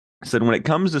said, when it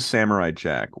comes to Samurai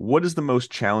Jack, what is the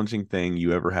most challenging thing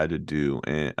you ever had to do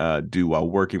while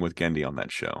working with Gendy on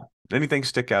that show? Anything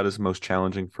stick out as most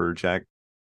challenging for Jack?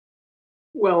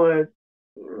 Well,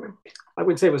 I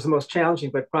wouldn't say it was the most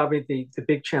challenging, but probably the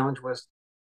big challenge was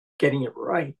getting it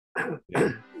right.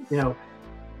 Yeah. You know,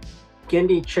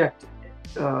 Gendy checked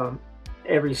um,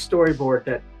 every storyboard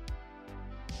that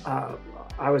uh,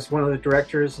 I was one of the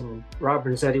directors, and Rob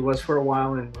Renzetti was for a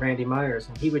while, and Randy Myers,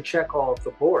 and he would check all of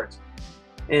the boards.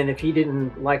 And if he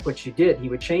didn't like what you did, he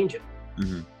would change it.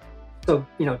 Hmm. So,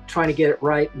 trying to get it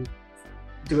right and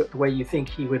do it the way you think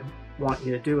he would want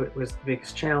you to do it was the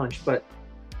biggest challenge. But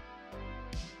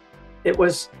it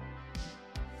was,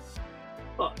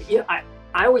 I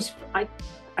always, I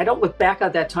don't look back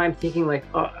at that time thinking like,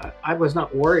 I was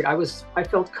not worried. I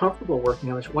felt comfortable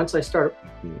working on it. Once I started,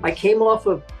 I came off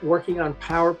of working on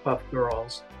Powerpuff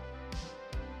Girls,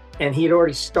 and he had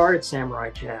already started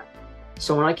Samurai Jack.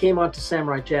 So when I came on to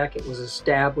Samurai Jack, it was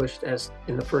established as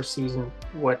in the first season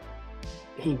what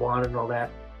he wanted and all that.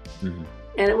 Hmm.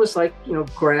 And it was like,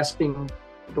 grasping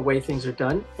the way things are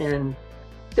done. And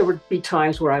there would be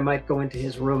times where I might go into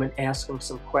his room and ask him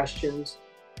some questions.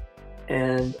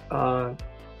 And,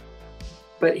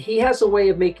 but he has a way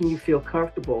of making you feel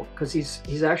comfortable because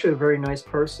he's actually a very nice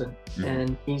person Hmm.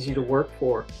 and easy to work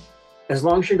for. As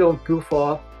long as you don't goof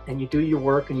off and you do your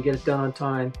work and you get it done on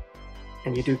time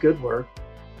and you do good work,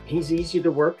 he's easy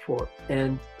to work for.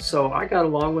 And so I got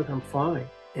along with him fine.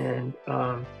 And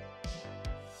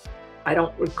I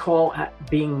don't recall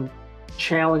being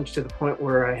challenged to the point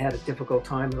where I had a difficult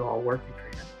time at all working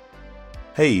for him.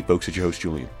 Hey, folks, it's your host,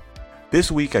 Julian.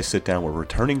 This week, I sit down with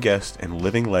returning guest and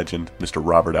living legend, Mr.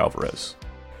 Robert Alvarez.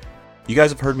 You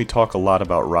guys have heard me talk a lot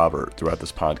about Robert throughout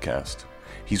this podcast.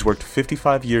 He's worked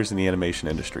 55 years in the animation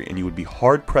industry, and you would be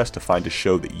hard-pressed to find a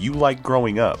show that you liked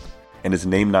growing up and his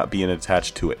name not being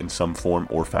attached to it in some form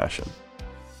or fashion.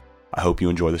 I hope you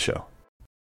enjoy the show.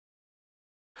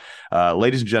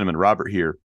 Ladies and gentlemen, Robert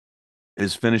here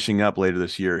is finishing up later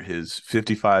this year his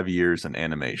 55 years in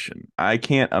animation. I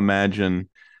can't imagine.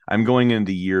 I'm going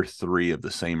into year 3 of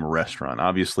the same restaurant.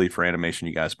 Obviously, for animation,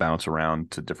 you guys bounce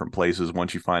around to different places.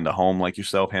 Once you find a home like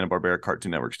yourself, Hanna-Barbera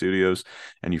Cartoon Network Studios,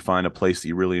 and you find a place that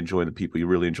you really enjoy, the people you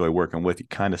really enjoy working with, you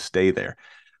kind of stay there.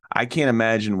 I can't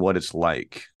imagine what it's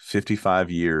like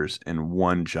 55 years in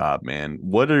one job, man.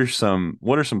 What are some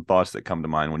thoughts that come to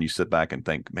mind when you sit back and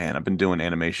think, man, I've been doing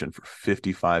animation for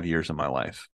 55 years of my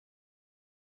life.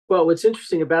 Well, what's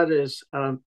interesting about it is,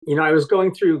 I was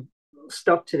going through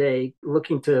stuff today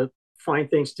looking to find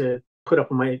things to put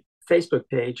up on my Facebook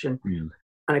page, and Mm.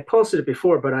 I posted it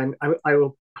before, but I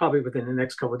will probably within the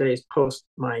next couple of days post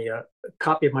my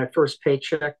copy of my first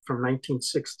paycheck from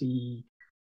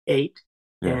 1968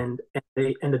 Yeah. and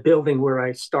the building where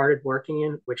I started working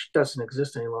in, which doesn't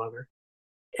exist any longer.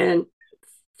 And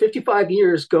 55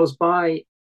 years goes by,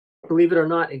 believe it or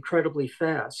not, incredibly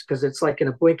fast because it's like in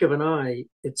a blink of an eye.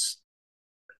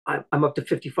 I'm up to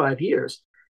 55 years,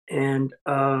 and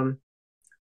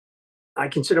I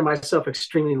consider myself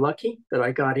extremely lucky that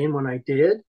I got in when I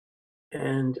did,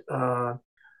 and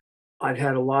I've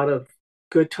had a lot of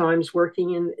good times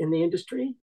working in the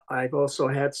industry. I've also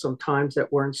had some times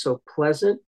that weren't so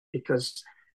pleasant because,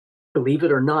 believe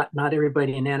it or not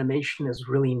everybody in animation is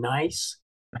really nice,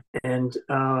 and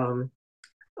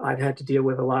I've had to deal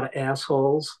with a lot of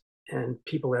assholes and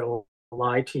people that will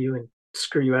lie to you and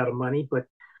screw you out of money. But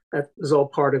that was all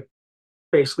part of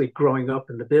basically growing up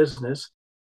in the business.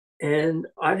 And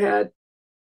I've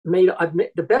made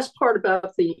the best part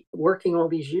about the working all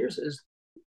these years is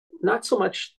not so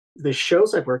much the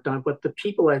shows I've worked on, but the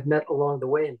people I've met along the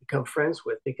way and become friends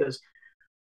with, because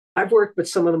I've worked with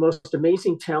some of the most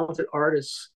amazing, talented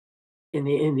artists in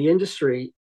the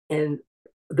industry, and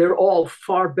they're all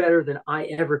far better than I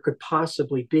ever could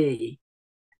possibly be.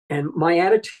 And my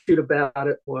attitude about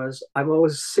it was I'm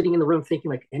always sitting in the room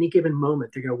thinking like any given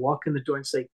moment they're going to walk in the door and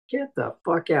say, "Get the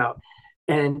fuck out,"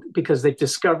 and because they've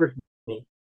discovered me.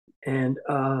 And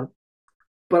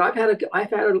but I've had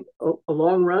a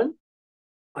long run.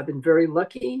 I've been very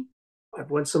lucky. I've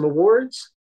won some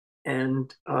awards,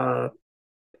 and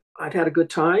I've had a good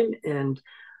time, and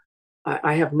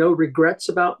I have no regrets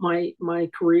about my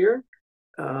career.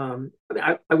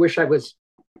 I wish I was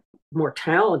more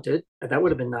talented. That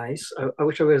would have been nice. I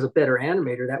wish I was a better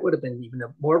animator. That would have been even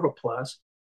more of a plus.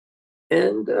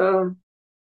 And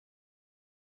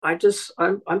I'm just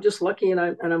lucky, and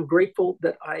I'm grateful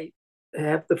that I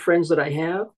have the friends that I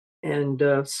have,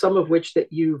 and some of which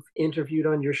that you've interviewed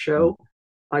on your show.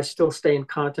 I still stay in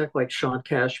contact, like Sean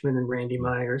Cashman and Randy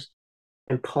Myers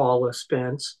and Paula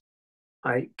Spence.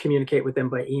 I communicate with them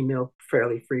by email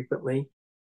fairly frequently.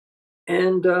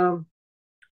 And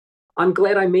I'm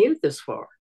glad I made it this far.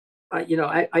 I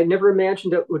never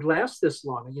imagined it would last this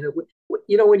long.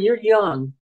 When you're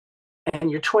young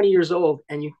and you're 20 years old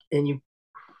and you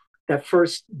that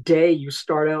first day you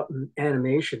start out in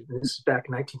animation, and this is back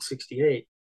in 1968,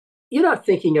 you're not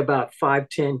thinking about 5,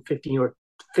 10, 15, or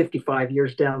 55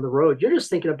 years down the road. You're just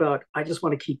thinking about, I just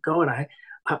want to keep going. I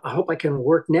hope I can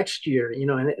work next year,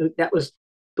 and that was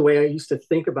the way I used to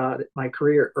think about my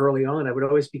career early on. I would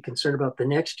always be concerned about the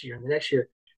next year and the next year.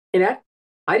 And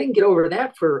I didn't get over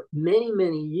that for many,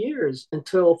 many years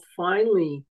until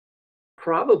finally,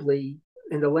 probably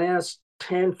in the last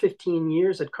 10, 15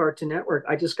 years at Cartoon Network,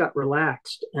 I just got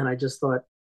relaxed and I just thought,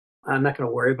 I'm not going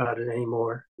to worry about it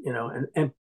anymore.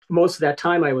 And most of that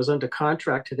time I was under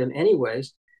contract to them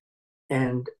anyways.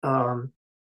 And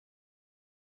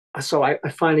so I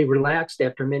finally relaxed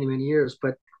after many, many years.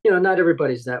 But, not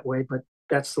everybody's that way, but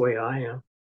that's the way I am.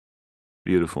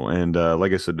 Beautiful. And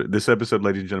like I said, this episode,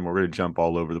 ladies and gentlemen, we're going to jump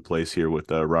all over the place here with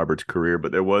Robert's career,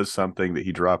 but there was something that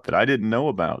he dropped that I didn't know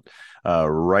about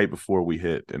right before we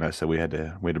hit. And I said we had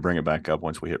to bring it back up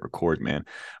once we hit record, man.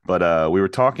 But we were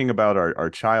talking about our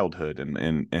childhood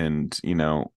and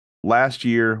last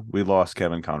year we lost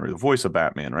Kevin Conroy, the voice of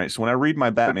Batman, right? So when I read my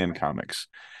Batman comics,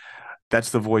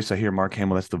 that's the voice I hear, Mark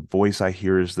Hamill. That's the voice I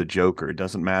hear is the Joker. It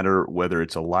doesn't matter whether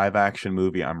it's a live action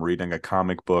movie, I'm reading a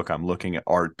comic book, I'm looking at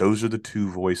art. Those are the two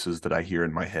voices that I hear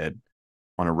in my head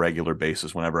on a regular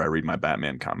basis whenever I read my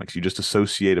Batman comics. You just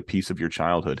associate a piece of your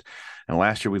childhood. And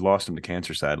last year we lost him to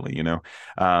cancer, sadly.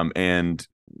 And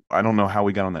I don't know how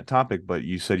we got on that topic, but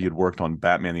you said you'd worked on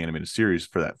Batman the Animated Series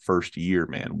for that first year,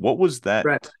 man. What was that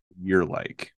Right. year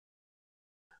like?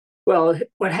 Well,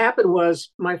 what happened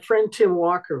was my friend Tim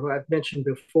Walker, who I've mentioned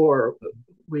before,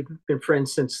 we've been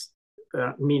friends since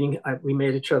we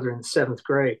made each other in the seventh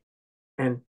grade.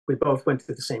 And we both went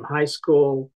to the same high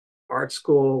school, art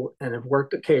school, and have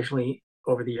worked occasionally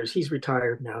over the years. He's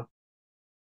retired now.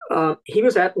 He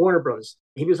was at Warner Bros.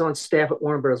 He was on staff at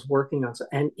Warner Bros. Working on,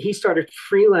 and he started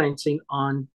freelancing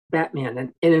on Batman.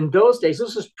 And in those days,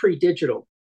 this was pre-digital,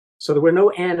 so there were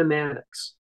no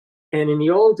animatics. And in the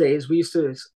old days, we used to,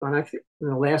 in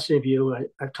the last interview,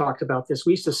 I've talked about this.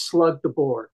 We used to slug the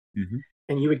board, Mm-hmm.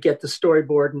 and you would get the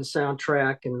storyboard and the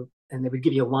soundtrack, and they would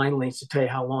give you line lengths to tell you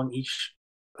how long each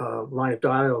line of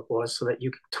dialogue was, so that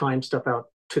you could time stuff out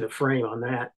to the frame on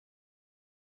that.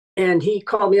 And he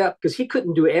called me up because he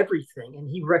couldn't do everything, and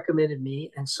he recommended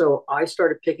me. And so I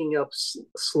started picking up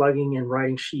slugging and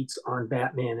writing sheets on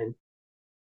Batman. And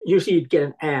usually you'd get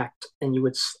an act, and you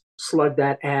would slug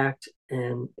that act,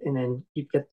 and then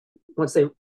you'd get, once they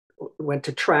went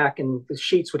to track and the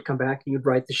sheets would come back, and you'd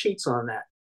write the sheets on that.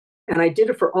 And I did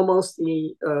it for almost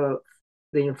the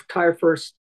entire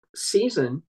first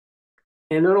season.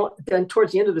 And then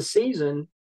towards the end of the season,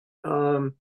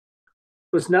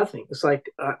 was nothing. It's like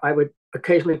I would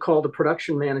occasionally call the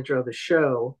production manager of the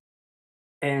show,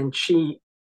 and she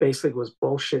basically was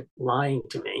bullshit lying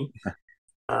to me.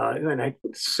 And I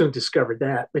soon discovered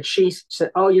that. But she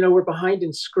said, "Oh, we're behind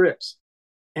in scripts."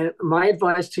 And my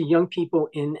advice to young people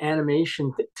in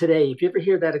animation today: if you ever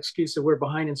hear that excuse that we're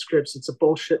behind in scripts, it's a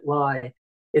bullshit lie.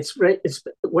 It's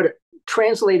what it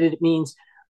translated. It means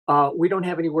we don't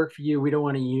have any work for you. We don't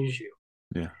want to use you.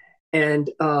 Yeah. And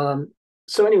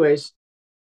so, anyways,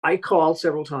 I called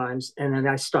several times, and then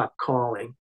I stopped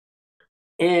calling.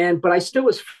 But I still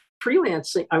was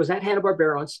freelancing. I was at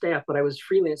Hanna-Barbera on staff, but I was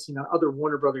freelancing on other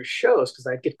Warner Brothers shows because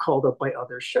I'd get called up by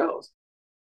other shows.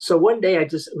 So one day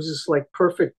it was just like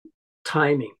perfect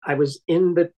timing. I was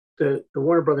in the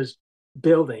Warner Brothers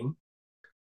building,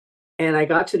 and I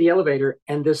got to the elevator,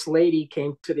 and this lady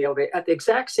came to the elevator at the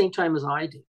exact same time as I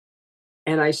did.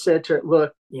 And I said to her,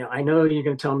 "Look, I know you're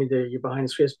going to tell me that you're behind the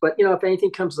scripts, but if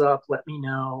anything comes up, let me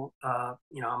know.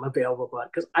 I'm available."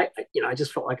 But because I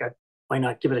just felt like why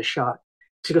not give it a shot?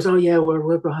 She goes, "Oh yeah,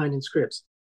 we're behind in scripts."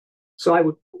 So I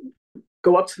would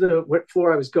go up to what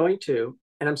floor I was going to,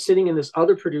 and I'm sitting in this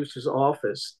other producer's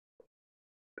office,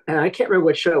 and I can't remember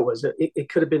what show it was. It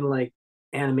could have been like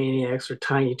Animaniacs or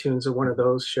Tiny Toons or one of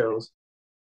those shows,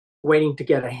 waiting to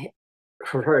get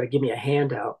for her to give me a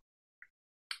handout.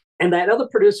 And that other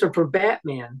producer for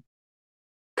Batman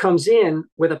comes in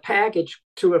with a package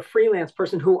to a freelance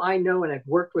person who I know and I've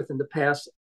worked with in the past,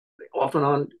 off and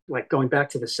on, like going back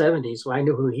to the 70s. So I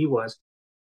knew who he was.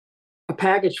 A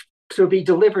package to be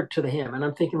delivered to him. And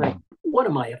I'm thinking, like, what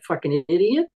am I, a fucking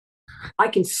idiot? I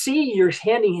can see you're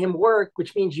handing him work,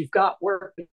 which means you've got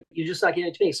work, but you're just not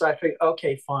getting it to me. So I figured,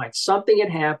 okay, fine. Something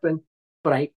had happened,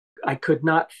 but I could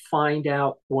not find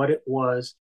out what it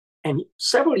was. And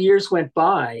several years went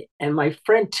by, and my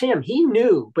friend Tim, he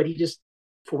knew, but he just,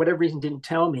 for whatever reason, didn't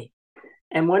tell me.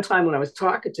 And one time when I was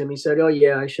talking to him, he said, "Oh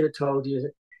yeah, I should have told you.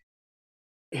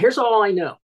 Here's all I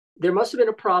know. There must have been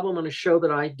a problem on a show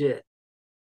that I did,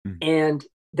 Mm. and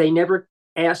they never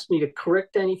asked me to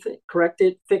correct anything, correct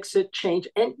it, fix it, change,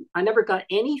 and I never got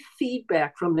any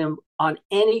feedback from them on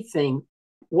anything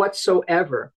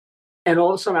whatsoever. And all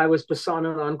of a sudden, I was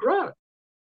persona non grata.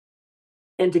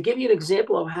 And to give you an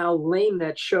example of how lame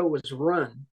that show was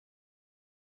run,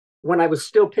 when I was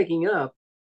still picking up,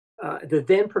 the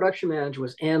then production manager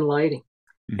was Ann Lighting,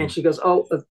 and Mhm. she goes, "Oh,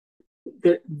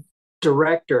 the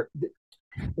director,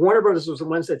 Warner Brothers was the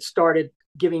ones that started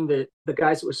giving the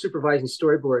guys that were supervising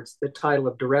storyboards the title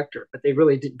of director, but they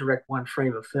really didn't direct one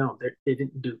frame of film. They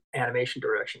didn't do animation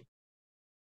direction."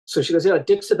 So she goes, "Yeah,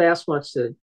 Dick Sebass wants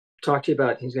to talk to you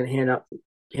about it. He's going to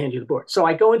hand you the board." So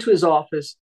I go into his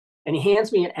office, and he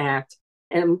hands me an act,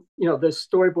 and the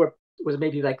storyboard was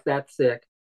maybe like that thick,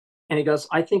 and he goes,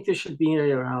 "I think this should be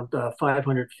around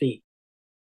 500 feet."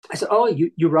 I said, "Oh,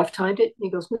 you rough timed it?" And he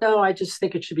goes, "No, I just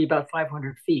think it should be about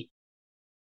 500 feet."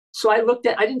 So I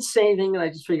didn't say anything, and I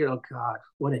just figured, "Oh God,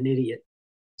 what an idiot."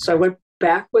 So I went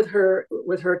back with her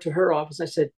to her office. I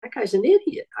said, "That guy's an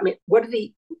idiot. I mean, what did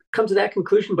he come to that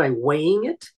conclusion by weighing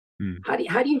it? Mm. How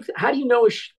do you know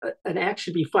an act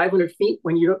should be 500 feet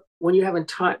when you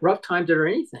haven't rough timed it or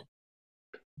anything?"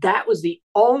 That was the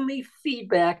only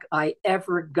feedback I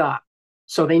ever got.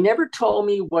 So they never told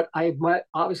me what I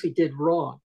obviously did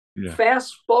wrong. Yeah.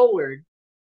 Fast forward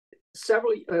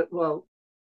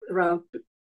around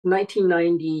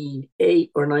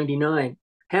 1998 or 99,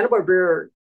 Hanna-Barbera,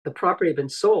 the property had been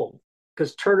sold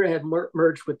because Turner had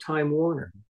merged with Time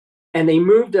Warner. And they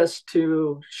moved us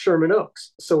to Sherman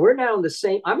Oaks. So we're now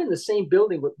I'm in the same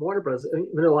building with Warner Bros., even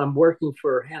though I'm working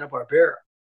for Hanna-Barbera.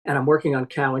 And I'm working on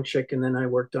Cow and Chick, and then I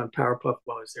worked on Powerpuff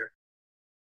while I was there.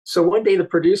 So one day the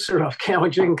producer of Cow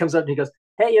and Chicken comes up and he goes,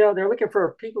 "Hey, they're looking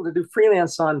for people to do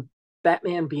freelance on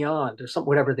Batman Beyond or something,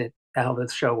 whatever the hell the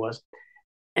show was.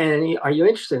 And are you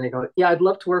interested?" And they go, "Yeah, I'd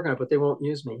love to work on it, but they won't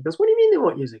use me." He goes, "What do you mean they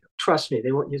won't use me?" "Trust me,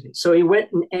 they won't use me." So he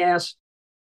went and asked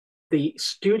the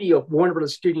Warner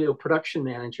Brothers studio production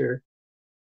manager,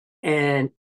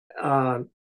 and um,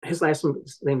 his last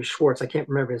name is Schwartz. I can't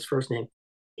remember his first name.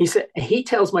 He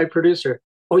tells my producer,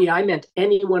 "Oh yeah, I meant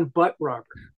anyone but Robert."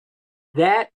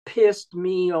 That pissed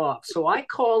me off. So I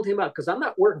called him up because I'm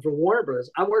not working for Warner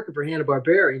Brothers. I'm working for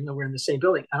Hanna-Barbera, even though we're in the same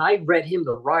building. And I read him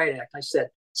the riot act. I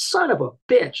said, "Son of a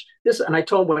bitch." And I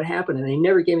told him what happened, and they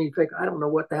never gave me a I don't know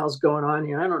what the hell's going on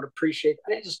here. I don't appreciate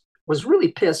it. I just was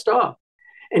really pissed off.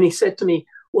 And he said to me,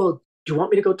 "Well, do you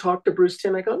want me to go talk to Bruce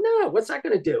Timm?" I go, "No, what's that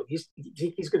going to do? He's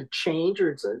going to change,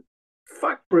 or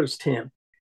fuck Bruce Timm."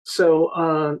 So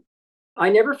I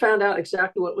never found out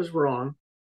exactly what was wrong.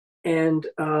 And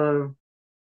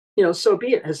so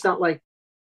be it. It's not like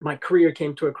my career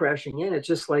came to a crashing end. It's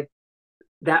just like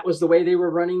that was the way they were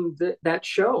running that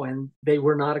show, and they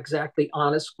were not exactly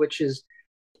honest, which is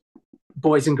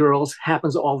boys and girls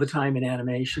happens all the time in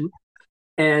animation,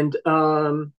 and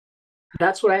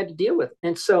that's what I had to deal with.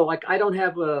 And so, like, I don't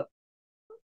have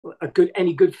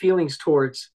any good feelings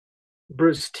towards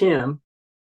Bruce Timm,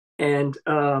 and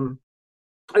I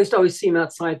used to always see him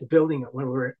outside the building when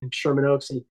we were in Sherman Oaks,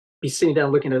 and he'd be sitting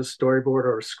down looking at a storyboard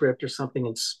or a script or something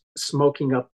and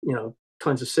smoking up,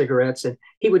 tons of cigarettes. And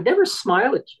he would never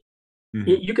smile at you.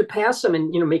 Mhm. You could pass him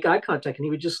and, make eye contact, and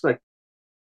he would just like,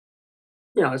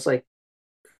 it's like,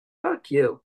 "Fuck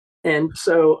you." And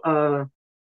so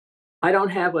I don't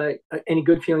have any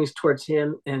good feelings towards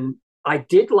him. And I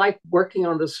did like working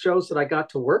on the shows that I got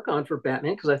to work on for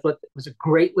Batman because I thought it was a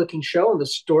great looking show and the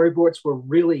storyboards were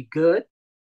really good.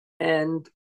 And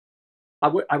I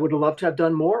would have loved to have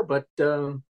done more, but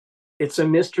it's a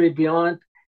mystery beyond.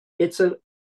 It's a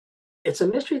it's a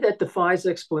mystery that defies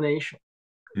explanation.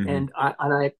 Mhm. And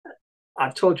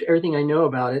I've told you everything I know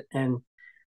about it. And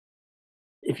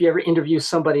if you ever interview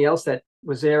somebody else that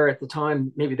was there at the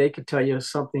time, maybe they could tell you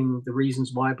something, the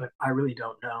reasons why. But I really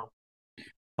don't know.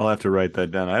 I'll have to write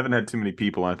that down. I haven't had too many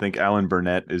people. I think Alan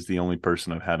Burnett is the only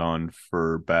person I've had on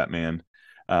for Batman.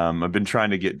 I've been trying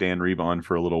to get Dan Reba on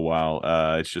for a little while.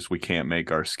 It's just we can't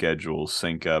make our schedules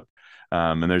sync up.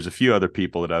 And there's a few other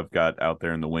people that I've got out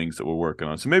there in the wings that we're working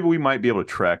on. So maybe we might be able to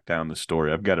track down the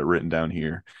story. I've got it written down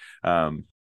here.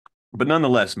 But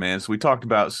nonetheless, man, so we talked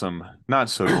about some not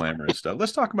so glamorous stuff.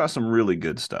 Let's talk about some really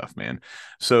good stuff, man.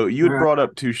 So you All had right. brought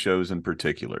up two shows in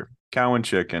particular, Cow and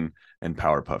Chicken and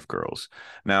Powerpuff Girls.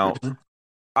 Now, Mhm.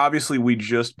 obviously we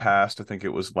just passed, I think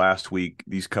it was last week.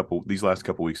 These last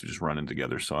couple weeks are just running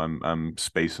together, so I'm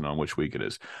spacing on which week it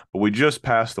is. But we just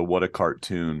passed the What a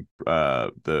Cartoon,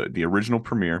 the original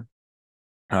premiere.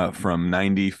 from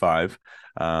 95,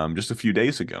 just a few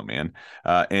days ago, man.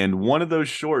 And one of those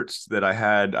shorts that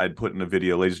I'd put in a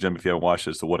video, ladies and gentlemen, if you haven't watched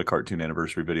this, the What a Cartoon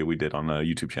anniversary video we did on the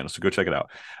YouTube channel. So go check it out.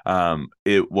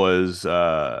 It was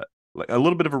like a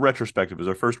little bit of a retrospective. It was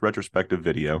our first retrospective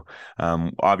video.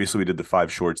 Obviously, we did the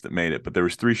 5 shorts that made it, but there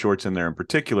was 3 shorts in there in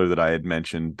particular that I had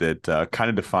mentioned that kind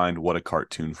of defined what a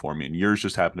cartoon for me. And yours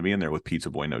just happened to be in there with Pizza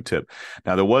Boy No Tip.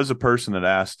 Now, there was a person that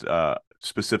asked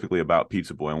specifically about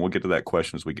Pizza Boy, and we'll get to that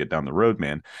question as we get down the road,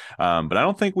 man. But I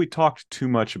don't think we talked too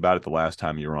much about it the last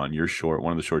time you were on your short,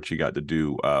 one of the shorts you got to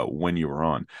do when you were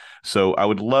on. So I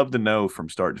would love to know from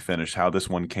start to finish how this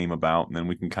one came about, and then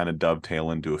we can kind of dovetail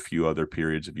into a few other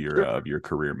periods of your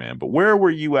career, man. But where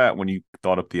were you at when you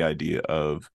thought up the idea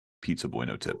of Pizza Boy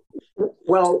No Tip?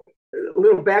 Well, a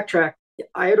little backtrack.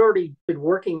 I had already been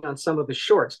working on some of the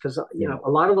shorts because a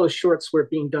lot of those shorts were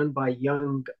being done by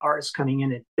young artists coming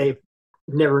in, and they've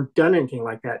never done anything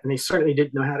like that, and they certainly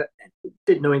didn't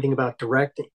know anything about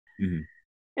directing. Mm-hmm.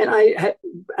 And I had,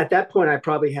 at that point, I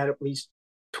probably had at least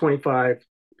 25,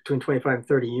 between 25 and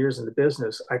 30 years in the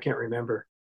business. I can't remember.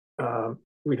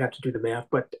 We'd have to do the math,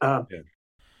 but Yeah.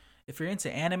 If you're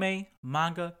into anime,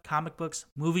 manga, comic books,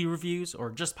 movie reviews, or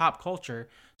just pop culture,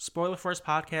 Spoiler Force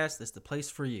Podcast is the place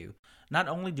for you. Not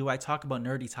only do I talk about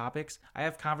nerdy topics, I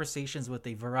have conversations with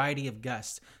a variety of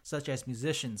guests, such as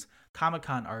musicians,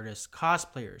 Comic-Con artists,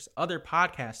 cosplayers, other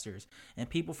podcasters, and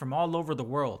people from all over the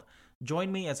world.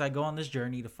 Join me as I go on this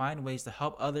journey to find ways to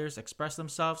help others express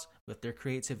themselves with their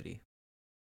creativity.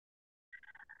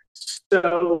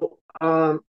 so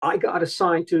I got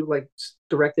assigned to like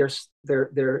direct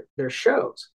their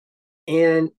shows,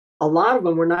 and a lot of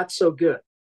them were not so good.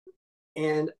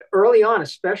 And early on,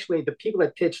 especially the people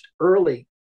that pitched early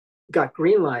got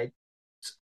green light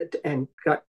and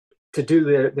got to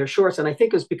do their shorts. And I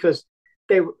think it was because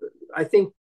I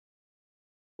think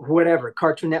whatever,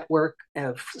 Cartoon Network,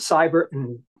 Cyber,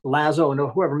 and Lazo, and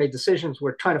whoever made decisions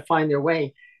were trying to find their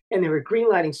way. And they were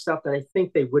greenlighting stuff that I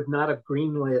think they would not have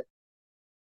greenlit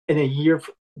in a year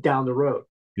down the road.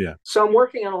 Yeah. So I'm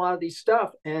working on a lot of these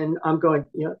stuff, and I'm going,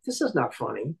 this is not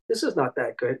funny. This is not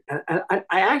that good. And I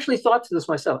actually thought to this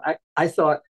myself. I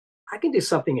thought I can do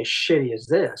something as shitty as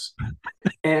this.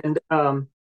 And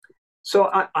so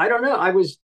I don't know. I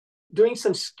was doing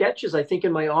some sketches, I think,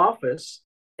 in my office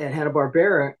at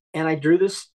Hanna-Barbera, and I drew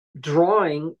this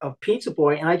drawing of Pizza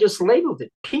Boy, and I just labeled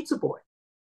it Pizza Boy.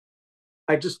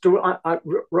 I just I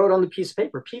wrote on the piece of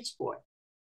paper, Pizza Boy.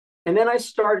 And then I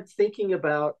started thinking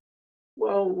about,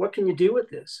 well, what can you do with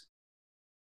this?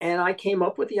 And I came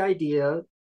up with the idea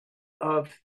of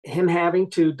him having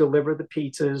to deliver the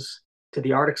pizzas to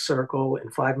the Arctic Circle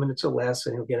in 5 minutes or less,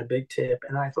 and he'll get a big tip.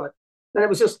 And I thought, and it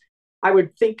was just, I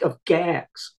would think of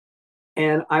gags,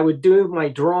 and I would do my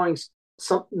drawings,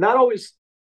 not always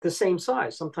the same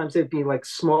size. Sometimes they'd be like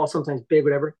small, sometimes big,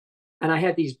 whatever. And I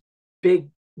had these big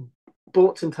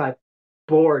bulletin type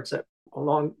boards that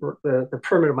along the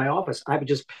perimeter of my office. I would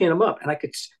just pin them up, and I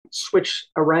could switch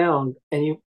around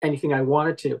anything I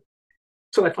wanted to.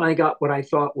 So I finally got what I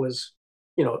thought was,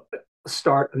 a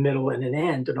start, a middle, and an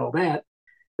end, and all that.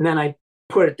 And then I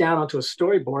put it down onto a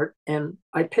storyboard, and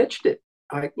I pitched it.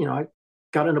 I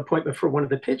got an appointment for one of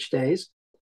the pitch days,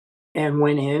 and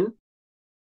went in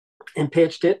and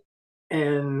pitched it.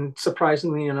 And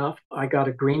surprisingly enough, I got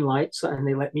a green light, and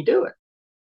they let me do it.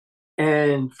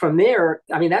 And from there,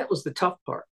 I mean, that was the tough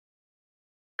part,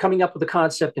 coming up with the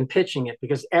concept and pitching it,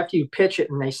 because after you pitch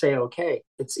it and they say, okay,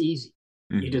 it's easy.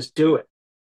 Mm-hmm. You just do it.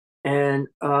 And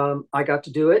I got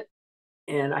to do it.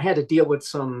 And I had to deal with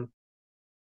some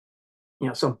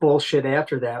bullshit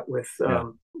after that with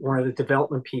one of the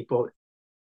development people.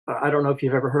 I don't know if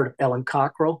you've ever heard of Ellen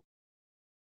Cockrell.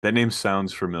 That name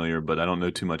sounds familiar, but I don't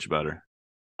know too much about her.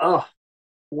 Oh,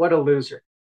 what a loser.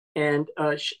 And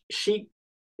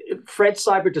Fred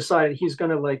Cyber decided he's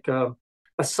going to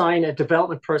assign a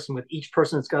development person with each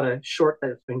person that's got a short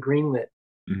that's been greenlit.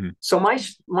 Mm-hmm. So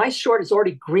my short is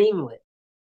already greenlit.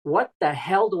 What the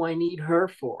hell do I need her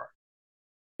for?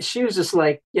 She was just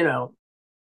like,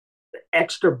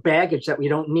 extra baggage that we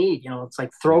don't need. It's like,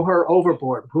 throw her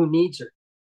overboard. Who needs her?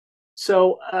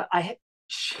 So I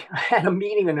had a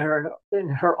meeting in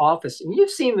her office, and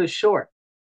you've seen the short.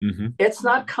 Mm-hmm. It's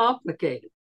not complicated.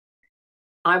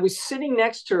 I was sitting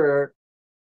next to her.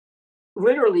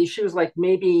 Literally, she was like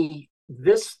maybe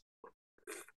this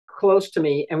close to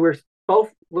me, and we're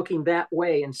both looking that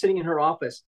way and sitting in her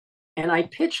office. And I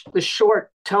pitched the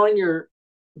short, telling her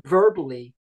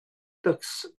verbally the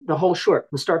whole short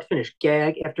from start to finish,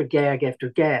 gag after gag after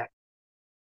gag.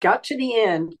 Got to the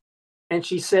end, and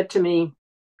she said to me,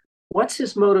 "What's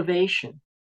his motivation?"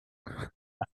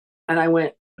 And I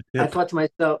went, I Hip. thought to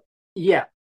myself, yeah,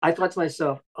 I thought to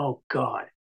myself, oh God,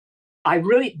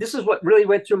 this is what really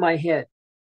went through my head.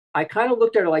 I kind of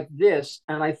looked at her like this,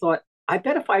 and I thought, I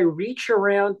bet if I reach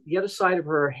around the other side of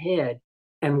her head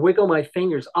and wiggle my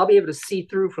fingers, I'll be able to see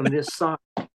through from this side.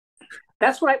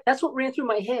 That's what ran through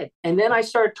my head. And then I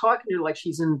started talking to her like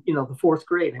she's in, the fourth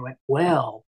grade. And I went,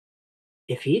 well,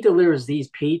 if he delivers these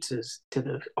pizzas to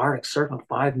the Arctic Circle in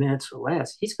 5 minutes or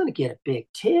less, he's going to get a big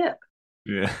tip.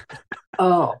 Yeah.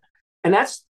 Oh, and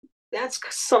that's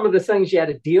some of the things you had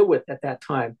to deal with at that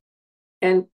time.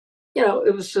 And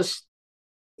it was just,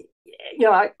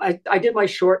 I did my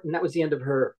short, and that was the end of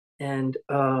her. And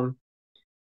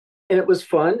it was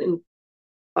fun. And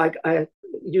I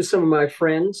used some of my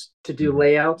friends to do Mhm.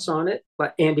 layouts on it.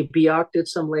 But Andy Bioch did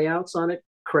some layouts on it.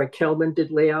 Craig Kelman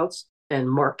did layouts, and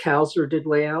Mark Kauser did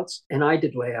layouts, and I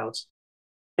did layouts.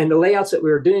 And the layouts that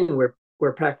we were doing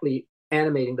were practically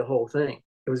animating the whole thing.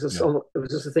 Yeah. It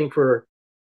was just a thing for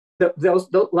a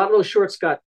lot of those shorts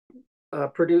got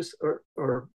produced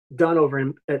or done over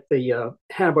at the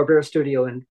Hanna-Barbera studio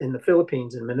in the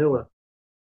Philippines, in Manila.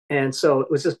 And so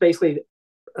it was just basically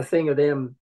a thing of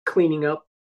them cleaning up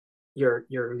your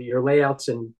layouts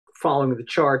and following the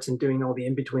charts and doing all the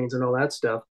in-betweens and all that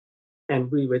stuff. And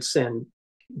we would send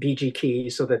BG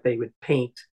keys so that they would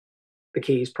paint the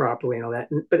keys properly and all that.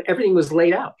 But everything was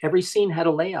laid out. Every scene had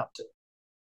a layout to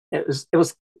it. It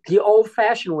was the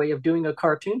old-fashioned way of doing a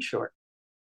cartoon short.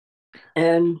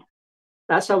 And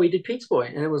that's how we did Pizza Boy.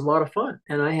 And it was a lot of fun.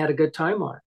 And I had a good time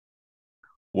on it.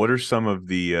 What are some of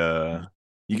the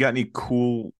you got any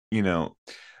cool,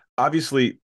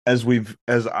 obviously as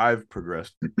I've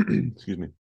progressed, excuse me,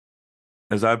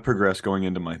 as I've progressed going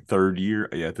into my third year,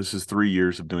 yeah, this is 3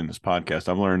 years of doing this podcast.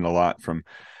 I've learned a lot from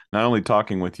not only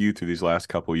talking with you through these last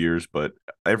couple years, but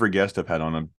every guest I've had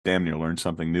on, I've damn near learned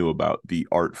something new about the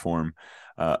art form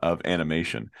of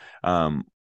animation.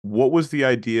 What was the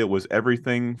idea? Was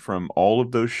everything from all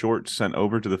of those shorts sent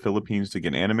over to the Philippines to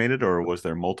get animated, or was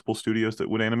there multiple studios that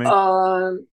would animate?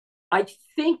 Um, I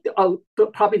think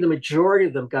probably the majority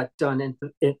of them got done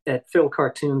at Phil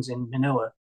Cartoons in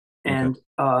Manila. Okay. And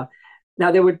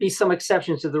now there would be some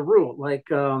exceptions to the rule. Like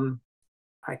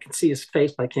I can see his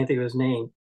face, but I can't think of his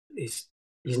name. He's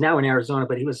he's now in Arizona,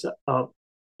 but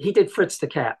he did Fritz the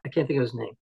Cat. I can't think of his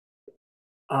name.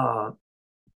 Uh,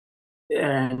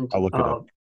 and I'll look it up.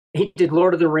 he did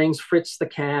Lord of the Rings, Fritz the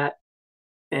Cat,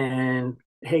 and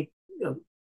hey, uh,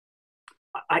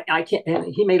 I can't.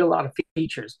 And he made a lot of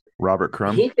features. Robert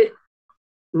Crumb. He did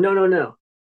no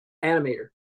animator.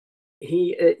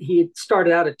 He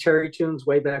started out at Terry Toons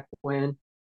way back when,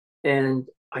 and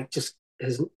I just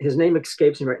his name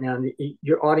escapes me right now, and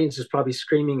your audience is probably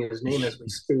screaming his name as we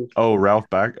speak. Oh, Ralph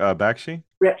Bakshi.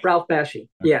 Ralph Bashy,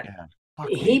 Okay, yeah. yeah. Fuck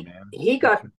me, He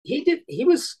man. he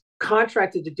was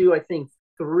contracted to do, I think,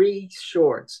 3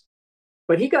 shorts,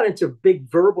 but he got into big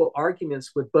verbal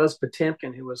arguments with Buzz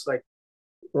Potemkin, who was like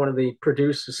one of the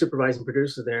producers, supervising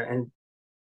producers there, and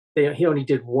he only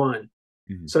did one.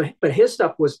 Mhm. So, but his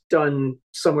stuff was done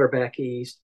somewhere back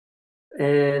east.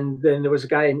 And then there was a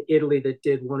guy in Italy that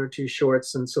did 1 or 2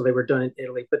 shorts, and so they were done in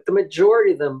Italy. But the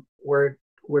majority of them were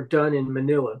done in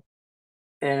Manila,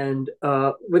 and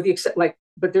with the except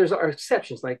but there's are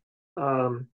exceptions like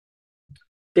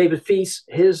David Feast,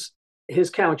 his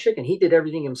Cow and Chicken, he did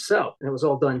everything himself, and it was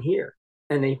all done here.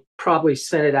 And they probably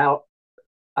sent it out.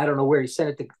 I don't know where he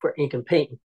sent it for ink and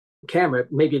paint and camera.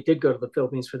 Maybe it did go to the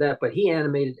Philippines for that, but he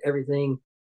animated everything,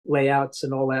 layouts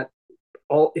and all that.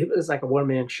 All it was like a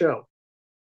one-man show.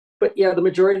 But yeah, the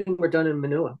majority of them were done in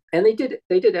Manila, and they did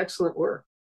excellent work.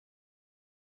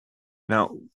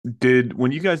 Now, did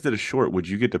when you guys did a short, would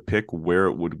you get to pick where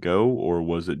it would go, or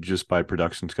was it just by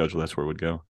production schedule that's where it would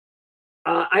go?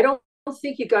 I don't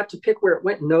think you got to pick where it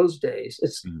went in those days.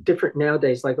 It's Mm. different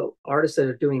nowadays. Like artists that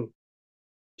are doing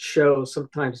shows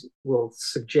sometimes will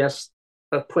suggest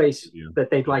a place Yeah. that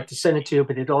they'd like to send it to,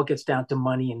 but it all gets down to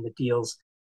money and the deals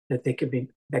that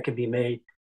could be made.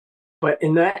 But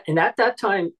at that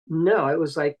time, no, it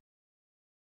was like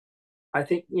I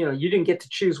think you didn't get to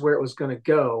choose where it was going to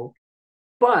go,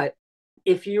 but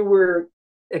if you were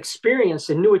experienced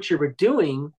and knew what you were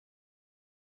doing,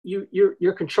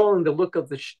 you're controlling the look of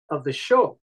the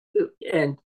show.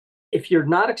 And if you're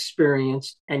not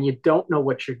experienced and you don't know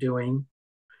what you're doing,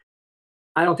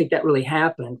 I don't think that really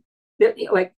happened.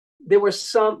 Like there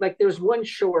was one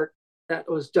short that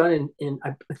was done in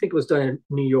I think it was done in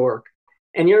New York,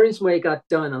 and the reason why it got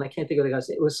done, and I can't think of the guy's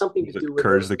name, it was something to Was it do with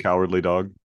Courage the Cowardly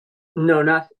Dog? no,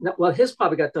 not well, his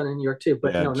probably got done in New York too,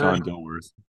 but Yeah, no, not John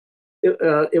Dilworth.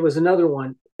 it was another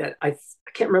one that I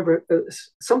can't remember. It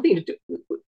was something to do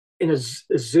in a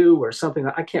zoo or something.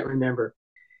 I can't remember.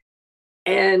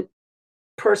 And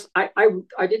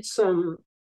I did some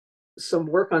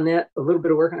work on that, a little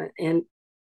bit of work on it, and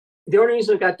the only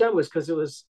reason it got done was because it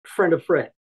was Friend of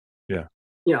Fred. Yeah.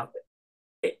 You know,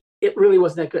 it really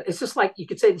wasn't that good. It's just like you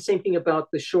could say the same thing about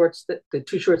the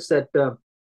two shorts that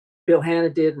Bill Hanna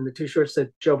did and the two shorts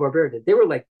that Joe Barbera did. They were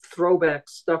like throwback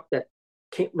stuff that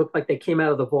looked like they came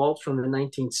out of the vault from the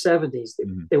 1970s.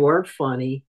 They weren't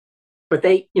funny, but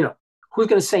who's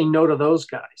going to say no to those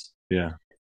guys? Yeah.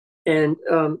 And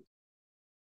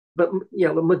but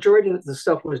the majority of the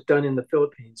stuff was done in the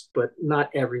Philippines, but not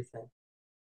everything.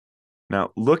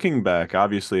 Now, looking back,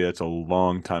 obviously that's a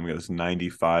long time ago. It's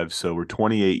 95, so we're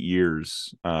 28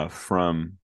 years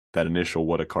from that initial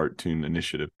What a Cartoon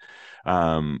initiative.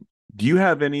 Do you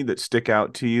have any that stick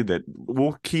out to you that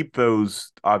we'll keep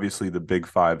those, obviously the big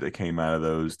five that came out of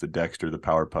those, the Dexter, the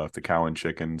Powerpuff, the Cow and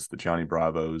Chickens, the Johnny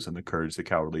Bravos, and the Courage the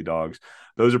Cowardly Dogs.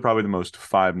 Those are probably the most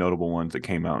five notable ones that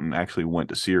came out and actually went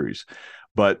to series.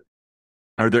 But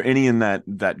are there any in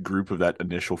that group of that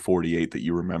initial 48 that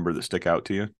you remember that stick out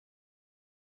to you?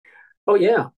 Oh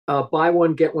yeah, buy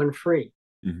one get one free.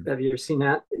 Mm-hmm. Have you ever seen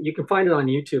that? You can find it on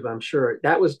YouTube, I'm sure.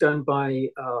 That was done by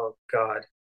God,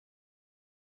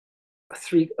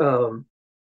 three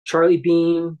Charlie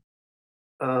Bean,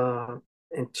 and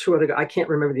two other guys. I can't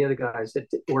remember the other guys that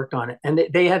worked on it, and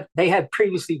they had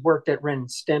previously worked at Ren and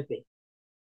Stimpy,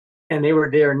 and they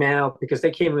were there now because they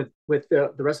came with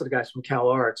the rest of the guys from Cal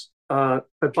Arts. But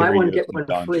buy Carrie one Yost get and one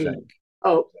Don free. Schenk.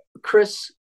 Oh,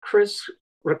 Chris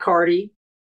Riccardi,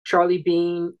 Charlie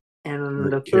Bean,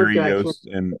 and the third guy,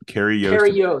 Carrie Yost Kerry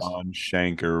and Yost. Don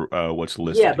Schenk are what's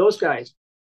listed. Yeah, those guys,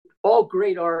 all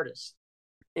great artists.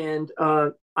 And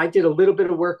I did a little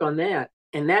bit of work on that,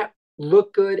 and that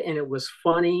looked good, and it was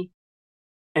funny,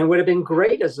 and would have been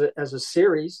great as a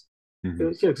series.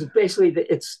 Mm-hmm. It was, basically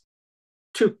it's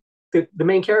two. The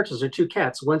main characters are two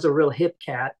cats. One's a real hip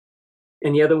cat,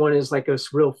 and the other one is like a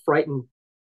real frightened,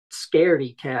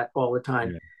 scaredy cat all the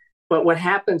time. Yeah. But what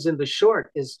happens in the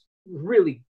short is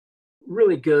really,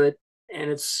 really good,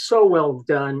 and it's so well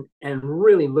done and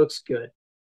really looks good.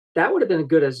 That would have been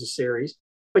good as a series.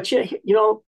 But I don't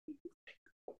know,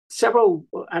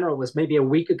 it was maybe a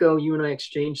week ago, you and I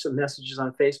exchanged some messages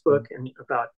on Facebook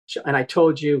and I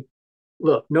told you,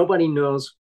 look, nobody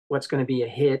knows what's going to be a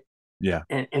hit. Yeah.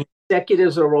 And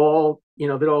executives are all, they'd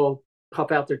all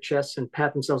puff out their chests and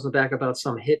pat themselves on the back about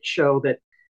some hit show that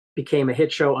became a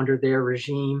hit show under their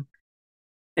regime.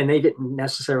 And they didn't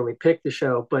necessarily pick the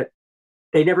show, but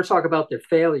they never talk about their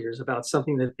failures, about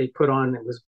something that they put on that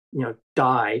was,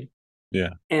 died.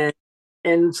 Yeah. And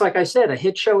it's like I said, a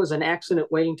hit show is an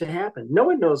accident waiting to happen. No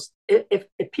one knows if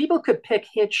people could pick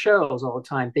hit shows all the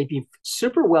time, they'd be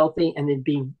super wealthy and they'd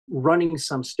be running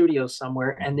some studio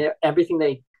somewhere, and everything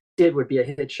they did would be a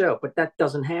hit show. But that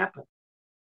doesn't happen.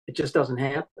 It just doesn't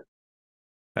happen.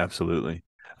 Absolutely.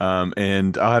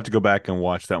 And I'll have to go back and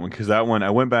watch that one because that one I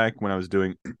went back when I was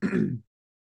doing when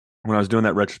I was doing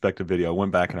that retrospective video. I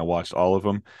went back and I watched all of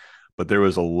them, but there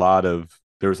was a lot of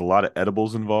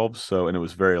edibles involved. So, and it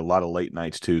was a lot of late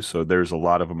nights too. So there's a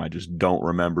lot of them I just don't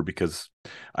remember because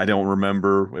I don't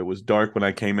remember. It was dark when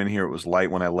I came in here. It was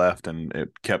light when I left, and it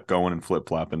kept going and flip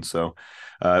flopping. So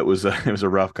it was a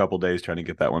rough couple days trying to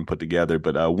get that one put together.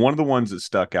 But one of the ones that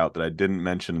stuck out that I didn't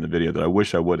mention in the video that I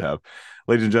wish I would have,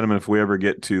 ladies and gentlemen, if we ever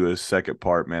get to a second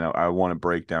part, man, I want to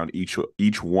break down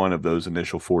each one of those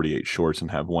initial 48 shorts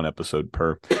and have one episode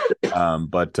per.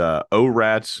 But O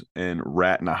Rats and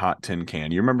Rat in a Hot Tin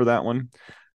Can. You remember that one?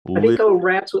 I think O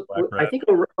Rats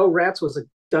was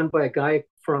done by a guy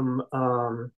from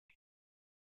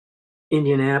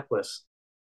Indianapolis.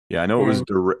 Yeah, I know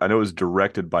I know it was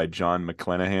directed by John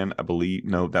McClanahan, I believe.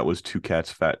 No, that was Two Cats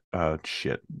Fat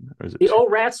shit. Or is it the O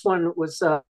Rats one was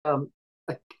I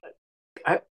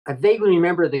vaguely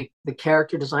remember the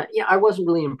character design. Yeah, I wasn't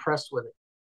really impressed with it.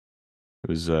 It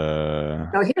was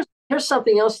Now here's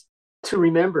something else to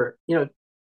remember.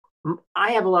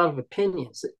 I have a lot of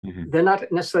opinions. Mm-hmm. They're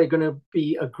not necessarily going to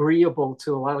be agreeable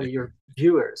to a lot of your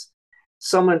viewers.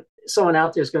 Someone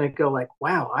out there is going to go like,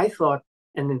 "Wow, I thought,"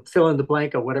 and then fill in the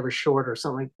blank of whatever short or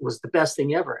something was the best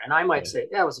thing ever. And I might say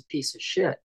that was a piece of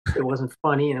shit. It wasn't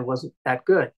funny and it wasn't that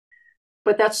good.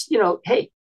 But that's, hey,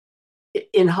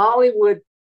 in Hollywood,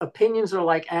 opinions are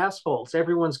like assholes.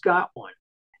 Everyone's got one.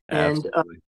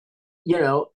 Absolutely.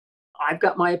 And I've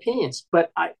got my opinions.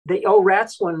 But the O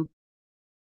Rats one,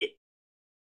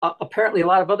 apparently a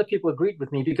lot of other people agreed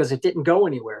with me because it didn't go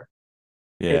anywhere.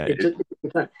 Yeah.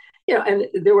 And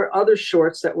there were other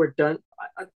shorts that were done.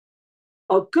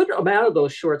 A good amount of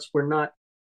those shorts were not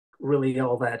really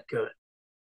all that good.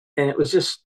 And it was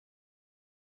just,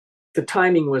 the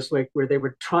timing was like where they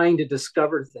were trying to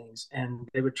discover things and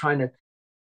they were trying to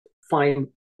find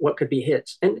what could be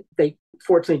hits. And they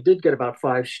fortunately did get about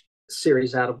five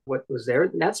series out of what was there.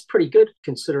 And that's pretty good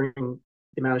considering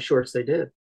the amount of shorts they did.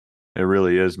 It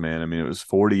really is, man. I mean, it was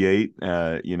 48,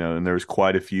 and there was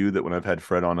quite a few that when I've had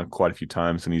Fred on quite a few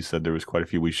times, and he said there was quite a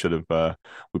few we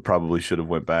probably should have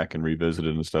went back and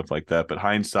revisited and stuff like that. But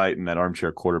hindsight and that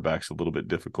armchair quarterback's a little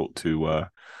difficult to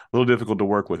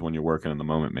work with when you're working in the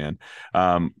moment, man.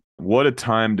 What a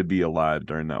time to be alive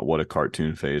during that what a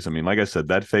cartoon phase. I mean, like I said,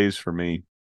 that phase for me,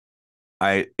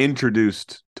 I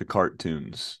introduced to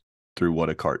cartoons through what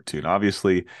a cartoon.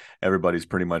 Obviously, everybody's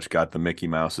pretty much got the Mickey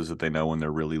Mouses that they know when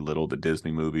they're really little, the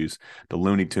Disney movies. The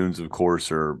Looney Tunes, of course,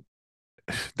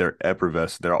 they're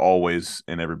effervescent. They're always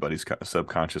in everybody's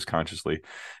subconscious, consciously,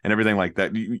 and everything like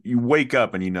that. You wake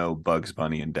up and you know Bugs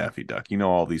Bunny and Daffy Duck. You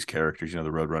know all these characters. You know the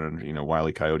Roadrunner. You know Wile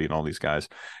E. Coyote and all these guys.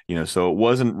 So it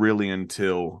wasn't really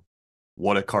until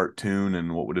what a cartoon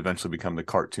and what would eventually become the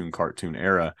cartoon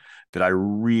era did I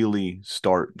really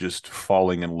start just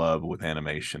falling in love with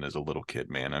animation as a little kid,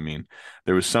 man. I mean,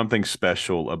 there was something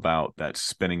special about that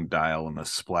spinning dial and the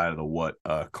splat of the what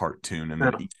cartoon, and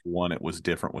then each one it was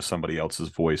different with somebody else's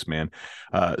voice, man.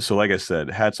 So like I said,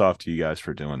 hats off to you guys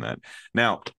for doing that.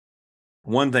 Now,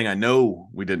 one thing I know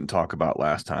we didn't talk about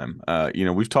last time,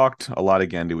 we've talked a lot of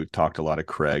Gendy, we've talked a lot of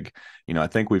Craig. I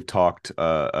think we've talked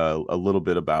a little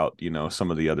bit about,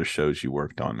 some of the other shows you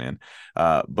worked on, man.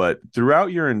 But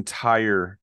throughout your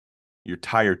entire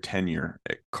tenure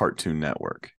at Cartoon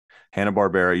Network,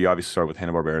 Hanna-Barbera, you obviously started with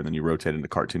Hanna-Barbera, and then you rotated into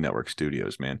Cartoon Network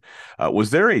Studios, man.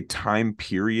 Was there a time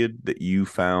period that you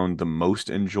found the most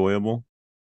enjoyable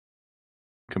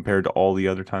compared to all the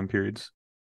other time periods?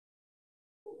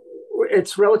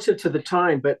 It's relative to the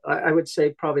time, but I would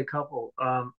say probably a couple.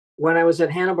 When I was at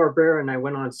Hanna-Barbera and I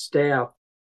went on staff,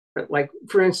 like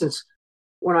for instance,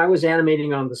 when I was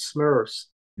animating on the Smurfs,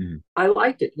 I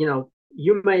liked it.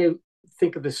 You may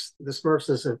think of the Smurfs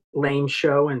as a lame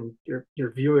show, and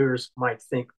your viewers might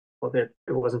think, well, that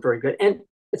it wasn't very good. And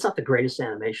it's not the greatest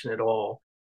animation at all.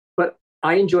 But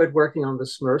I enjoyed working on the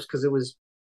Smurfs because it was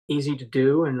easy to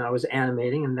do, and I was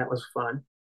animating, and that was fun.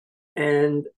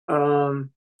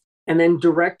 And then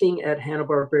directing at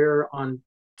Hanna-Barbera on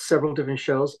several different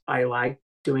shows, I like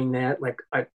doing that.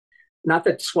 Not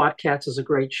that SWAT Cats is a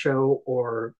great show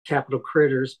or Capital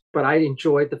Critters, but I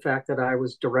enjoyed the fact that I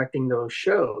was directing those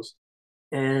shows.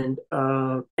 And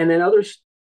then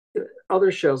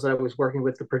other shows that I was working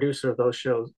with the producer of those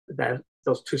shows, that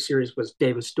those two series was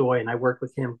Davis Doy, and I worked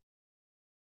with him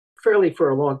fairly for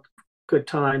a long, good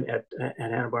time at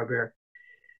Hanna-Barbera.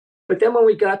 But then when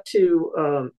we got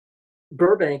to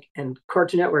Burbank and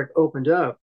Cartoon Network opened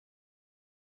up,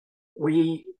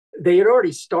 they had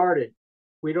already started.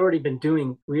 We'd already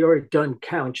done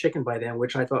Cow and Chicken by then,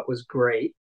 which I thought was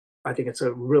great. I think it's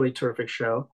a really terrific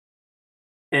show.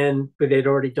 But they'd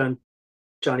already done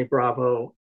Johnny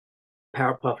Bravo,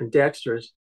 Powerpuff, and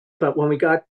Dexter's. But when we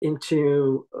got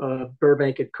into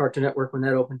Burbank at Cartoon Network, when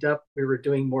that opened up, we were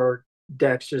doing more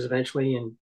Dexter's eventually,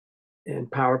 and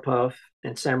Powerpuff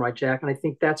and Samurai Jack. And I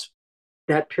think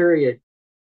that period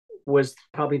was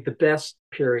probably the best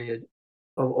period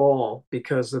of all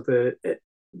because of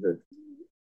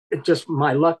just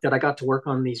my luck that I got to work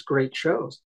on these great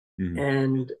shows.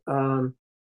 And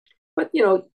but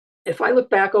if I look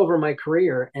back over my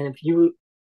career, and if you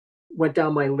went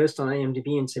down my list on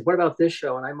IMDb and said, what about this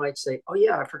show? And I might say, oh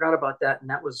yeah, I forgot about that. And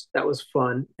that was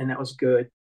fun. And that was good.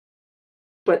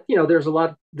 But there's a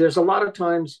lot of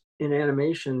times in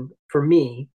animation for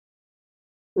me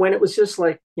when it was just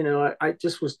like, I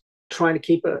just was trying to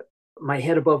keep my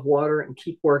head above water and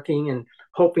keep working and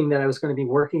hoping that I was going to be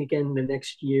working again the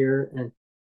next year.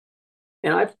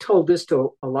 And I've told this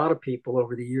to a lot of people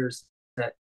over the years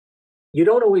that you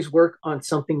don't always work on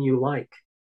something you like.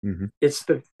 It's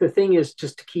the thing is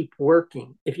just to keep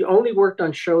working. If you only worked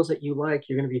on shows that you like,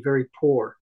 you're going to be very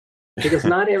poor because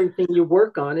not everything you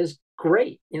work on is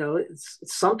great.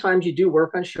 Sometimes you do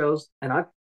work on shows, and I've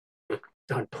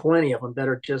done plenty of them that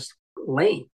are just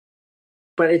lame.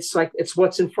 But it's like it's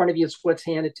what's in front of you, it's what's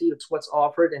handed to you, it's what's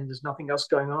offered, and there's nothing else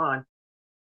going on.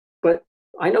 But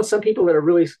I know some people that are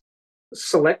really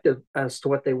selective as to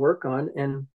what they work on,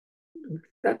 and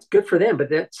that's good for them. But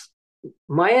that's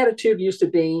my attitude used to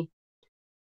be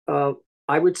I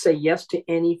would say yes to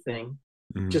anything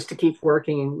just to keep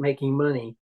working and making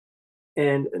money.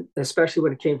 And especially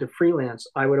when it came to freelance,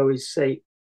 I would always say,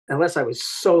 unless I was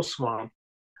so small,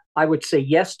 I would say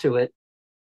yes to it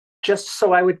just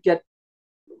so I would get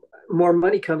more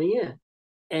money coming in.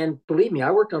 And believe me,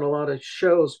 I worked on a lot of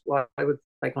shows while I was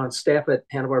like on staff at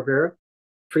Hanna-Barbera.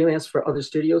 freelance for other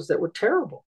studios that were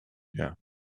terrible. Yeah.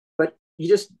 But you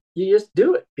just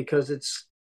do it because it's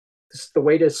the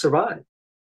way to survive.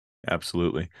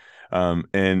 Absolutely.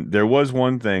 And there was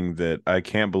one thing that I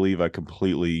can't believe I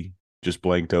completely just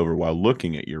blanked over while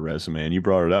looking at your resume, and you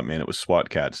brought it up, man. It was SWAT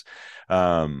Cats.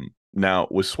 Now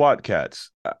with SWAT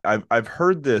Cats, I've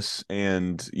heard this,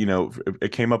 and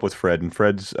it came up with Fred, and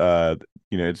Fred's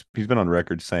he's been on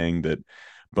record saying that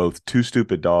both Two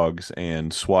Stupid Dogs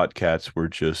and SWAT Cats were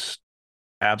just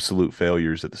absolute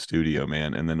failures at the studio,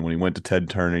 man. And then when he went to Ted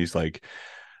Turner, he's like,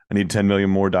 I need 10 million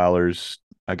more dollars.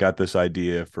 I got this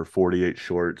idea for 48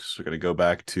 shorts. We're going to go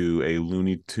back to a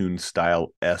Looney Tune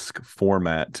style esque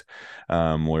format,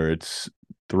 where it's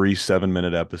 3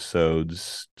 7-minute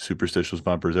episodes, superstitious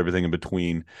bumpers, everything in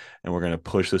between. And we're going to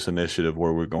push this initiative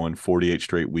where we're going 48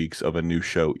 straight weeks of a new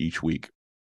show each week.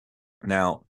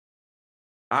 Now,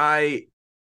 I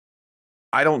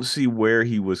I don't see where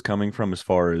he was coming from as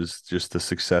far as just the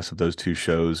success of those two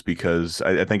shows, because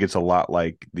I think it's a lot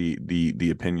like the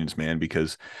opinions, man,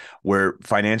 because where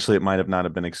financially it might have not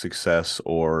have been a success,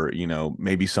 or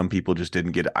maybe some people just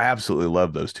didn't get it. I absolutely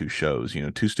love those two shows,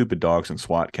 Two Stupid Dogs and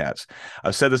SWAT Cats.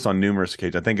 I've said this on numerous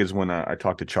occasions. I think it's when I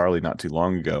talked to Charlie not too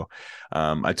long ago.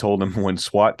 I told him when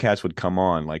SWAT Cats would come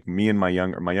on, like me and my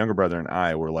younger brother and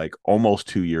I were like almost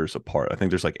 2 years apart. I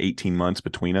think there's like 18 months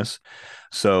between us.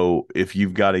 So if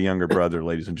you've got a younger brother,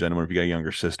 ladies and gentlemen, if you got a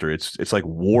younger sister, it's like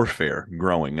warfare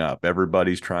growing up.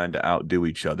 Everybody's trying to outdo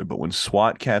each other. But when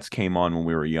SWAT Cats came on when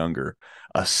we were younger,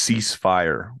 a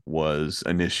ceasefire was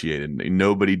initiated.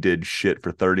 Nobody did shit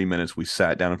for 30 minutes. We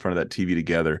sat down in front of that TV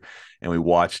together and we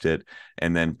watched it.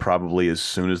 And then probably as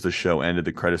soon as the show ended,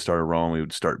 the credits started rolling, we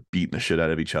would start beating the shit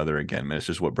out of each other again. Man, it's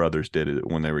just what brothers did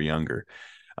when they were younger.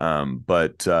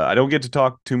 But I don't get to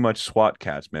talk too much SWAT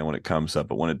Cats, man, when it comes up.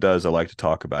 But when it does, I like to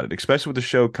talk about it, especially with the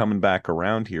show coming back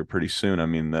around here pretty soon. I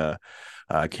mean,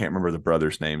 I can't remember the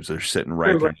brothers' names. They're sitting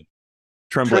right there.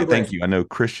 Tremblay, thank you. I know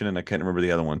Christian, and I can't remember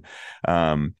the other one.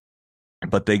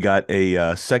 But they got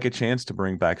a second chance to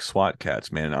bring back SWAT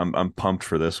Cats, man. I'm pumped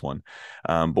for this one.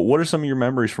 But what are some of your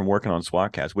memories from working on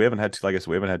SWAT Cats? We haven't had like I said,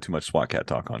 we haven't had too much SWAT Cat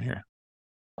talk on here.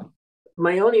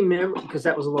 My only memory, because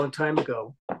that was a long time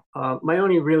ago, my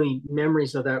only really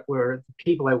memories of that were the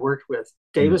people I worked with.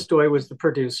 Davis Doy was the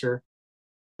producer.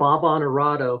 Bob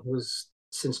Honorado, who's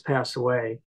since passed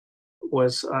away,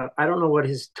 was I don't know what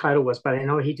his title was, but I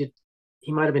know he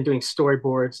might have been doing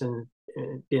storyboards and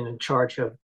been in charge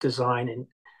of design. And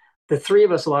the three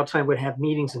of us a lot of time would have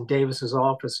meetings in Davis's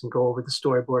office and go over the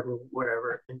storyboard and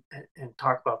whatever and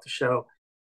talk about the show.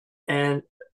 And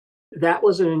that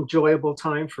was an enjoyable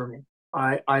time for me.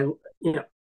 I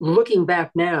looking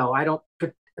back now, I don't,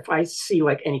 if I see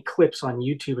like any clips on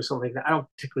YouTube or something like that, I don't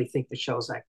particularly think the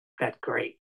show's that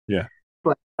great. Yeah.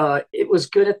 But it was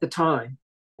good at the time.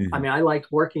 Mm-hmm. I mean, I liked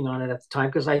working on it at the time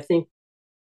because I think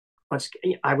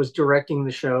I was directing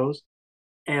the shows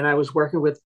and I was working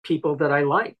with people that I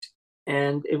liked,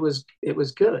 and it was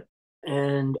good.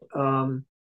 And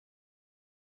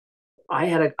I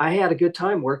had a good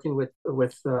time working with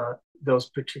those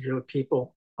particular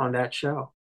people on that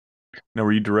show. Now,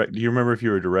 were you do you remember if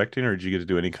you were directing, or did you get to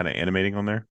do any kind of animating on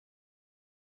there?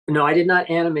 No, I did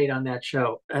not animate on that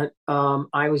show.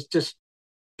 I was just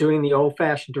doing the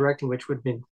old-fashioned directing, which would have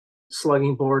been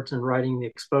slugging boards and writing the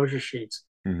exposure sheets.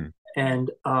 Mm-hmm. And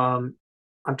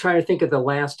I'm trying to think of the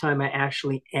last time I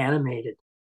actually animated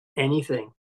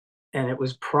anything, and it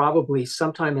was probably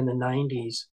sometime in the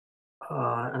 90s,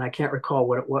 and I can't recall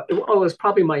what it was. It was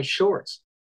probably my shorts.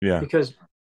 Yeah. Because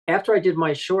after I did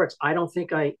my shorts, I don't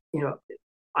think I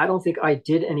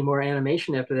did any more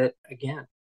animation after that again.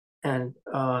 And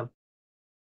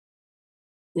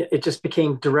it just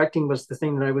became directing was the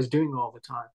thing that I was doing all the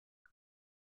time.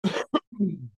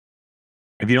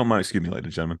 If you don't mind, excuse me, ladies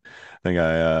and gentlemen, I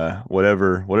think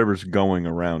whatever's going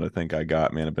around, I think I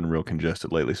got, man. I've been real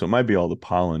congested lately, so it might be all the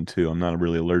pollen too. I'm not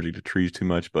really allergic to trees too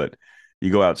much, but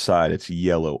you go outside, it's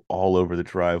yellow all over the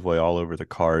driveway, all over the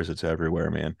cars, it's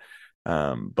everywhere, man.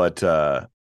 But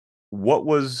what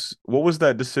was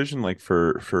that decision like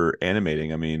for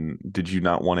animating? I mean, did you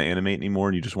not want to animate anymore,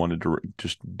 and you just wanted to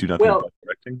just do nothing but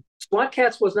directing? SWAT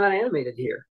Cats was not animated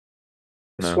here.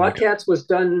 No, SWAT Cats was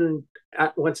done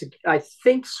I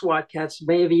think SWAT Cats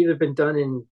may have either been done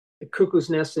in Cuckoo's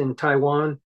Nest in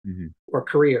Taiwan or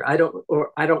Korea. I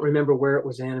don't remember where it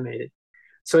was animated.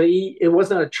 So it was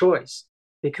not a choice,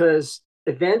 because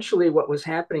eventually what was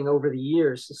happening over the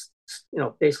years is,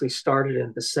 basically started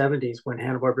in the 70s when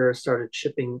Hanna-Barbera started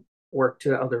shipping work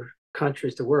to other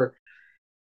countries to work,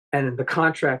 and the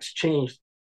contracts changed.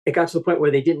 It got to the point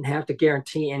where they didn't have to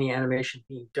guarantee any animation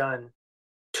being done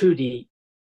 2D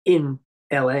in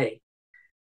LA.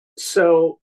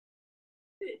 So,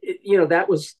 that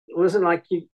it wasn't like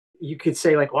you could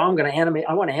say like, well, I'm going to animate.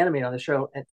 I want to animate on the show.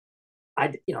 And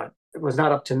it was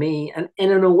not up to me. And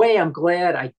in a way, I'm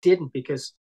glad I didn't,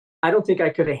 because I don't think I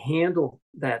could have handled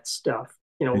that stuff,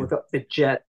 with the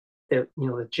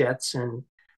jets and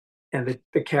the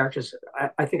characters.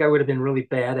 I think I would have been really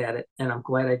bad at it. And I'm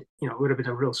glad it would have been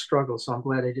a real struggle. So I'm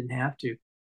glad I didn't have to.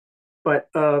 But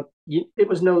it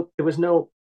was no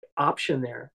option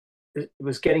there. It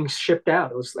was getting shipped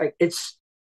out. It's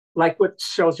like what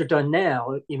shows are done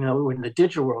now, in the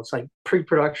digital world. It's like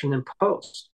pre-production and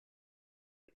post.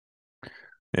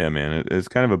 Yeah, man, it's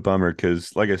kind of a bummer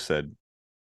because, like I said,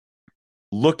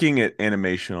 looking at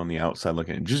animation on the outside,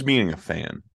 looking at just being a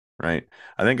fan, right?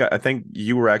 I think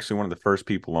you were actually one of the first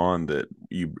people on that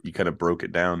you kind of broke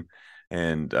it down,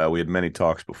 and we had many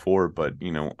talks before, but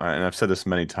and I've said this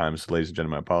many times, ladies and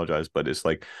gentlemen, I apologize, but it's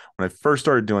like when I first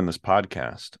started doing this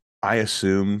podcast, I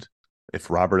assumed if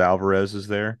Robert Alvarez is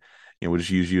there. We'll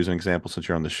just use you as an example since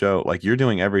you're on the show. Like, you're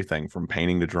doing everything from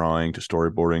painting to drawing to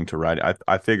storyboarding to writing.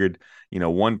 I figured,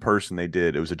 one person they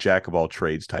did, it was a jack of all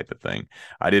trades type of thing.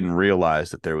 I didn't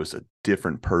realize that there was a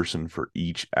different person for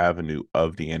each avenue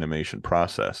of the animation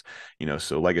process.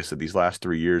 So like I said, these last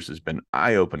 3 years has been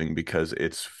eye-opening because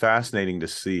it's fascinating to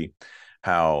see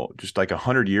how just like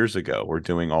 100 years ago, we're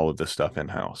doing all of this stuff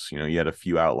in-house. You had a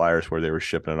few outliers where they were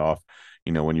shipping it off.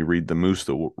 When you read The Moose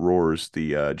That Roars,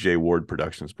 the Jay Ward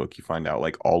Productions book, you find out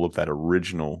like all of that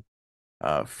original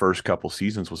first couple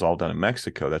seasons was all done in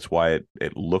Mexico. That's why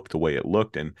it looked the way it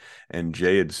looked. And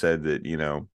Jay had said that,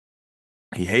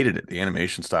 he hated it. The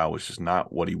animation style was just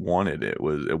not what he wanted. It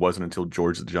wasn't until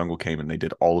George of the Jungle came and they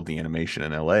did all of the animation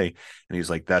in LA. And he's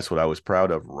like, that's what I was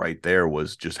proud of right there,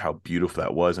 was just how beautiful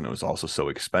that was. And it was also so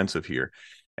expensive here.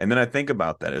 And then I think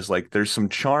about that as like there's some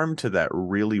charm to that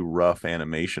really rough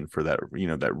animation for that,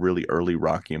 that really early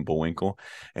Rocky and Bullwinkle.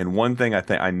 And one thing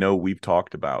I know we've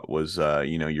talked about was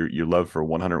your love for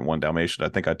 101 Dalmatians. I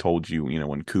think I told you,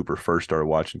 when Cooper first started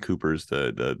watching. Cooper's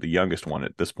the youngest one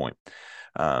at this point.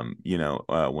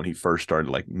 When he first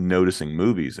started like noticing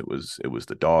movies, it was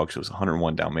the dogs. It was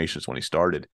 101 Dalmatians when he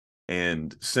started.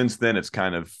 And since then it's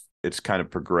kind of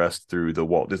progressed through the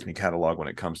Walt Disney catalog when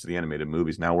it comes to the animated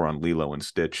movies. Now we're on Lilo and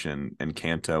Stitch and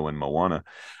Canto and Moana.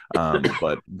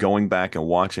 But going back and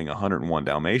watching 101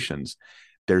 Dalmatians,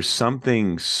 there's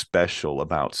something special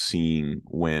about seeing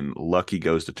when Lucky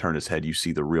goes to turn his head, you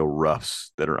see the real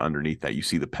roughs that are underneath that. You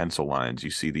see the pencil lines,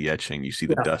 you see the etching, you see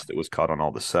the dust that was caught on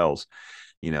all the cells.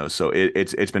 So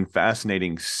it's been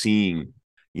fascinating seeing,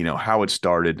 how it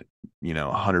started,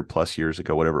 100 plus years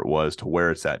ago, whatever it was, to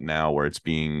where it's at now, where it's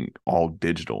being all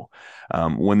digital.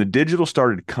 When the digital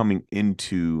started coming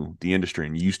into the industry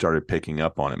and you started picking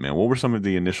up on it, man, what were some of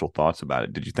the initial thoughts about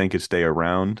it? Did you think it'd stay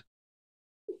around?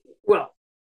 Well,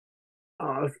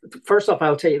 first off,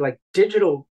 I'll tell you, like,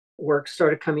 digital work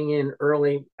started coming in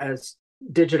early as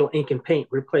digital ink and paint,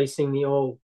 replacing the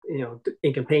old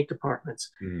ink and paint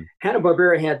departments. Mm-hmm.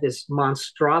 Hanna-Barbera had this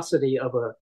monstrosity of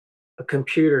a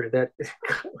computer that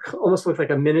almost looked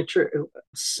like a miniature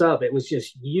sub. It was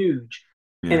just huge.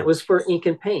 Yeah. And it was for ink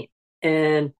and paint.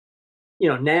 And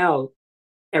now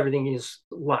everything is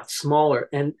a lot smaller.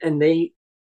 And I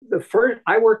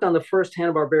worked on the first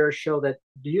Hanna-Barbera show that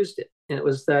used it, and it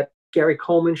was that Gary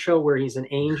Coleman show where he's an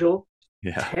angel.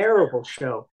 Yeah. Terrible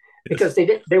show. Because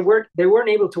they weren't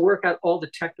able to work out all the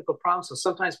technical problems. So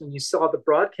sometimes when you saw the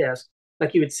broadcast,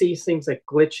 like, you would see things like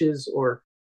glitches or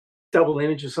double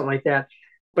image or something like that.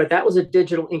 But that was a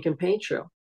digital ink and paint show.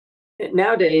 And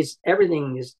nowadays,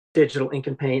 everything is digital ink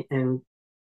and paint, and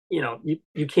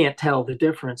you can't tell the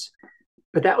difference.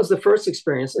 But that was the first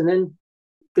experience. And then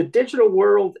the digital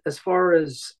world, as far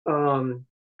as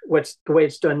what's the way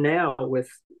it's done now, with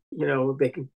you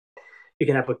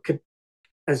can have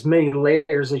as many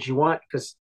layers as you want,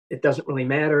 because it doesn't really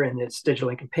matter, and it's digital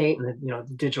ink and paint, and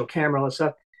the digital camera, all that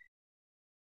stuff.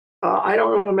 I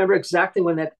don't remember exactly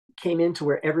when that came into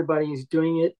where everybody is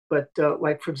doing it, but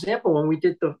like, for example, when we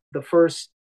did the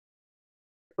first,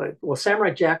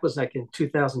 Samurai Jack was like in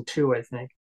 2002, I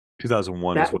think.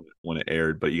 2001 is when it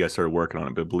aired, but you guys started working on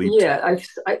it. But Bleep, yeah,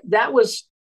 that was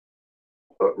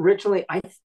originally, I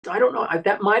don't know,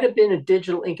 that might have been a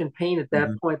digital ink and paint at that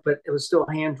point, but it was still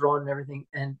hand drawn and everything,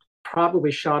 and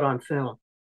probably shot on film.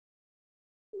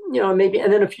 Maybe,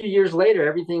 and then a few years later,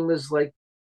 everything was like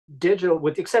digital,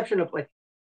 with the exception of like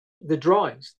the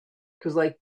drawings, because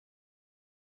like,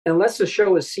 unless the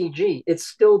show is CG, it's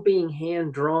still being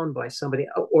hand drawn by somebody,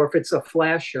 or if it's a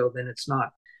flash show, then it's not.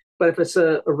 But if it's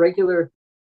a regular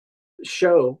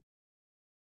show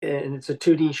and it's a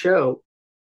 2D show,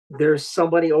 there's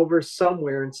somebody over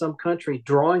somewhere in some country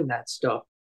drawing that stuff.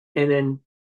 And then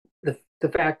the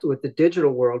fact with the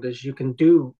digital world is you can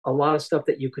do a lot of stuff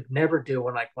that you could never do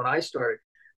when I started.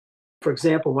 For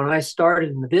example, when I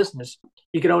started in the business,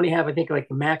 you could only have, I think, like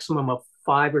a maximum of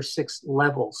 5 or 6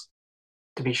 levels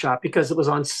to be shot because it was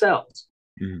on cells.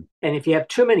 Mm-hmm. And if you have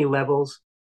too many levels,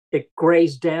 it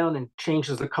grays down and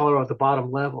changes the color of the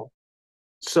bottom level.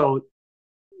 So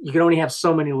you can only have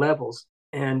so many levels.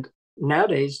 And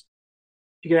nowadays,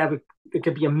 you could have it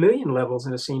could be 1 million levels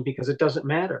in a scene because it doesn't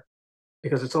matter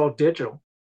because it's all digital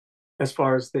as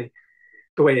far as the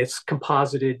way it's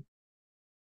composited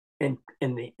and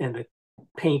the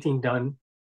painting done.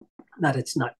 Not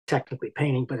it's not technically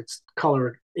painting, but it's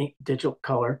colored digital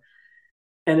color.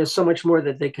 And there's so much more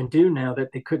that they can do now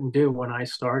that they couldn't do when I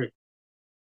started.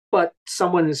 But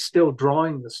someone is still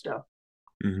drawing the stuff.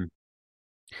 Mm-hmm.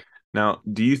 Now,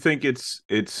 do you think it's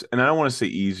and I don't want to say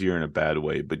easier in a bad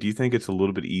way, but do you think it's a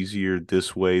little bit easier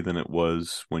this way than it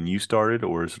was when you started,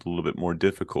 or is it a little bit more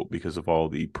difficult because of all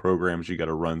the programs you got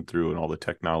to run through and all the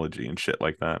technology and shit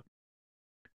like that?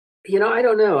 I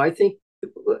don't know. I think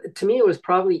to me it was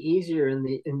probably easier in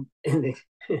the in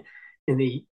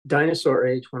the dinosaur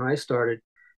age when I started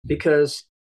because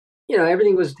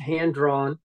everything was hand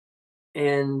drawn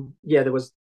and yeah, there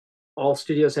was all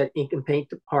studios had ink and paint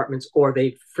departments or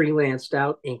they freelanced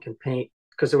out ink and paint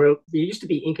because there used to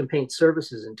be ink and paint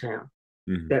services in town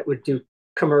Mm-hmm. that would do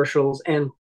commercials and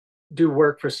do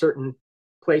work for certain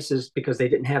places because they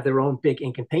didn't have their own big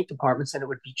ink and paint departments and it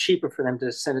would be cheaper for them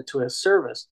to send it to a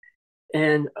service.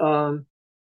 And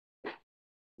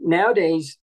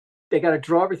nowadays they got to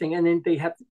draw everything and then they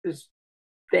have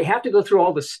to go through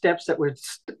all the steps that were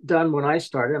done when I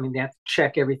started. I mean, they have to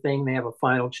check everything. They have a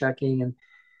final checking and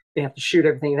they have to shoot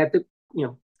everything. They have to,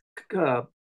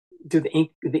 do the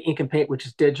ink and paint, which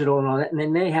is digital and all that. And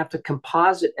then they have to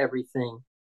composite everything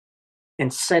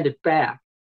and send it back.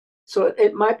 So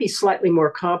it might be slightly more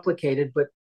complicated, but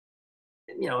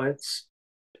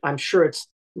I'm sure it's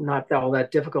not all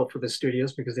that difficult for the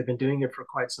studios because they've been doing it for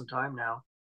quite some time now.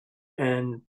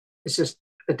 And it's just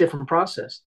a different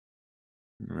process.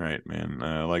 Right, man.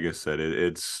 Like I said,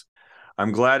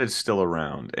 I'm glad it's still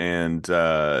around. And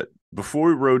before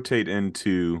we rotate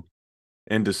into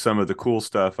some of the cool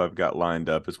stuff I've got lined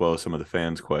up, as well as some of the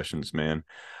fans' questions, man,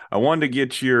 I wanted to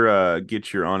get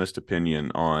your honest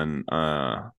opinion on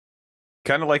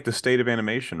kind of like the state of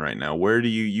animation right now. Where do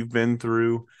you've been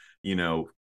through, a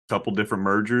couple different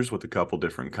mergers with a couple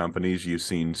different companies. You've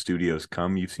seen studios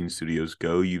come, you've seen studios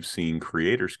go, you've seen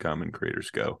creators come and creators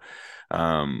go.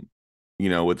 Um,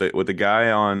 with the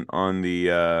guy on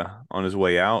his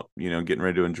way out, getting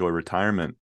ready to enjoy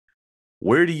retirement.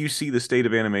 Where do you see the state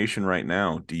of animation right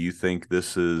now? Do you think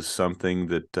this is something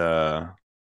that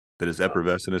is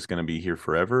effervescent, is going to be here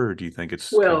forever, or do you think it's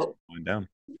kind of Well, slowing down?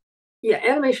 yeah,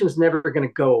 animation is never going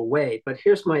to go away, but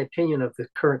here's my opinion of the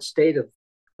current state of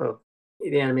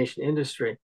the animation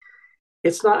industry.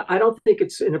 It's not, I don't think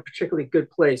it's in a particularly good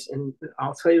place. And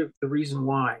I'll tell you the reason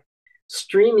why.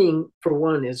 Streaming, for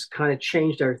one, has kind of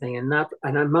changed everything and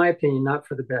in my opinion, not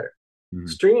for the better. Mm-hmm.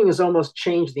 Streaming has almost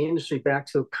changed the industry back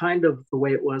to kind of the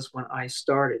way it was when I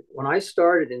started. When I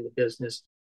started in the business,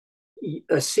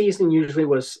 a season usually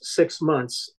was 6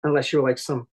 months, unless you're like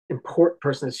some important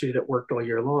person in the studio that worked all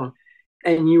year long,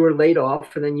 and you were laid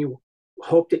off, and then you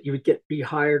hoped that you would be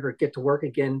hired or get to work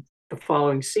again the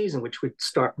following season, which would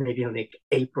start maybe in like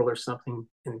April or something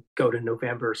and go to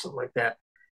November or something like that.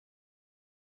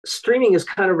 Streaming has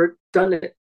kind of done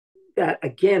that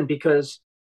again because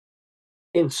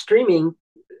in streaming,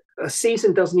 a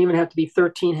season doesn't even have to be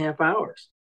 13 half hours.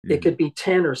 Mm-hmm. It could be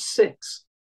 10 or 6.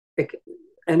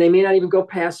 And they may not even go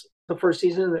past the first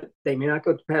season. They may not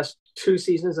go past 2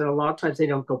 seasons. And a lot of times they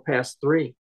don't go past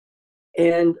 3.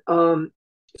 And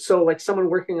so like someone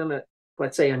working on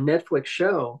let's say a Netflix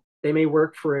show, they may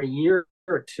work for a year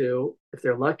or 2 if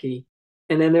they're lucky.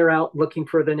 And then they're out looking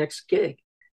for the next gig.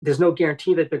 There's no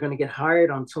guarantee that they're going to get hired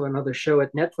onto another show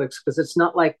at Netflix because it's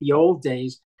not like the old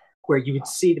days where you would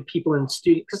see the people in the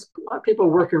studio because a lot of people are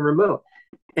working remote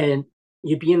and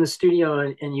you'd be in the studio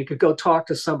and you could go talk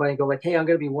to somebody and go like, hey, I'm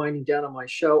going to be winding down on my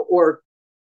show. Or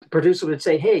the producer would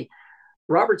say, hey,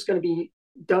 Robert's going to be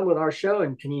done with our show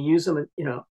and can you use him,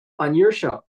 on your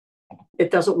show? It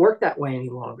doesn't work that way any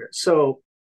longer. So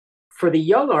for the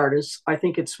young artists, I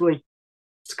think it's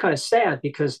kind of sad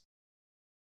because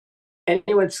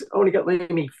anyone's only got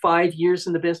maybe 5 years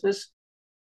in the business.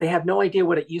 They have no idea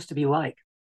what it used to be like.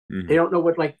 Mm-hmm. They don't know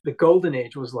what like the golden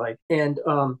age was like. And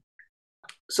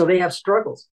so they have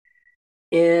struggles.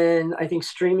 And I think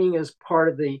streaming is part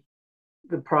of the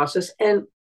process. And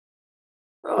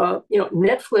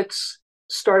Netflix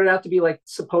started out to be like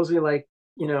supposedly like,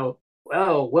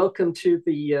 well, welcome to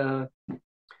the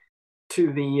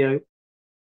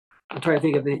I'm trying to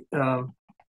think of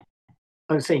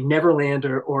I would say Neverland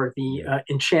or the Yeah.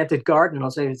 Enchanted Garden.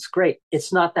 I'll say it's great.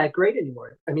 It's not that great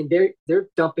anymore. I mean, they're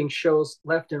dumping shows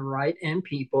left and right and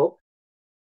people.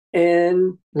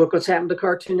 And look what's happened to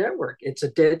Cartoon Network. It's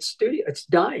a dead studio. It's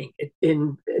dying.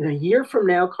 In a year from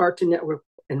now, Cartoon Network,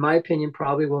 in my opinion,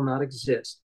 probably will not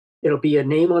exist. It'll be a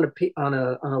name on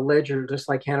a ledger, just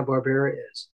like Hanna-Barbera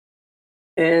is.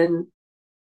 And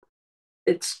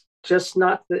it's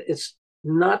not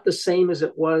the same as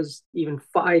it was even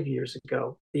 5 years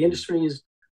ago. The Mm. industry is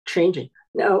changing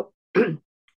now.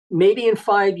 Maybe in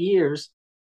 5 years,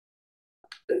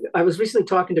 I was recently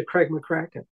talking to Craig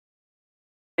McCracken,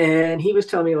 and he was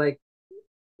telling me like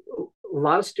a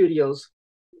lot of studios,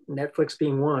 Netflix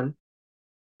being one,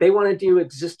 they want to do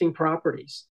existing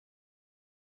properties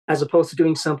as opposed to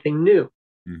doing something new.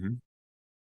 Mm-hmm.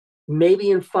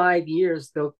 Maybe in 5 years,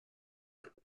 they'll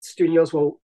studios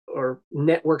will or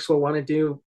networks will want to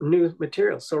do new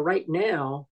material. So right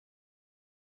now,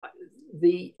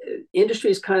 the industry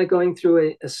is kind of going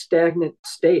through a stagnant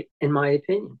state, in my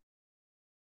opinion.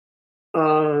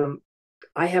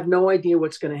 I have no idea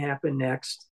what's going to happen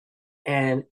next,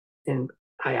 and and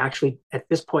I actually at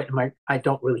this point in my I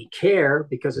don't really care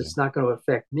because Yeah. it's not going to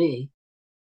affect me.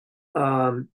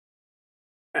 Um,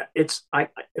 it's I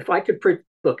if I could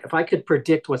look if I could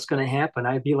predict what's going to happen,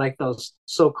 I'd be like those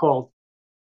so-called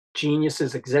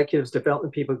geniuses, executives,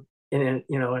 development people, and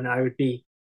I would be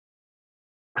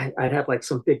I'd have like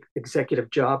some big executive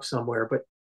job somewhere, but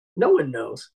no one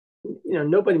knows.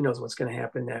 Nobody knows what's going to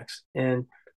happen next, and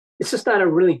it's just not a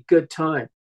really good time.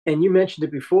 And you mentioned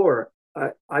it before.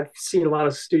 I've seen a lot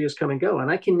of studios come and go,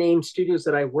 and I can name studios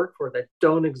that I work for that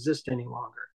don't exist any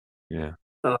longer. Yeah.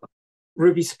 Uh,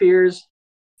 Ruby Spears,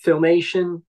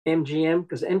 Filmation, MGM,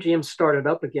 because MGM started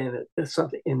up again at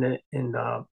something in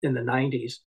the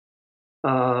 90s.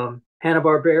 Hanna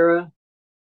Barbera,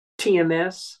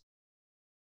 TMS.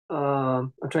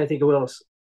 I'm trying to think of what else.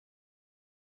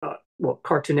 Well,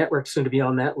 Cartoon Network soon to be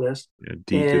on that list, Yeah.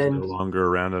 Deke is no and longer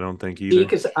around, I don't think either.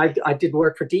 Deke is. I did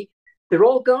work for Deke. They're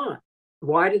all gone.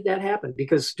 Why did that happen?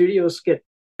 Because studios get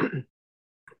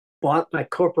bought by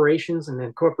corporations, and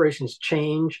then corporations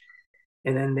change,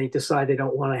 and then they decide they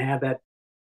don't want to have that.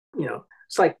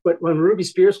 It's like, but when Ruby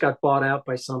Spears got bought out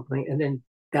by something, and then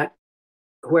that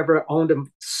whoever owned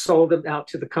them sold them out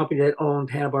to the company that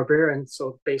owned Hanna Barbera, and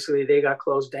so basically they got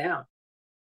closed down.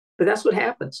 But that's what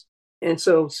happens. And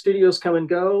so studios come and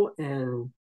go,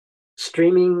 and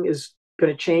streaming is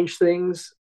going to change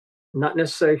things, not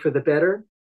necessarily for the better,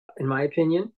 in my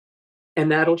opinion.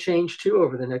 And that'll change too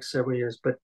over the next several years,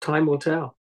 but time will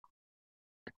tell.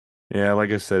 Yeah,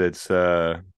 like I said, it's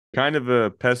kind of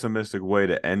a pessimistic way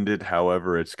to end it.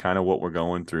 However, it's kind of what we're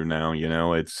going through now.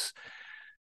 It's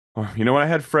I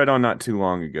had Fred on not too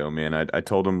long ago, man. I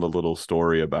told him the little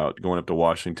story about going up to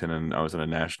Washington, and I was in a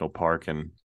national park,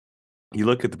 and you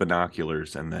look at the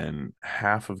binoculars, and then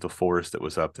half of the forest that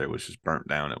was up there was just burnt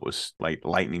down. It was like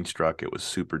lightning struck. It was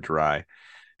super dry.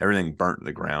 Everything burnt to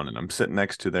the ground. And I'm sitting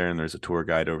next to there, and there's a tour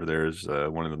guide over there. Is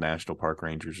one of the national park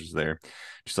rangers is there.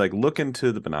 She's like, look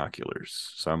into the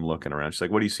binoculars. So I'm looking around. She's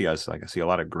like, what do you see? I was like, I see a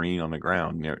lot of green on the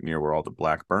ground near where all the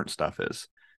black burnt stuff is.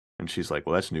 And she's like,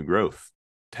 well, that's new growth.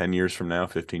 10 years from now,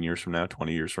 15 years from now,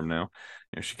 20 years from now.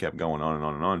 She kept going on and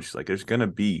on and on. She's like, there's going to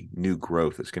be new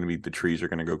growth. It's going to be, the trees are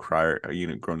going to go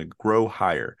going to grow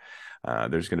higher.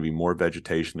 There's going to be more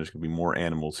vegetation. There's going to be more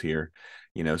animals here.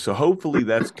 So hopefully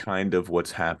that's kind of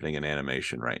what's happening in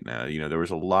animation right now. There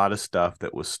was a lot of stuff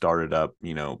that was started up,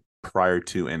 prior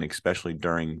to and especially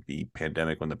during the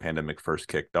pandemic, when the pandemic first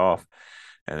kicked off.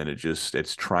 And then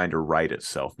it's trying to right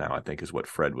itself now, I think is what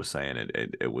Fred was saying.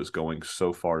 It was going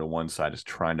so far to one side, it's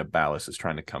trying to ballast, it's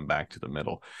trying to come back to the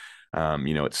middle.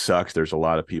 It sucks. There's a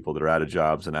lot of people that are out of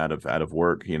jobs and out of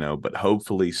work, but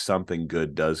hopefully something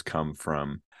good does come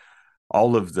from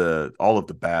all of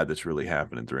the bad that's really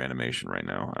happening through animation right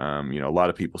now. A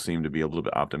lot of people seem to be a little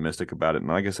bit optimistic about it.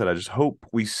 And like I said, I just hope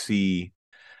we see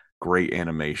great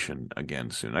animation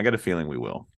again soon. I got a feeling we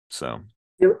will. So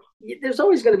There's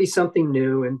always going to be something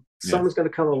new, and yeah. someone's going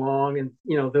to come along, and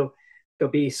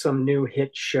there'll be some new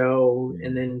hit show,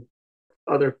 and then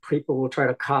other people will try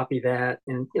to copy that,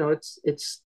 and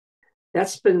it's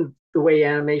that's been the way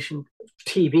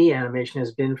TV animation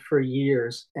has been for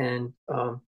years, and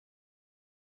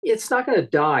it's not going to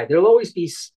die. There'll always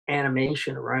be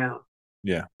animation around.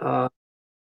 Yeah.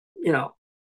 You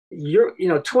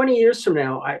know, 20 years from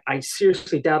now, I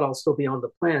seriously doubt I'll still be on the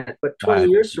planet, but 20 I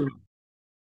think years from now,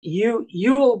 you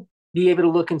will be able to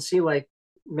look and see, like,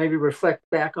 maybe reflect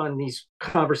back on these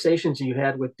conversations you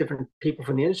had with different people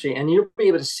from the industry, and you'll be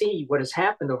able to see what has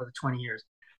happened over the 20 years.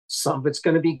 Some of it's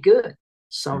going to be good,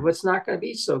 some of it's not going to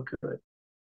be so good,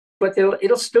 but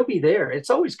it'll still be there. It's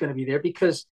always going to be there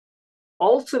because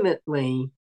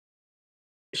ultimately,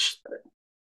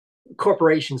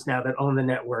 corporations now that own the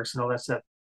networks and all that stuff,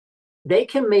 they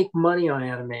can make money on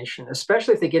animation,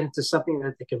 especially if they get into something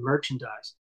that they can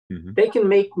merchandise. Mm-hmm. They can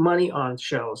make money on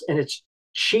shows, and it's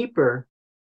cheaper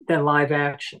than live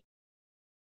action.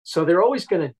 So they're always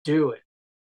going to do it.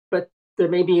 But there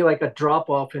may be like a drop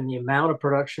off in the amount of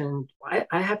production. I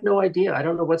have no idea. I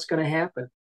don't know what's going to happen.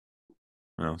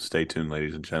 Well, stay tuned,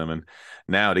 ladies and gentlemen.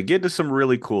 Now, to get to some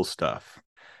really cool stuff.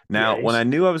 Now, when Yes. I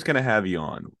knew I was going to have you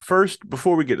on, first,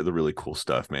 before we get to the really cool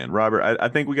stuff, man, Robert, I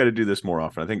think we got to do this more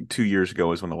often. I think 2 years ago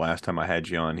was when the last time I had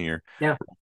you on here. Yeah.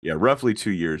 Yeah, roughly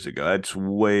 2 years ago. That's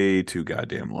way too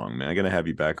goddamn long, man. I'm gonna have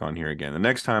you back on here again. The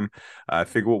next time, I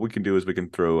figure what we can do is we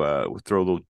can throw a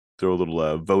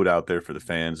little vote out there for the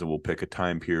fans, and we'll pick a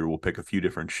time period. We'll pick a few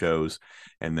different shows,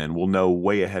 and then we'll know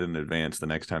way ahead in advance the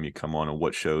next time you come on and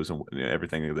what shows and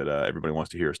everything that everybody wants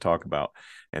to hear us talk about,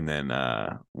 and then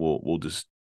we'll just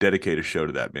dedicate a show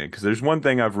to that, man, because there's one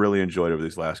thing I've really enjoyed over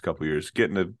these last couple of years,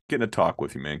 getting to talk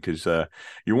with you, man, because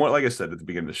you're one, like I said at the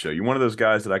beginning of the show, you're one of those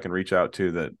guys that I can reach out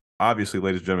to that obviously,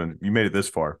 ladies and gentlemen, you made it this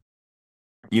far.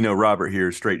 You know, Robert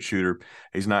here, straight shooter.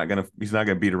 He's not gonna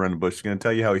beat around the bush. He's gonna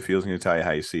tell you how he feels. He's gonna tell you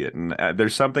how you see it. And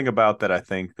there's something about that I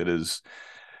think that is,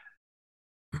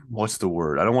 what's the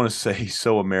word? I don't want to say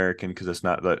so American because it's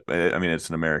not that. I mean, it's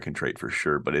an American trait for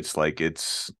sure, but it's like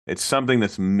it's something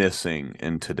that's missing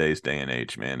in today's day and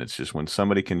age, man. It's just when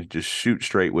somebody can just shoot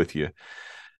straight with you,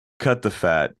 cut the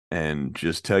fat, and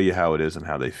just tell you how it is and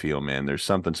how they feel, man. There's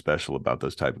something special about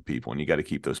those type of people, and you got to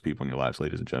keep those people in your lives,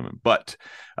 ladies and gentlemen. But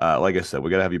like I said, we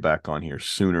got to have you back on here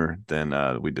sooner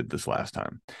than we did this last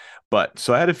time. But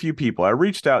so I had a few people. I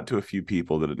reached out to a few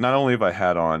people that not only have I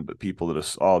had on, but people that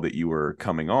saw that you were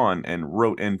coming on and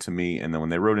wrote into me. And then when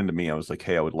they wrote into me, I was like,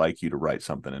 hey, I would like you to write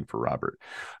something in for Robert.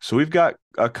 So we've got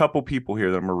a couple people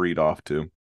here that I'm going to read off to.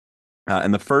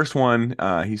 And the first one,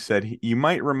 he said, you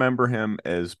might remember him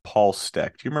as Paul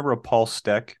Steck. Do you remember a Paul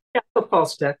Steck? Yeah, football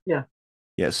step. Yeah.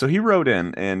 Yeah, so he wrote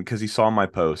in, and because he saw my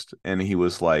post, and he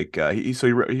was like, he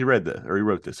read this, or he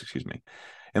wrote this, excuse me.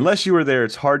 Unless you were there,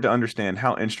 it's hard to understand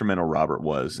how instrumental Robert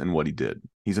was in what he did.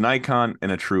 He's an icon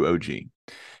and a true OG.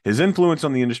 His influence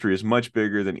on the industry is much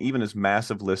bigger than even his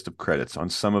massive list of credits on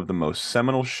some of the most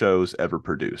seminal shows ever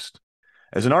produced.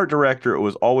 As an art director, it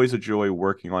was always a joy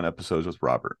working on episodes with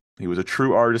Robert. He was a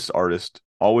true artist,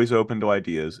 always open to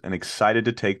ideas, and excited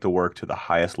to take the work to the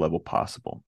highest level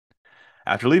possible.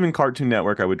 After leaving Cartoon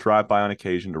Network, I would drive by on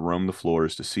occasion to roam the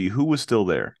floors to see who was still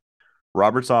there.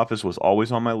 Robert's office was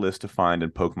always on my list to find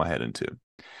and poke my head into.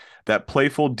 That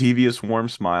playful, devious, warm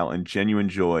smile and genuine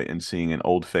joy in seeing an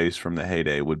old face from the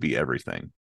heyday would be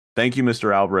everything. Thank you,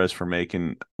 Mr. Alvarez, for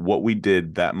making what we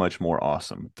did that much more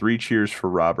awesome. 3 cheers for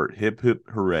Robert. Hip, hip,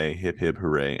 hooray,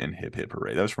 and hip, hip,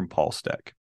 hooray. That was from Paul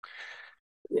Steck.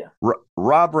 Yeah.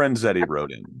 Rob Renzetti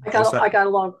wrote in. I got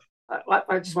along.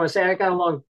 I just want to say I got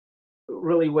along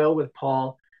really well with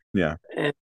Paul. Yeah.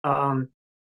 And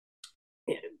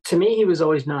to me, he was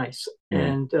always nice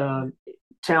and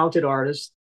talented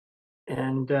artist.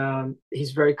 And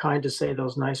he's very kind to say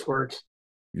those nice words.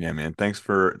 Yeah, man. Thanks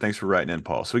for writing in,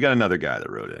 Paul. So we got another guy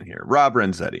that wrote in here, Rob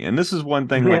Renzetti. And this is one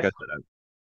thing, like I said,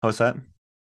 what's that?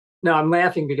 No, I'm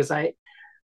laughing because I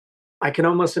can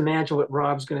almost imagine what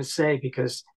Rob's going to say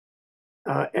because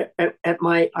on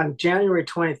January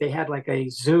 20th, they had like a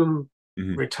Zoom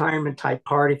retirement type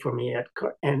party for me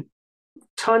and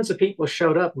tons of people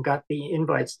showed up and got the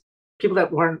invites. People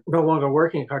that weren't no longer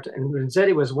working at Cartoon, and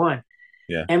Renzetti was one.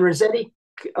 Yeah. And Renzetti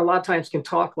a lot of times can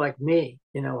talk like me,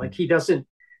 like he doesn't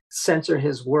censor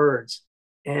his words.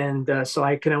 And so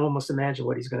I can almost imagine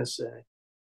what he's going to say.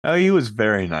 Oh, he was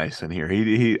very nice in here.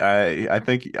 I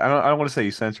think I don't want to say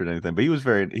he censored anything, but he was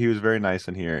very nice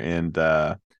in here. And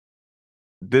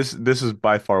this is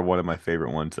by far one of my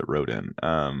favorite ones that wrote in.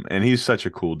 And he's such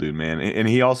a cool dude, man. And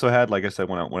he also had, like I said,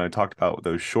 when I talked about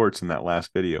those shorts in that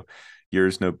last video,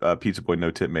 yours, no Pizza Boy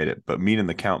No Tip made it, but Mean and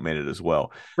the Count made it as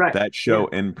well. Right. That show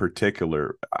in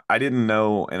particular, I didn't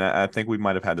know, and I think we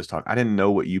might have had this talk. I didn't know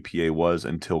what UPA was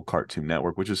until Cartoon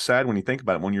Network, which is sad when you think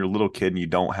about it. When you're a little kid and you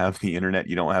don't have the internet,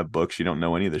 you don't have books, you don't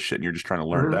know any of this shit, and you're just trying to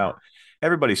learn it out.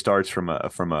 Everybody starts from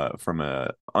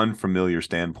a unfamiliar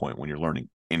standpoint when you're learning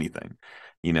anything.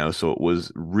 So it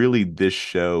was really this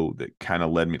show that kind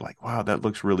of led me like, wow, that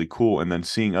looks really cool. And then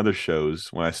seeing other shows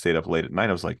when I stayed up late at night,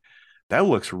 I was like, that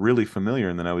looks really familiar.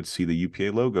 And then I would see the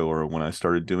UPA logo, or when I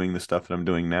started doing the stuff that I'm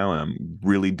doing now, and I'm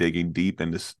really digging deep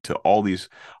into to all these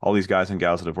guys and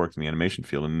gals that have worked in the animation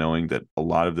field, and knowing that a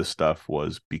lot of this stuff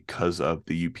was because of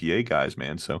the UPA guys,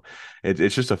 man. So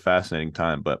it's just a fascinating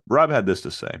time. But Rob had this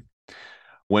to say.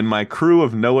 When my crew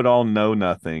of know-it-all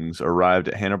know-nothings arrived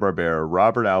at Hanna-Barbera,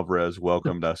 Robert Alvarez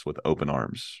welcomed us with open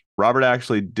arms. Robert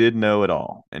actually did know it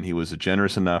all, and he was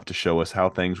generous enough to show us how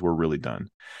things were really done.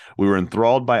 We were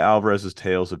enthralled by Alvarez's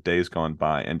tales of days gone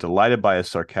by and delighted by his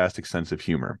sarcastic sense of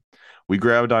humor. We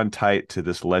grabbed on tight to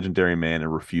this legendary man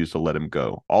and refused to let him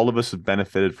go. All of us have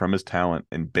benefited from his talent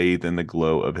and bathed in the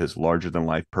glow of his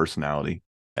larger-than-life personality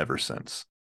ever since.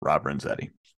 Rob Renzetti.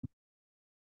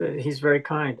 He's very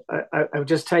kind. I would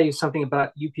just tell you something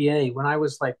about UPA. When I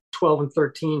was like 12 and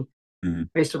 13, Mm-hmm.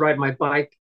 I used to ride my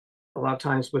bike a lot of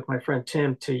times with my friend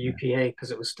Tim to UPA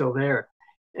because it was still there.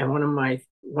 And one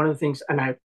of the things,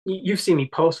 and you've seen me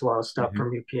post a lot of stuff Mm-hmm.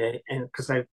 from UPA, and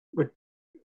because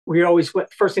we always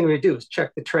went, first thing we would do is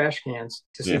check the trash cans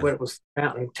to see what it was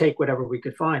about and take whatever we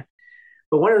could find.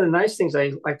 But one of the nice things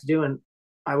I like to do, and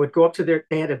I would go up to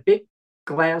they had a big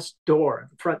glass door,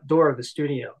 the front door of the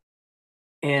studio.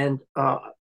 And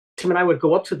Tim and I would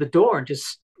go up to the door and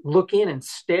just look in and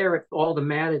stare at all the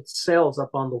matted cells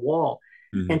up on the wall.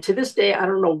 Mm-hmm. And to this day, I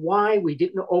don't know why we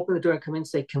didn't open the door and come in and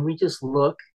say, "Can we just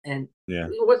look?" And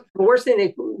the worst thing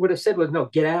they would have said was, "No,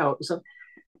 get out." So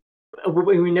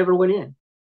we never went in.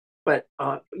 But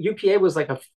UPA was like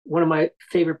one of my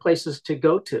favorite places to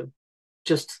go to,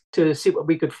 just to see what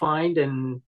we could find,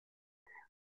 and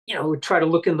we'd try to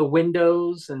look in the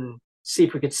windows and see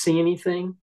if we could see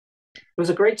anything. It was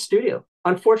a great studio.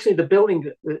 Unfortunately, the building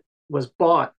was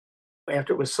bought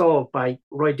after it was sold by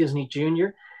Roy Disney Jr.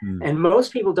 And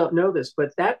most people don't know this,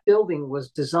 but that building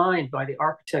was designed by the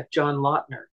architect John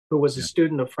Lautner, who was a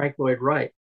student of Frank Lloyd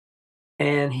Wright.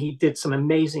 And he did some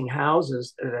amazing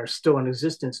houses that are still in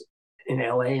existence in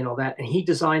LA and all that. And he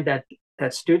designed that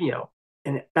studio.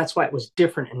 And that's why it was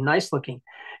different and nice looking.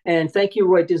 And thank you,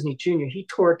 Roy Disney Jr. He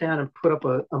tore it down and put up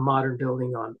a modern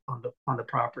building on the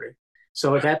property.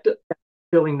 So that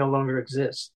building no longer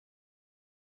exists.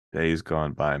 Days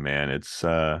gone by, man. It's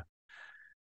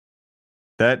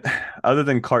that other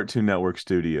than Cartoon Network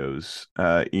Studios,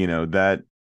 that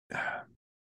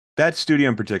studio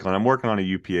in particular, and I'm working on a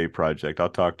UPA project. I'll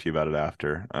talk to you about it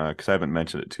after, because I haven't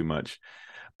mentioned it too much.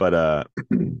 But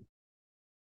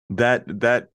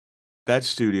that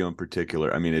studio in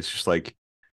particular, I mean, it's just like,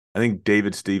 I think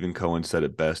David Stephen Cohen said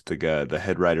it best, the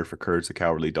head writer for Courage the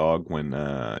Cowardly Dog. When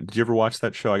did you ever watch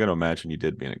that show? I got to imagine you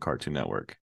did, being at Cartoon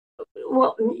Network.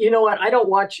 Well, you know what? I don't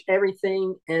watch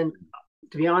everything, and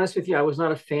to be honest with you, I was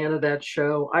not a fan of that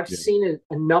show. I've seen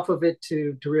enough of it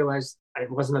to realize I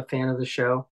wasn't a fan of the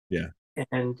show. Yeah.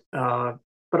 And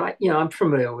but I'm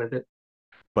familiar with it.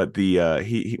 But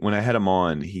he when I had him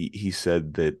on, he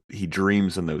said that he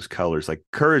dreams in those colors. Like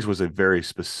Courage was a very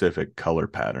specific color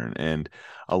pattern, and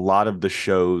a lot of the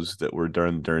shows that were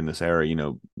during this era,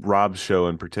 Rob's show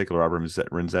in particular, Rob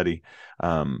Renzetti,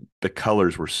 the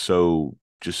colors were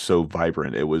just so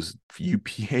vibrant. It was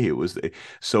UPA. It was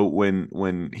so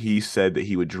when he said that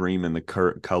he would dream in the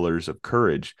colors of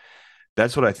Courage,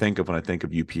 that's what I think of when I think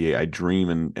of UPA. I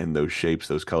dream in those shapes,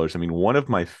 those colors. I mean, one of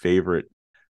my favorite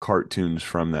cartoons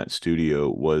from that studio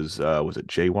was it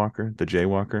Jaywalker? The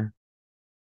Jaywalker?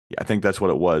 Yeah, I think that's what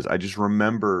it was. I just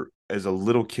remember as a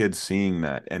little kid seeing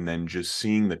that, and then just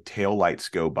seeing the tail lights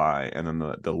go by, and then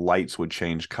the lights would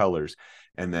change colors,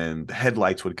 and then the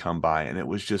headlights would come by, and it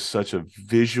was just such a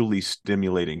visually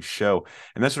stimulating show.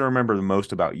 And that's what I remember the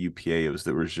most about UPA. It was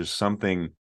there was just something.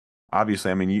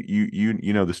 Obviously, I mean,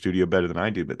 you know the studio better than I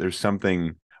do, but there's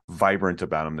something vibrant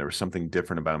about them. There was something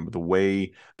different about them. The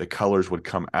way the colors would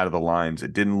come out of the lines,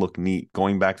 it didn't look neat.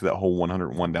 Going back to that whole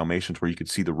 101 Dalmatians, where you could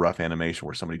see the rough animation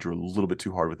where somebody drew a little bit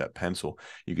too hard with that pencil,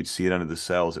 you could see it under the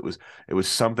cells. It was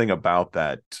something about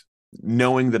that.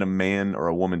 Knowing that a man or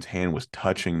a woman's hand was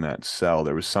touching that cell,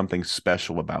 there was something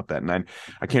special about that, and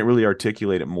I can't really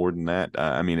articulate it more than that.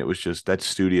 I mean, it was just, that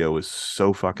studio was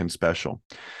so fucking special.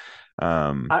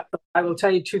 I will tell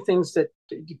you two things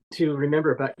to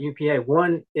remember about UPA.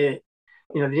 One, they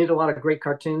did a lot of great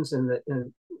cartoons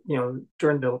during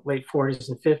the late 40s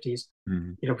and 50s,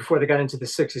 before they got into the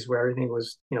 60s, where everything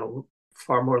was,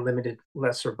 far more limited,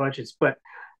 lesser budgets. But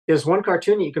there's one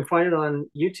cartoon, you can find it on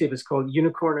YouTube. It's called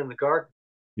Unicorn in the Garden.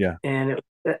 Yeah. And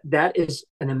that is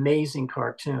an amazing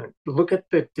cartoon. Look at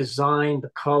the design, the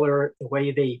color, the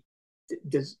way the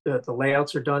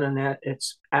layouts are done in that.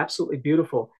 It's absolutely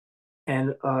beautiful. And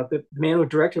the man who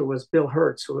directed it was Bill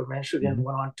Hertz, who eventually then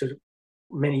went on to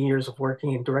many years of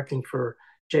working and directing for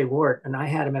Jay Ward. And I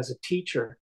had him as a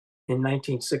teacher in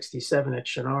 1967 at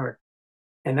Chenard.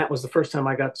 And that was the first time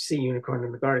I got to see Unicorn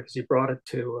in the Garden because he brought it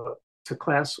to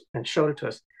class and showed it to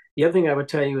us. The other thing I would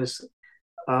tell you is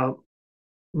uh,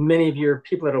 many of your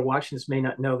people that are watching this may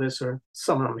not know this, or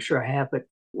some I'm sure I have, but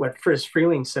what Friz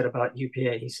Freeling said about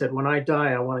UPA, he said, when I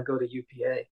die, I want to go to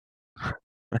UPA.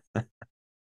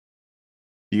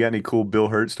 You got any cool Bill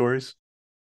Hurt stories?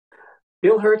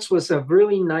 Bill Hertz was a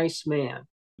really nice man.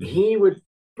 Mm-hmm. He would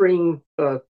bring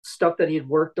stuff that he had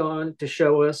worked on to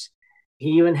show us. He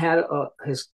even had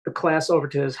the class over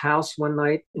to his house one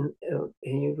night.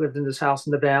 He lived in this house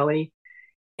in the valley,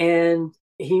 and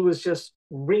he was just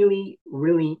really,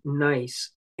 really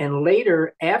nice. And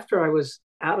later, after I was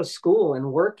out of school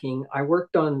and working, I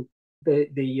worked on the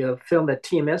film that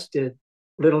TMS did,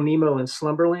 Little Nemo in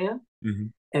Slumberland. Mm-hmm.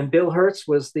 And Bill Hertz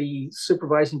was the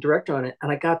supervising director on it.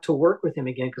 And I got to work with him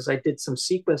again because I did some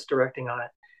sequence directing on it.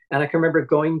 And I can remember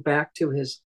going back to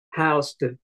his house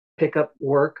to pick up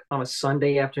work on a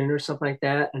Sunday afternoon or something like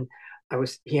that. And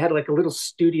he had like a little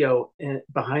studio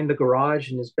behind the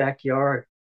garage in his backyard.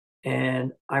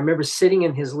 And I remember sitting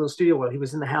in his little studio while he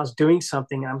was in the house doing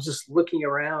something. I was just looking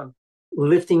around,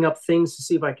 lifting up things to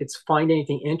see if I could find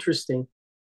anything interesting.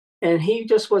 And he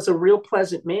just was a real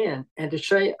pleasant man. And to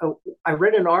show you, I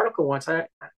read an article once. I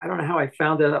don't know how I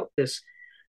found out this,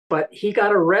 but he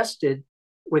got arrested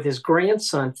with his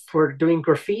grandson for doing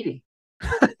graffiti.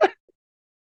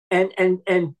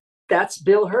 and that's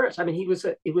Bill Hurst. I mean, he was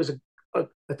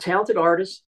a talented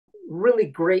artist, really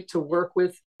great to work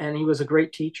with, and he was a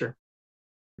great teacher.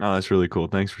 Oh, that's really cool.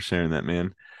 Thanks for sharing that,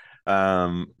 man.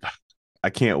 Um, I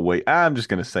can't wait. I'm just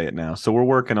gonna say it now. So we're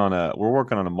working on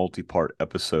a multi-part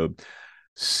episode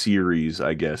series,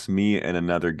 I guess. Me and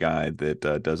another guy that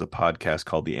does a podcast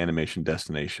called The Animation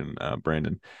Destination,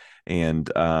 Brandon, and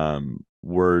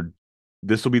we're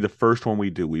this will be the first one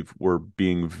we do. We're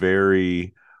being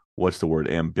very, what's the word?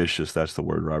 Ambitious. That's the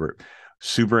word, Robert.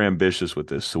 Super ambitious with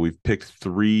this. So we've picked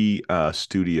three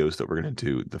studios that we're going to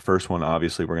do. The first one,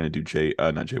 obviously, we're going to do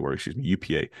not J Ward, excuse me,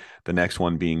 UPA. The next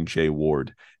one being J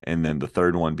Ward, and then the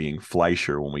third one being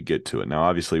Fleischer when we get to it. Now,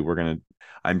 obviously,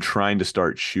 I'm trying to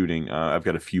start shooting. I've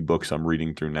got a few books I'm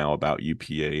reading through now about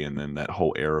UPA and then that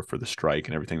whole era for the strike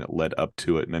and everything that led up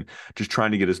to it. And then just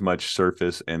trying to get as much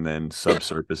surface and then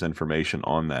subsurface information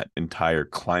on that entire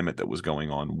climate that was going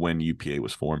on when UPA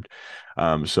was formed.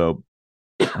 So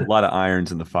a lot of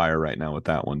irons in the fire right now with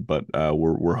that one, but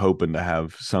we're hoping to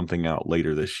have something out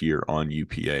later this year on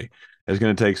UPA. It's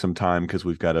going to take some time because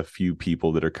we've got a few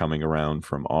people that are coming around,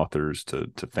 from authors to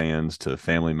fans to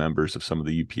family members of some of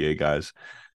the UPA guys.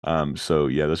 So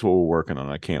yeah, that's what we're working on.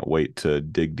 I can't wait to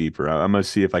dig deeper. I'm going to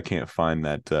see if I can't find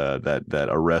that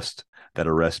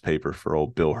arrest paper for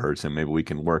old Bill Hurts, and maybe we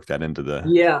can work that into the.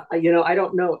 Yeah, I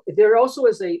don't know. There also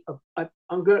is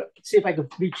I'm going to see if I can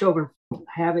reach over and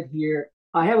have it here.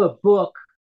 I have a book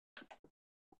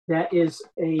that is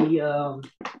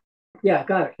yeah,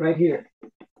 got it right here.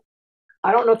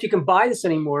 I don't know if you can buy this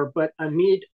anymore, but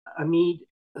Hamid,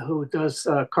 who does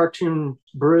Cartoon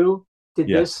Brew, did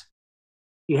this.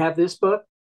 You have this book?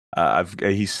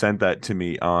 He sent that to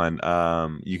me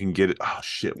on you can get it. Oh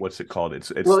shit, what's it called?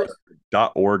 It's Well,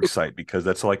 .org site, because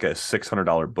that's like a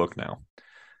 $600 book now.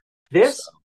 This?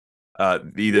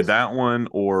 Either that one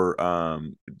or I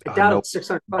doubt it's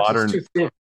 $600. modern, it's too thin.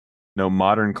 no,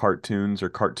 modern cartoons or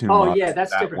cartoon Oh models. yeah, that's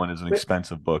that different. one is an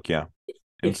expensive book. Yeah.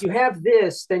 If you have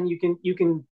this, then you can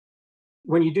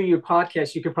when you do your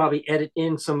podcast, you could probably edit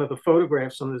in some of the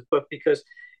photographs from this book, because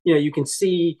you can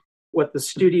see what the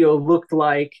studio looked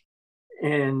like,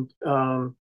 and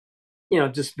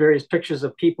just various pictures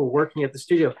of people working at the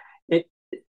studio.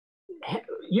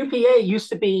 UPA used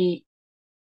to be.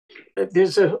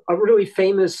 There's a really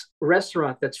famous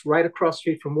restaurant that's right across the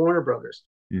street from Warner Brothers,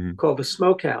 called the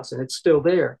Smokehouse, and it's still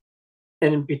there.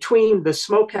 And in between the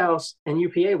Smokehouse and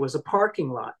UPA was a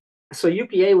parking lot. So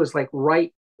UPA was like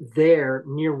right there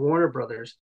near Warner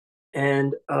Brothers.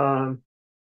 And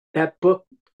that book,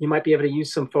 you might be able to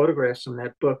use some photographs from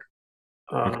that book.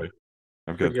 Okay.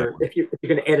 I've got that one. If you're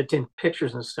going to edit in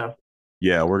pictures and stuff.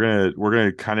 Yeah, we're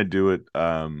gonna kind of do it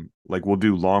like we'll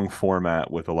do long format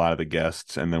with a lot of the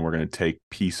guests, and then we're gonna take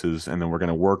pieces, and then we're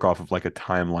gonna work off of like a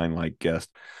timeline like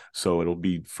guest. So it'll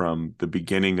be from the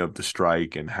beginning of the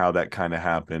strike and how that kind of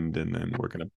happened, and then we're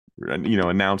gonna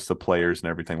announce the players and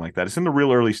everything like that. It's in the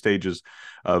real early stages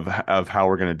of how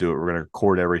we're gonna do it. We're gonna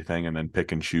record everything and then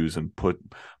pick and choose and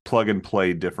plug and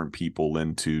play different people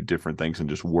into different things and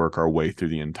just work our way through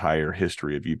the entire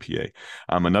history of UPA.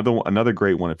 Another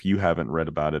great one, if you haven't read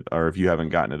about it or if you haven't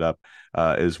gotten it up,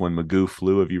 is When Magoo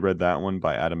Flew. Have you read that one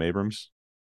by Adam Abrams?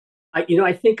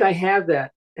 I think I have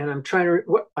that. and I'm trying to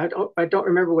what I don't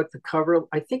remember what the cover.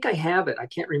 I think I have it. I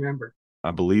can't remember.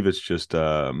 I believe it's just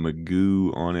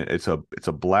Magoo on it. It's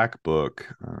a black book.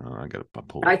 I gotta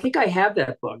pull I up think I have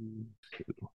that book.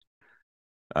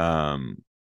 um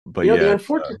but You know, yeah,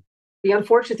 the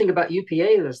unfortunate thing about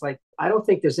UPA is like I don't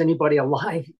think there's anybody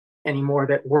alive anymore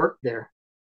that worked there.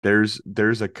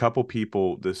 there's a couple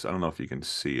people. This, I don't know if you can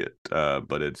see it,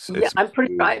 but Yeah, it's I'm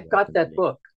pretty. I've got that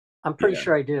book. I'm pretty yeah,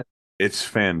 sure I did. it's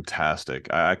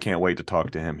fantastic. I can't wait to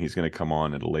talk to him. He's going to come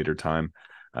on at a later time.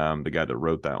 The guy that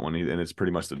wrote that one, and it's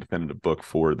pretty much the definitive book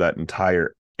for that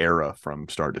entire era from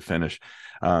start to finish.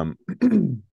 Um,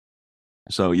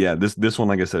 So yeah, this one,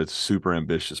 like I said, it's a super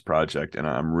ambitious project, and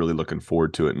I'm really looking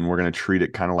forward to it. And we're gonna treat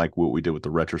it kind of like what we did with the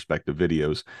retrospective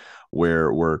videos,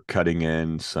 where we're cutting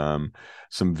in some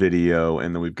video,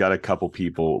 and then we've got a couple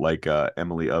people like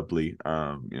Emily Ubley,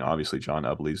 obviously John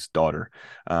Ubley's daughter,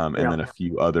 and Yeah. then a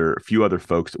few other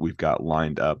folks that we've got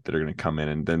lined up that are gonna come in,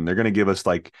 and then they're gonna give us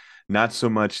like not so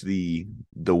much the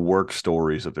work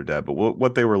stories of their dad, but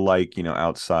what they were like,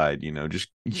 outside, just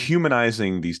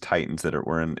humanizing these titans that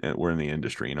were in the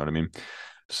industry. You know what I mean?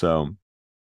 So,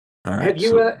 all right. Have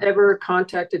you So ever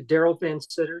contacted Daryl Van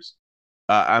Sitters?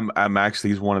 I'm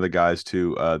actually, he's one of the guys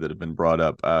too that have been brought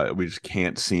up. We just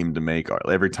can't seem to make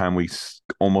every time we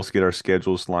almost get our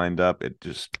schedules lined up,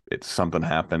 it's something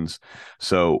happens.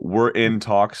 So we're in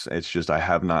talks. It's just I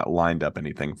have not lined up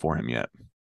anything for him yet.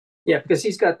 Yeah, because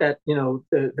he's got that,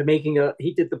 the making of,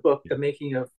 he did the book, The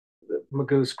Making of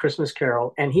Magoo's Christmas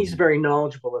Carol, and he's Mhm. very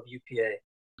knowledgeable of UPA.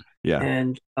 Yeah.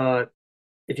 And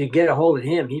if you get a hold of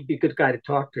him, he'd be a good guy to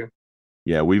talk to.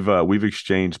 Yeah, we've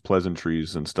exchanged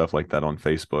pleasantries and stuff like that on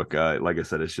Facebook. Like I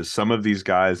said, it's just some of these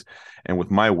guys, and with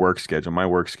my work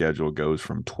schedule goes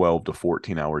from 12 to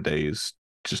 14-hour days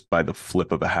just by the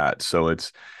flip of a hat. So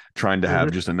it's trying to have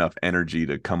Mhm. just enough energy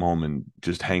to come home and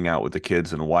just hang out with the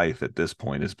kids and wife at this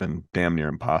point has been damn near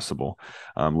impossible,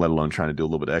 let alone trying to do a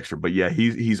little bit extra. But yeah,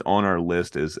 he's on our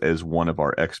list as one of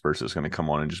our experts that's going to come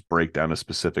on and just break down a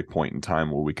specific point in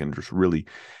time where we can just really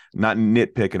not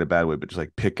nitpick in a bad way, but just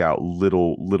like pick out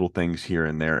little things here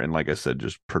and there, and like I said,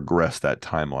 just progress that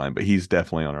timeline. But he's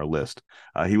definitely on our list.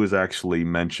 He was actually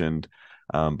mentioned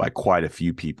by quite a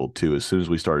few people too. As soon as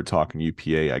we started talking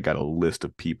UPA, I got a list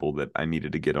of people that I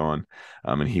needed to get on,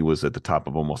 and he was at the top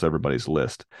of almost everybody's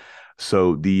list.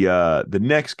 So the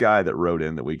next guy that wrote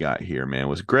in that we got here, man,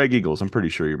 was Greg Eagles. I'm pretty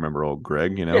sure you remember old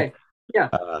Greg. Yeah, yeah.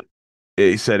 Uh,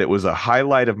 he said it was a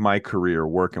highlight of my career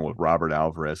working with Robert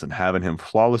Alvarez and having him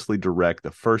flawlessly direct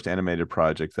the first animated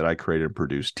project that I created and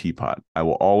produced, Teapot. I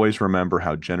will always remember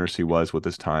how generous he was with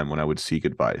his time when I would seek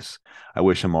advice. I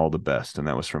wish him all the best. And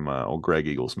that was from old Greg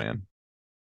Eagles, man.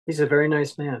 He's a very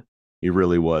nice man. He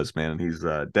really was, man. He's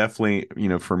definitely,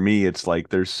 for me, it's like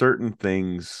there's certain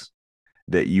things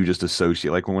that you just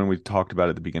associate. Like when we talked about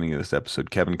at the beginning of this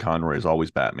episode, Kevin Conroy is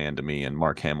always Batman to me, and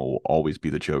Mark Hamill will always be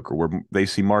the Joker. Where they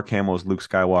see Mark Hamill as Luke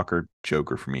Skywalker,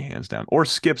 Joker for me, hands down, or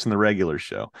Skips in the regular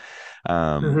show.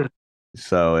 Um, Mhm.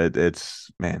 so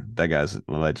it's man, that guy's a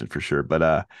legend for sure.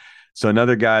 But so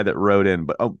another guy that wrote in,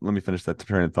 but let me finish that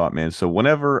train of thought, man. So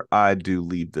whenever I do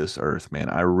leave this earth, man,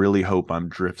 I really hope I'm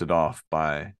drifted off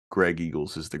by Greg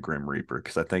Eagles as the Grim Reaper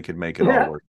because I think it'd make it all Yeah,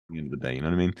 work at the end of the day. You know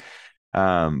what I mean?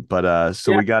 But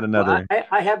so yeah. we got Well, another.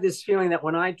 I have this feeling that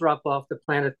when I drop off the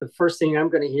planet, the first thing I'm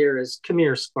going to hear is "Come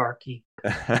here, Sparky,"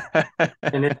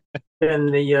 and then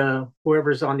the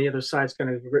whoever's on the other side is going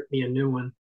to rip me a new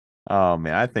one. Oh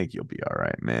man, I think you'll be all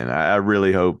right, man. I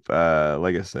really hope.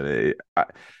 Like I said,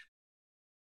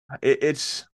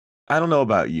 it's. I don't know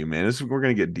about you, man. We're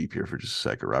gonna get deep here for just a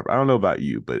second, Robert. I don't know about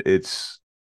you, but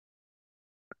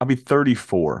I'll be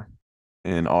 34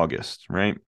 in August,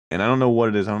 right? And I don't know what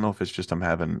it is. I don't know if it's just I'm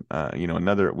having, we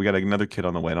got another kid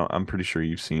on the way. I'm pretty sure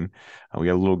you've seen, we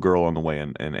got a little girl on the way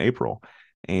in April.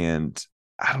 And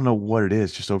I don't know what it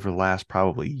is. Just over the last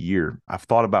probably year, I've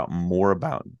thought about more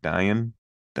about dying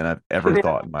than I've ever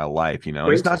thought in my life, and it's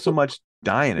Wait, not so much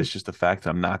dying. It's just the fact that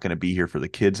I'm not going to be here for the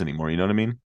kids anymore. You know what I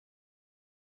mean?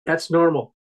 that's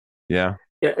normal. Yeah.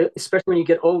 Yeah, especially when you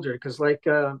get older, because like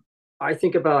I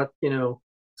think about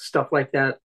stuff like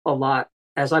that a lot.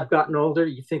 As I've gotten older,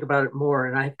 you think about it more,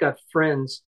 and I've got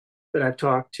friends that I've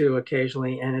talked to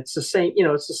occasionally, and it's the same.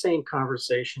 It's the same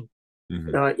conversation. Hmm.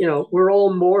 We're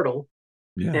all mortal,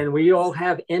 Yeah. and we all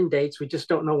have end dates. We just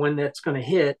don't know when that's going to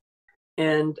hit,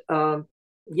 and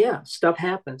yeah, stuff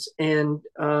happens. And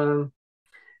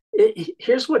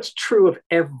here's what's true of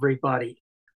everybody,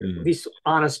 Hmm. these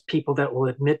honest people that will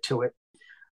admit to it.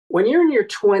 When you're in your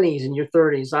 20s and your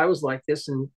 30s, I was like this,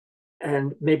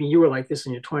 and maybe you were like this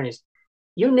in your 20s.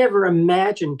 You never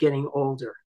imagine getting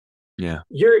older. Yeah.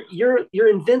 You're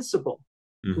invincible.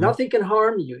 Mm-hmm. Nothing can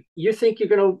harm you. You think you're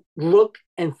going to look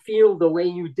and feel the way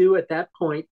you do at that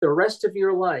point the rest of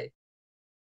your life.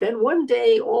 Then one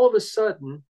day, all of a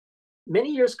sudden,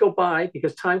 many years go by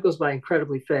because time goes by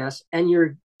incredibly fast, and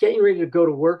you're getting ready to go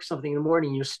to work something in the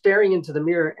morning. You're staring into the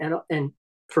mirror, and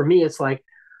for me, it's like,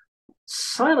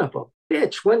 son of a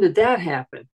bitch, when did that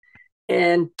happen?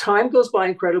 And time goes by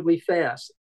incredibly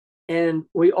fast. And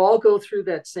we all go through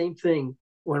that same thing.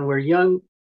 When we're young,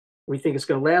 we think it's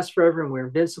going to last forever and we're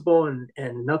invincible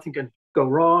and nothing can go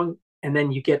wrong. And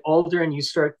then you get older and you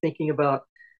start thinking about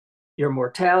your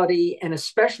mortality. And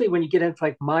especially when you get into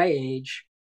like my age,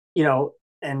 you know,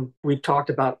 and we talked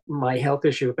about my health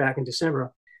issue back in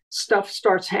December, stuff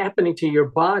starts happening to your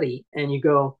body and you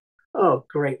go, oh,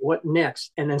 great, what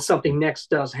next? And then something next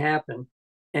does happen.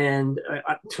 And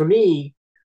to me,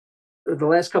 the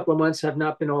last couple of months have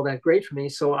not been all that great for me.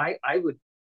 So I would,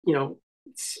 you know,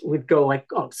 would go like,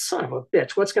 oh, son of a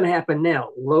bitch, what's going to happen now?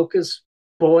 Locusts,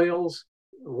 boils,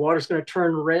 water's going to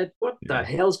turn red. What the Yeah.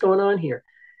 hell's going on here?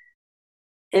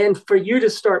 And for you to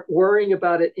start worrying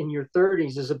about it in your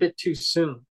 30s is a bit too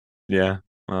soon. Yeah.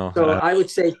 Well, So I would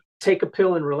say take a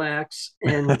pill and relax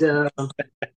and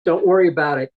don't worry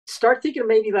about it. Start thinking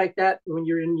maybe like that when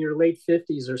you're in your late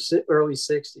 50s or early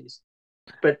 60s.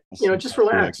 But, you know, just I'll see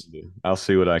what I relax. can do. I'll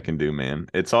see what I can do, man.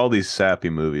 It's all these sappy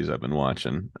movies I've been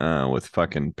watching with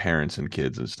fucking parents and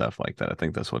kids and stuff like that. I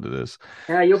think that's what it is.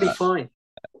 Yeah, you'll be Uh, fine.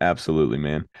 Absolutely,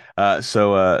 man.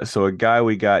 So a guy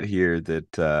we got here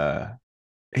that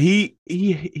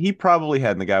he probably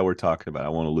had, and the guy we're talking about, I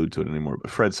won't allude to it anymore,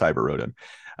 but Fred Cyber wrote in.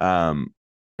 Um,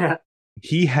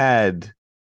 he had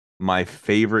my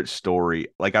favorite story.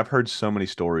 Like, I've heard so many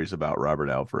stories about Robert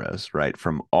Alvarez, right?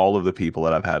 From all of the people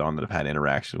that I've had on that have had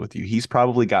interaction with you. He's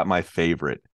probably got my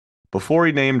favorite. Before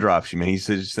he name drops you, man, he's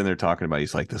just sitting there talking about,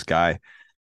 he's like, this guy,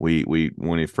 we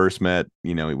when we first met,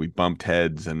 you know, we bumped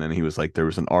heads, and then he was like, there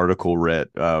was an article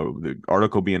the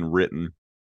article being written,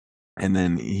 and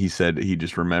then he said he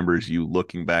just remembers you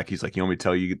looking back. He's like, you want me to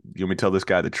tell you want me to tell this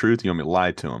guy the truth? You want me to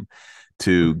lie to him?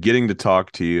 To getting to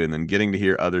talk to you and then getting to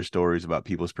hear other stories about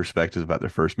people's perspectives about their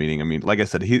first meeting. I mean, like I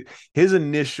said, his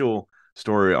initial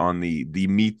story on the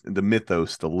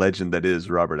mythos, the legend that is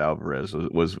Robert Alvarez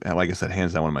was, like I said,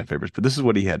 hands down one of my favorites. But this is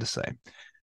what he had to say.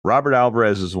 Robert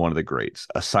Alvarez is one of the greats,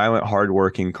 a silent,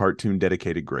 hardworking, cartoon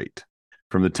dedicated great.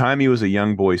 From the time he was a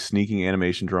young boy sneaking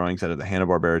animation drawings out of the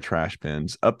Hanna-Barbera trash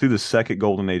bins, up through the second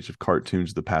golden age of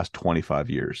cartoons of the past 25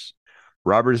 years.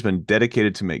 Robert has been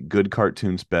dedicated to make good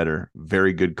cartoons better,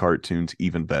 very good cartoons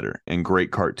even better, and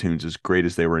great cartoons as great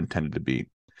as they were intended to be.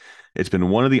 It's been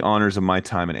one of the honors of my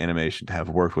time in animation to have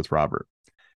worked with Robert.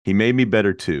 He made me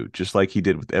better too, just like he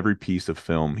did with every piece of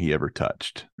film he ever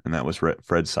touched. And that was Fred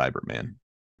Cyberman.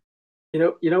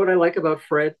 You know what I like about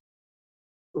Fred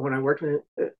when I worked with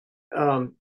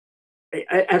him.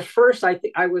 At first, I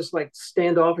think I was like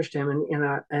standoffish to him,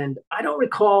 and I don't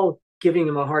recall giving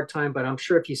him a hard time, but I'm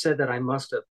sure if he said that, I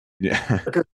must have. Yeah.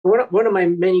 Because one of my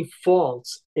many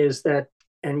faults is that,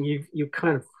 and you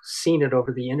kind of seen it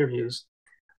over the interviews.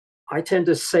 I tend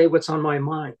to say what's on my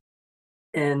mind,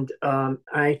 and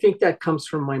I think that comes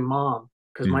from my mom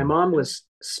because my Mhm. mom was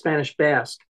Spanish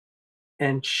Basque,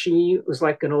 and she was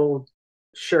like an old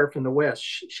sheriff in the West.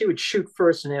 She would shoot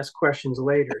first and ask questions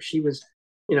later. She was,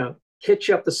 you know, hit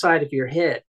you up the side of your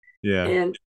head. Yeah.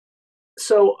 And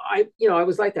so I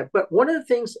was like that. But one of the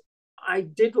things I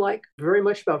did like very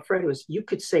much about Fred was you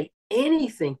could say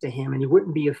anything to him and he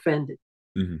wouldn't be offended.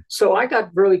 Mhm. So I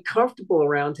got really comfortable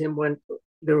around him when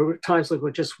there were times like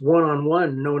with just one on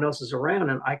one, no one else is around,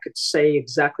 and I could say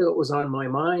exactly what was on my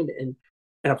mind. And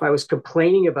if I was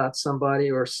complaining about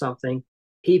somebody or something,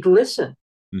 he'd listen.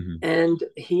 Mhm. And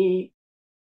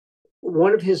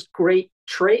one of his great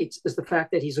traits is the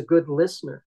fact that he's a good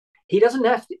listener. He doesn't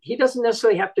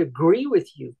necessarily have to agree with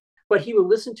you, but he will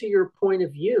listen to your point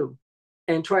of view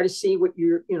and try to see what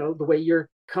the way you're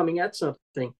coming at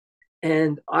something.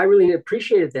 And I really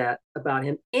appreciated that about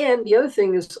him. And the other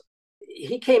thing is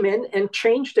he came in and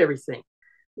changed everything.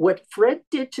 What Fred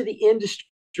did to the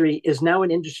industry is now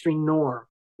an industry norm.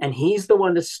 And he's the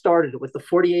one that started it with the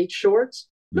 48 shorts.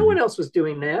 No Mhm. one else was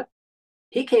doing that.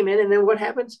 He came in, and then what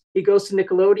happens? He goes to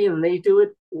Nickelodeon, and they do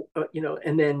it,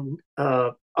 and then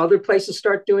other places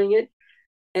start doing it,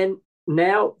 and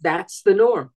now that's the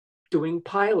norm. Doing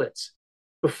pilots.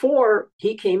 Before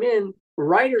he came in,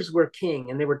 writers were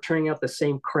king, and they were turning out the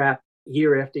same crap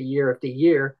year after year after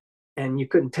year, and you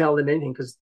couldn't tell them anything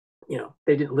because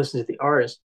they didn't listen to the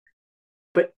artist.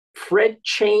 But Fred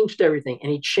changed everything,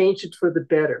 and he changed it for the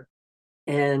better.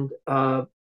 And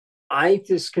I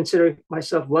just consider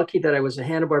myself lucky that I was a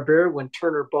Hanna-Barbera when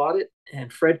Turner bought it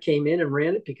and Fred came in and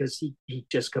ran it because he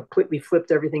just completely flipped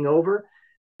everything over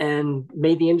and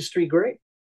made the industry great.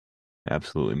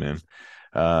 Absolutely, man.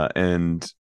 And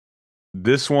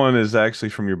this one is actually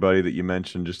from your buddy that you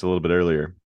mentioned just a little bit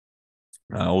earlier,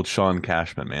 old Sean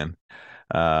Cashman, man.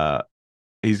 Uh,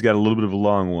 he's got a little bit of a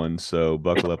long one, so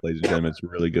buckle up, ladies and gentlemen. It's a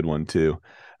really good one too.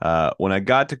 When I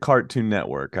got to Cartoon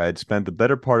Network, I had spent the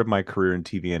better part of my career in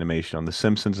TV animation on The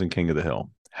Simpsons and King of the Hill,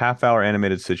 half-hour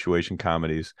animated situation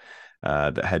comedies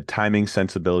that had timing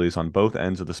sensibilities on both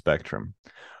ends of the spectrum.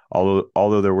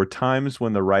 Although there were times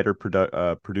when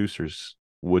the producers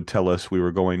would tell us we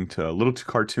were going to a little too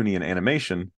cartoony in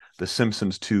animation, The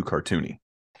Simpsons too cartoony.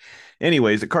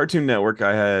 Anyways, at Cartoon Network,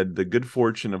 I had the good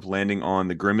fortune of landing on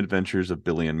The Grim Adventures of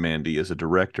Billy and Mandy as a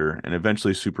director and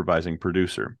eventually supervising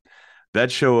producer.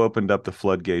 That show opened up the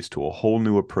floodgates to a whole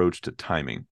new approach to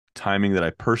timing that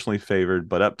I personally favored,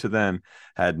 but up to then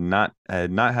had not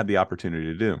had the opportunity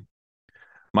to do.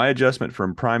 My adjustment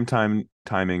from prime time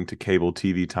timing to cable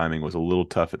TV timing was a little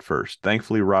tough at first.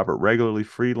 Thankfully, Robert regularly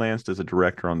freelanced as a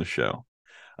director on the show,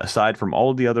 aside from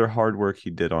all of the other hard work he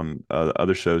did on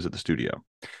other shows at the studio.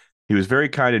 He was very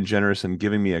kind and generous in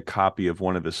giving me a copy of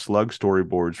one of his slug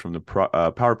storyboards from the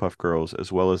Powerpuff Girls,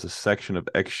 as well as a section of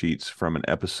X sheets from an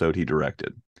episode he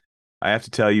directed. I have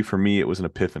to tell you, for me, it was an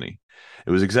epiphany.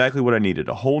 It was exactly what I needed.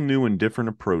 A whole new and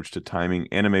different approach to timing.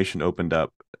 Animation opened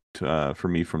up for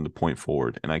me from the point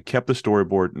forward, and I kept the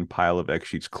storyboard and pile of X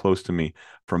sheets close to me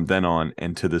from then on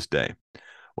and to this day.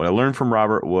 What I learned from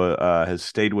Robert has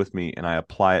stayed with me, and I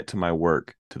apply it to my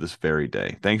work to this very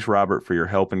day. Thanks, Robert, for your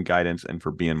help and guidance and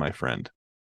for being my friend.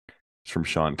 It's from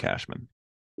Sean Cashman.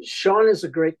 Sean is a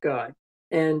great guy,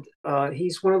 and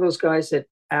he's one of those guys that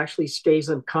actually stays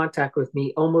in contact with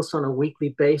me almost on a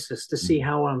weekly basis to see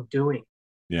how I'm doing.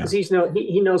 Yeah. Because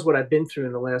he knows what I've been through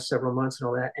in the last several months and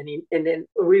all that, and then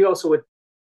we also would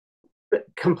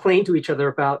complain to each other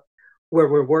about where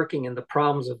we're working and the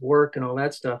problems of work and all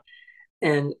that stuff.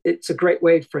 And it's a great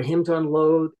way for him to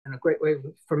unload and a great way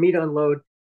for me to unload.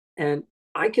 And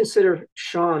I consider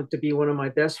Sean to be one of my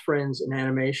best friends in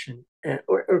animation,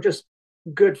 or just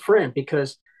good friend,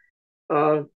 because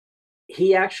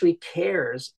he actually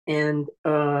cares. And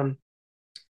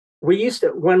we used to,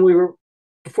 when we were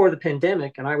before the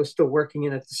pandemic and I was still working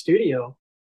in at the studio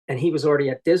and he was already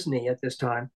at Disney at this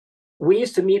time, we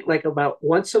used to meet like about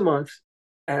once a month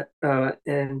at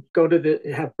and go to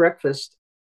have breakfast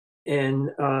in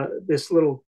this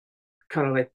little kind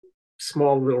of like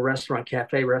small little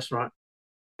cafe restaurant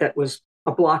that was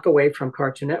a block away from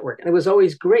Cartoon Network. And it was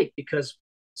always great because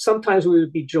sometimes we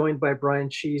would be joined by Brian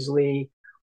Cheesley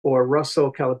or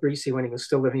Russell Calabrese when he was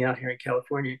still living out here in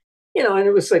California. And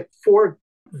it was like four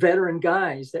veteran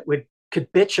guys that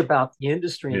could bitch about the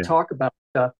industry and talk about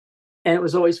stuff. And it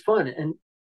was always fun. And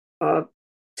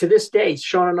to this day,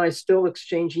 Sean and I still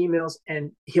exchange emails,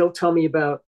 and he'll tell me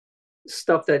about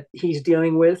stuff that he's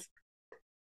dealing with.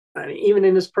 I mean, even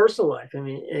in his personal life. I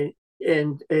mean,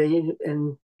 and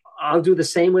I'll do the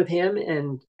same with him.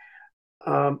 And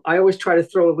I always try to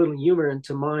throw a little humor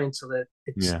into mine so that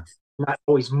it's not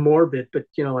always morbid, but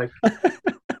like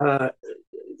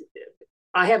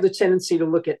I have the tendency to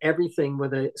look at everything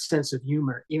with a sense of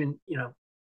humor. Even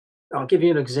I'll give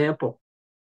you an example.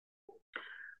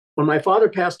 When my father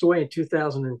passed away in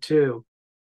 2002,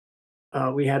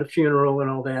 we had a funeral and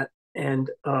all that, and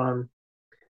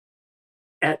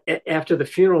after the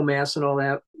funeral mass and all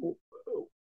that,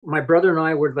 my brother and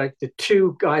I were like the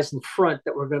two guys in front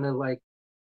that were going to like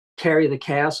carry the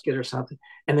casket or something.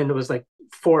 And then there was like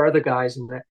four other guys in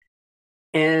that.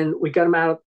 And we got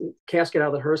him casket out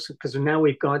of the hearse because now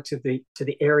we've gone to the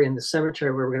area in the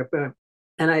cemetery where we're going to put him.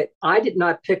 And I did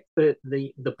not pick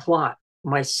the plot.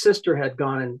 My sister had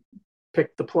gone and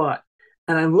picked the plot.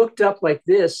 And I looked up like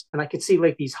this, and I could see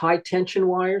like these high tension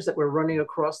wires that were running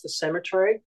across the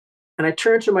cemetery. And I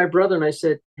turned to my brother and I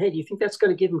said, "Hey, do you think that's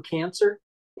going to give him cancer?"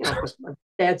 Because my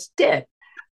dad's dead.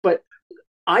 But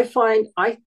I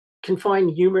can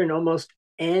find humor in almost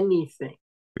anything.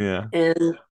 Yeah.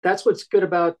 And that's what's good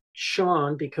about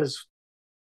Sean, because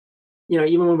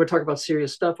even when we're talking about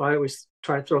serious stuff, I always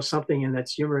try to throw something in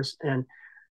that's humorous. And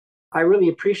I really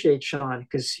appreciate Sean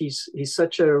because he's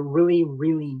such a really,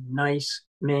 really nice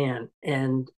man.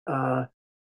 And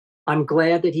I'm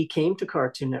glad that he came to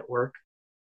Cartoon Network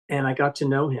and I got to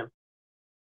know him.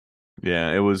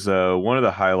 Yeah, it was one of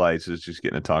the highlights is just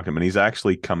getting to talk to him. And he's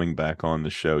actually coming back on the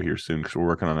show here soon because we're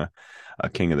working on a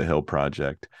King of the Hill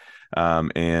project. So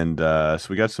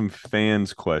we got some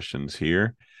fans questions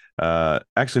here.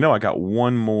 Actually, no, I got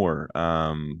one more.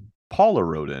 Paula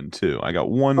wrote in too. I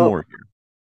got one more here.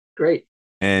 Great.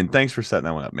 And thanks for setting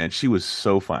that one up, man. She was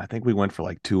so fun. I think we went for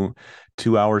like two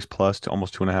hours plus to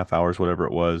almost 2.5 hours, whatever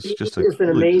it was. She Just a is an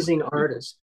really good. amazing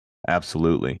artist.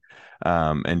 Absolutely.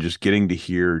 And just getting to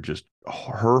hear just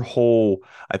her whole,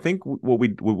 I think what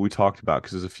we talked about,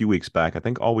 because it was a few weeks back, I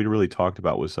think all we really talked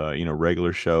about was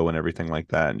regular show and everything like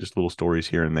that, and just little stories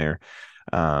here and there.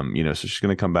 So she's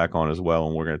going to come back on as well,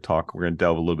 and we're going to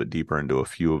delve a little bit deeper into a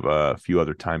few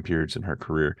other time periods in her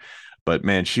career. But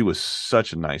man, she was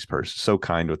such a nice person, so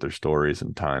kind with her stories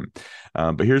and time.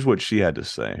 But here's what she had to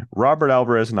say. Robert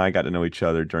Alvarez and I got to know each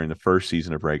other during the first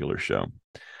season of regular show.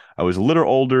 I was a little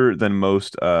older than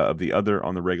most of the other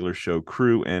on the regular show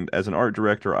crew, and as an art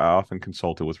director, I often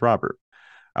consulted with Robert,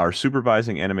 our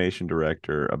supervising animation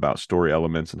director, about story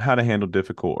elements and how to handle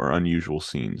difficult or unusual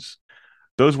scenes.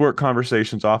 Those work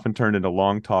conversations often turned into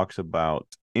long talks about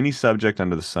any subject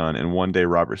under the sun, and one day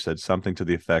Robert said something to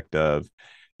the effect of,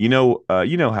 you know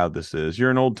how this is. You're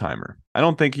an old timer. I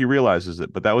don't think he realizes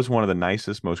it, but that was one of the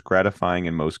nicest, most gratifying,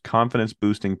 and most confidence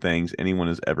boosting things anyone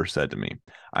has ever said to me.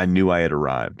 I knew I had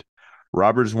arrived.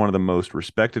 Robert is one of my most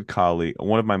respected colleagues,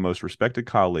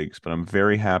 but I'm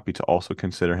very happy to also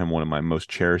consider him one of my most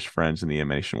cherished friends in the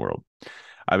animation world.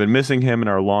 I've been missing him in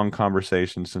our long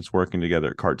conversations since working together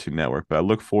at Cartoon Network, but I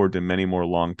look forward to many more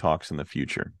long talks in the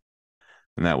future.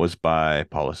 And that was by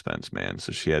Paula Spence, man.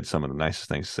 So she had some of the nicest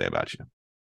things to say about you.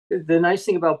 The nice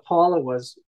thing about Paula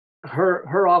was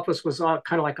her office was kind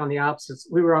of like on the opposites.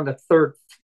 We were on the third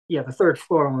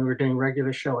floor when we were doing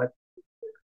regular show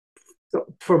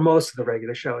for most of the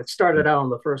regular show. It started out on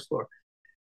the first floor.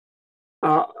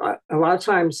 A lot of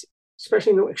times,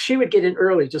 especially she would get in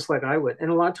early, just like I would,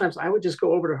 and a lot of times I would just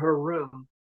go over to her room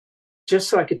just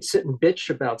so I could sit and bitch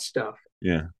about stuff.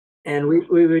 Yeah. And we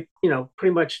would,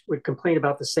 pretty much would complain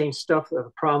about the same stuff, the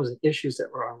problems and issues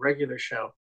that were on regular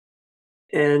show.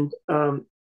 And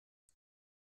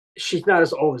she's not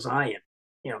as old as I am.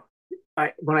 You know,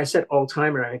 when I said old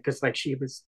timer, because like she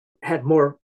had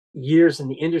more years in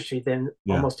the industry than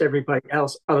Yeah. almost everybody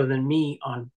else other than me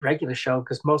on regular show,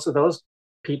 because most of those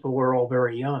people were all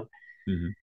very young. Mm-hmm.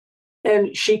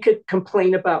 And she could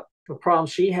complain about the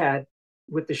problems she had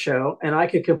with the show, and I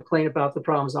could complain about the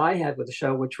problems I had with the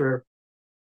show, which were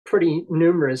pretty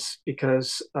numerous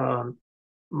because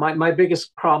my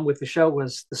biggest problem with the show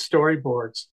was the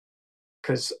storyboards,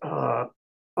 because a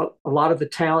lot of the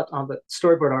talent on the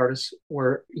storyboard artists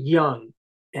were young,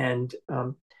 and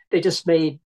they just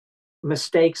made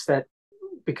mistakes that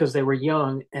because they were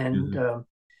young, and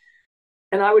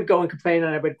I would go and complain,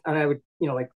 and I would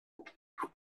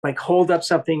like hold up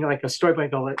something like a storyboard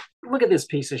and go like, look at this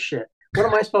piece of shit. What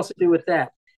am I supposed to do with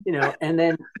that? And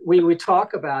then we would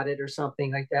talk about it or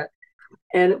something like that.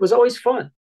 And it was always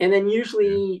fun. And then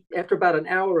usually after about an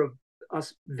hour of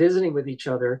us visiting with each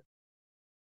other,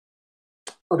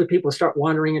 other people start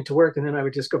wandering into work, and then I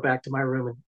would just go back to my room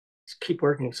and keep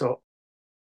working. So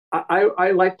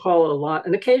I like Paula a lot.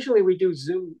 And occasionally we do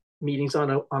Zoom meetings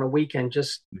on a weekend,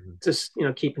 just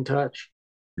keep in touch.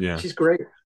 Yeah. She's great.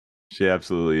 She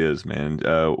absolutely is, man.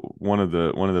 One of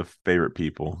the favorite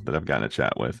people that I've gotten to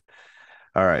chat with.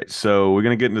 All right, so we're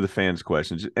gonna get into the fans'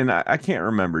 questions, and I can't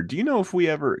remember. Do you know if we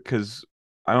ever? Because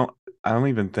I don't, I don't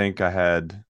even think I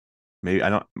had. Maybe I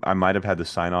don't. I might have had the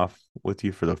sign off with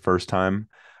you for the first time,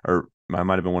 or I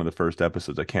might have been one of the first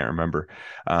episodes. I can't remember.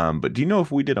 But do you know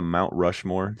if we did a Mount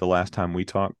Rushmore the last time we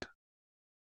talked?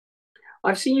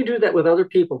 I've seen you do that with other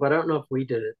people, but I don't know if we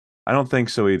did it. I don't think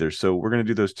so either. So we're gonna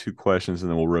do those two questions, and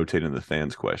then we'll rotate into the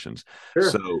fans' questions. Sure.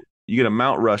 So you get a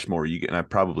Mount Rushmore. And I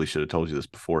probably should have told you this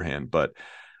beforehand, but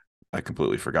I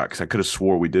completely forgot because I could have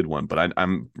swore we did one. But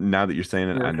I'm now that you're saying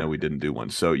it, I Okay. know we didn't do one.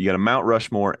 So you got a Mount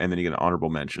Rushmore, and then you get an honorable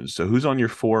mention. So who's on your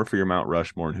four for your Mount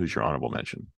Rushmore, and who's your honorable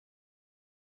mention?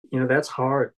 That's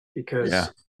hard Yeah.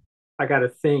 because I got to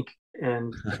think,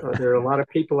 and there are a lot of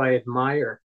people I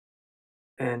admire,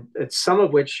 and it's some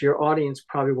of which your audience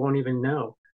probably won't even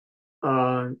know.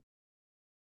 Uh,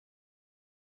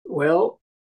 well,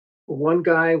 one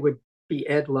guy would be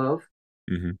Ed Love.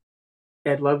 Mm-hmm.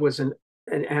 Ed Love was an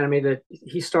animator.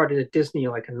 He started at Disney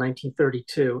like in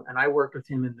 1932, and I worked with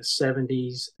him in the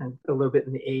 70s and a little bit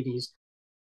in the 80s.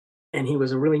 And he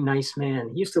was a really nice man.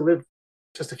 He used to live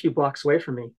just a few blocks away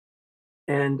from me,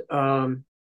 and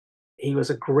he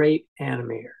was a great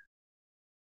animator,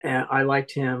 and I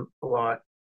liked him a lot.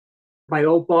 My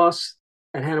old boss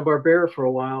at Hanna-Barbera for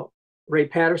a while, Ray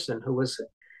Patterson, who was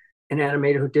an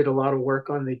animator who did a lot of work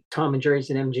on the Tom and Jerry's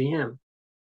and MGM.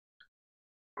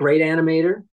 Great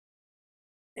animator,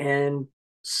 and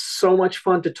so much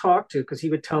fun to talk to because he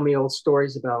would tell me old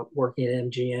stories about working at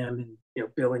MGM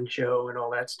and Bill and Joe and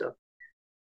all that stuff.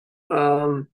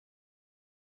 Um,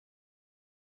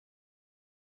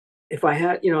 if I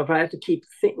had, if I had to keep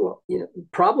thinking, well,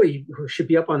 probably who should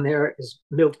be up on there is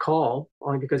Milt Kahl,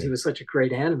 only because Yeah. he was such a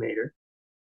great animator.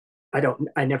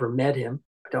 I never met him.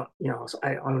 I don't, so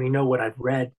I only know what I've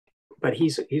read, but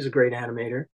he's a great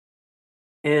animator.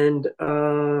 And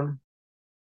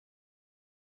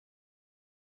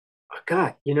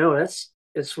God,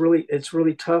 it's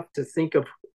really tough to think of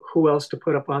who else to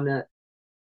put up on that.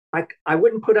 I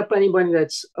wouldn't put up anybody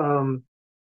that's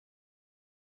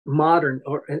modern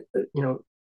or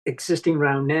existing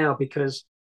around now, because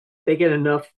they get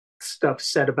enough stuff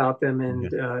said about them, Yeah.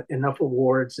 and enough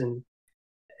awards and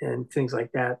things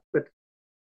like that. But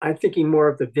I'm thinking more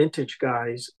of the vintage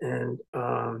guys, and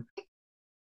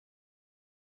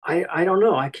I don't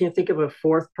know. I can't think of a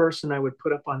fourth person I would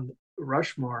put up on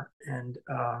Rushmore, and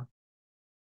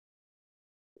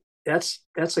that's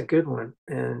a good one.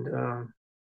 And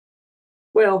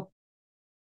well,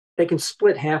 they can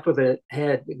split half of the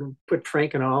head. You can put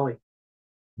Frank and Ollie.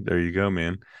 There you go,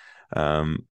 man.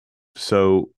 Um,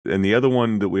 and the other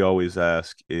one that we always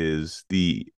ask is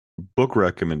the book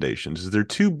recommendations. Is there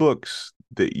two books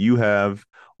that you have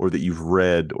or that you've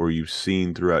read or you've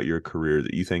seen throughout your career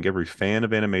that you think every fan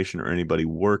of animation or anybody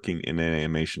working in an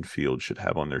animation field should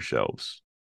have on their shelves?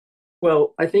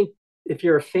 Well, I think if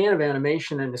you're a fan of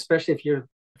animation, and especially if you're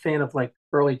a fan of like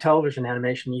early television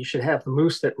animation, you should have The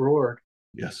Moose That Roared,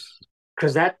 Yes.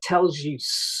 because that tells you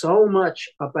so much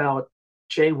about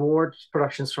Jay Ward's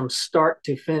productions from start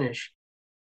to finish.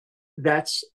 And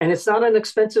it's not an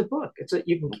expensive book. It's a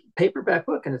you can paperback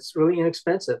book, and it's really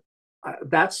inexpensive.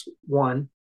 That's one.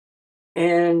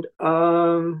 And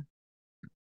one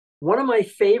of my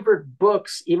favorite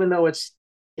books, even though it's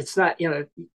not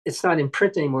it's not in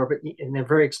print anymore, but and they're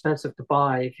very expensive to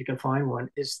buy if you can find one,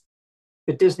 is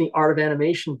the Disney Art of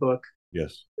Animation book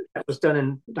Yes. that was done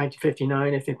in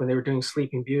 1959, I think, when they were doing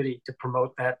Sleeping Beauty to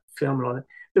promote that film and all that.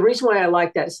 The reason why I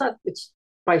like that, it's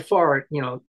by far,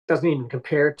 doesn't even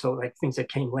compare to like things that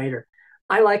came later.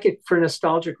 I like it for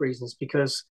nostalgic reasons,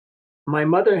 because my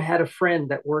mother had a friend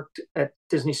that worked at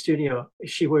Disney Studio.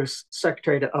 She was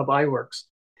secretary to iWorks,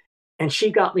 and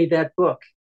she got me that book.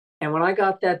 And when I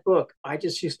got that book, I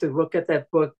just used to look at that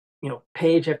book,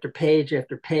 page after page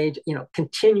after page,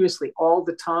 continuously all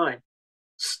the time,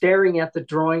 staring at the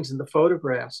drawings and the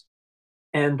photographs.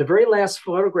 And the very last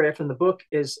photograph in the book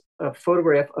is a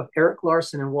photograph of Eric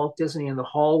Larson and Walt Disney in the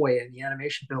hallway in the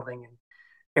animation building, and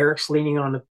Eric's leaning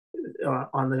on the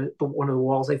one of the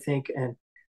walls, I think, and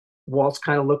Walt's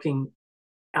kind of looking.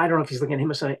 I don't know if he's looking at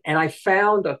him or something. And I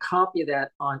found a copy of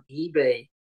that on eBay,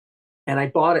 and I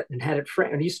bought it and had it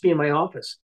framed. It used to be in my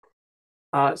office.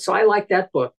 So I like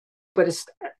that book, but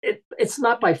it's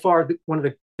not by far one of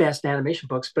the best animation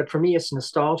books. But for me, it's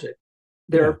nostalgic.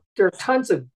 Yeah. There are tons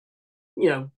of,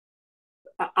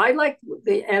 I like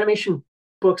the animation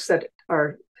books that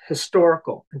are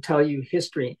historical and tell you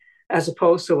history, as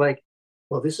opposed to like,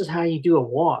 well, this is how you do a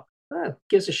walk. Who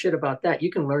gives a shit about that?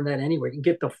 You can learn that anywhere. You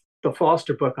can get the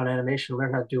Foster book on animation,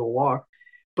 learn how to do a walk.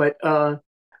 But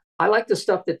I like the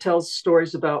stuff that tells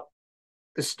stories about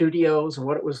the studios and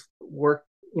what it was work.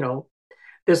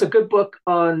 There's a good book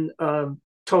on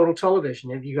total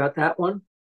television. Have you got that one?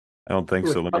 I don't think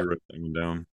With, so. Let me write that one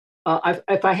down.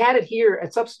 if I had it here,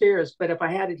 it's upstairs. But if I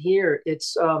had it here,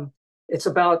 it's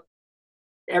about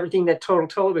everything that total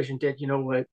television did.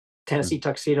 Like Tennessee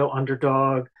Tuxedo,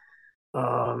 Underdog,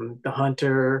 The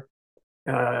Hunter,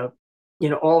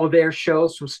 all of their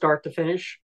shows from start to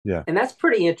finish. Yeah. And that's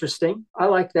pretty interesting. I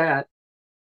like that.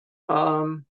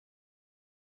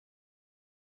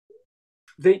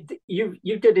 You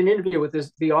did an interview with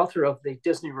the author of the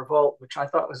Disney Revolt, which I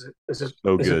thought was So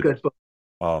a good. good book.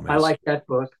 Oh man. I like that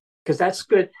book because that's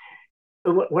good.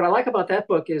 What I like about that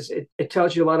book is it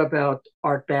tells you a lot about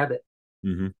Art Babbitt,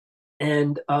 Mm-hmm.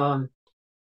 and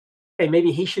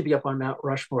maybe he should be up on Mount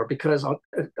Rushmore, because I'll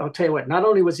tell you what, not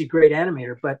only was he a great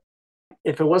animator, but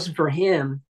if it wasn't for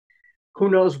him, who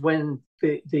knows when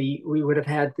we would have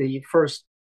had the first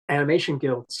animation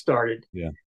guild started.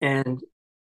 Yeah. And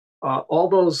all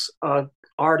those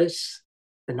artists,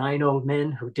 the 9 old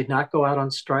men who did not go out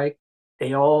on strike,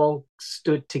 they all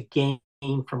stood to gain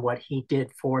from what he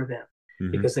did for them,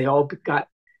 Mm-hmm. because they all got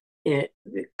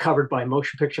covered by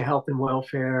motion picture health and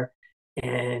welfare,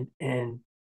 and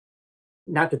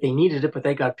not that they needed it, but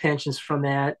they got pensions from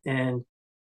that. And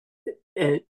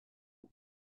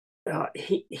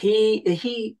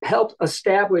he helped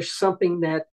establish something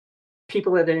that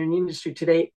people that are in the industry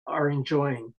today are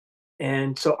enjoying.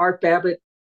 And so Art Babbitt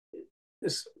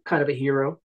is kind of a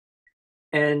hero.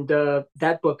 And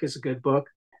that book is a good book.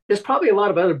 There's probably a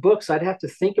lot of other books. I'd have to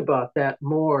think about that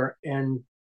more and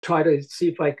try to see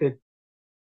if I could.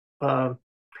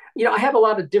 I have a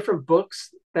lot of different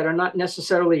books that are not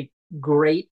necessarily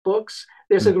great books.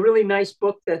 There's a really nice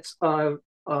book that's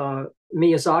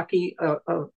Miyazaki,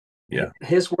 Yeah.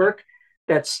 his work,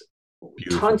 that's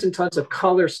Beautiful. tons and tons of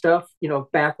color stuff,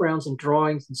 backgrounds and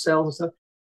drawings and cells and stuff.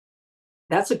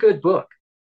 That's a good book.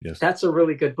 Yes. That's a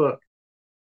really good book.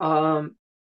 I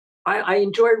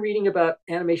enjoy reading about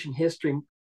animation history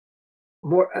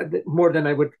more than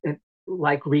I would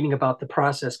like reading about the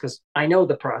process, because I know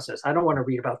the process. I don't want to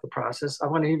read about the process. I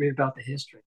want to read about the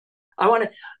history.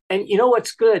 And you know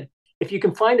what's good? If you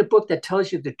can find a book that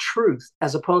tells you the truth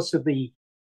as opposed to the,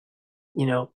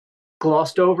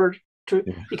 glossed over truth,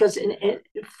 because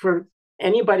for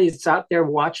anybody that's out there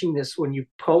watching this when you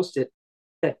post it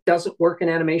that doesn't work in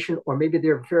animation, or maybe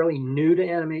they're fairly new to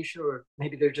animation, or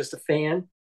maybe they're just a fan,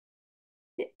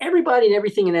 everybody and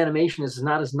everything in animation is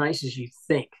not as nice as you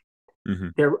think.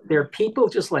 Mm-hmm. They're people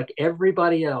just like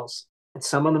everybody else, and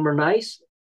some of them are nice,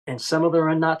 and some of them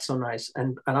are not so nice.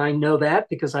 And I know that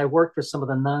because I worked for some of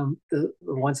the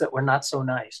ones that were not so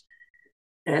nice.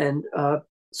 And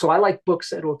so I like books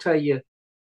that will tell you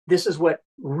this is what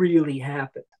really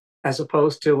happened, as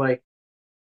opposed to like,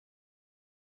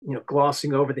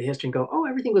 glossing over the history and go, oh,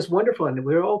 everything was wonderful and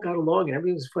we all got along and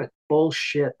everything was fun.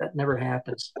 Bullshit. That never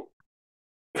happens.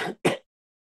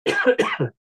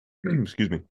 Excuse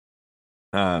me.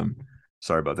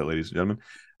 Sorry about that, ladies and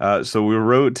gentlemen. So we'll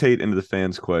rotate into the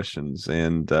fans' questions,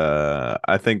 and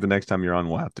I think the next time you're on,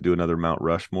 we'll have to do another Mount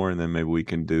Rushmore, and then maybe we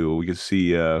can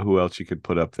see who else you could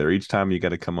put up there. Each time you got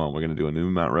to come on, we're going to do a new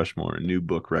Mount Rushmore, a new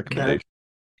book recommendation. Okay.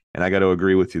 And I got to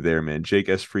agree with you there, man. Jake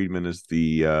S. Friedman is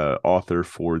the author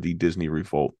for the Disney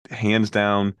Revolt, hands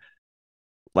down.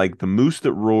 Like the Moose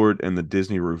That Roared and the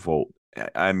Disney Revolt.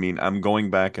 I mean, I'm going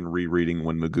back and rereading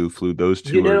When Magoo Flew. Those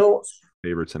two are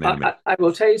favorites in anime. I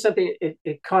will tell you something.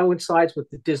 It coincides with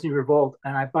the Disney Revolt,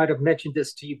 and I might have mentioned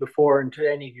this to you before, and to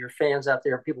any of your fans out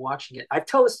there, people watching it. I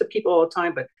tell this to people all the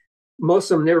time, but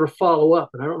most of them never follow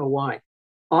up, and I don't know why.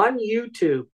 On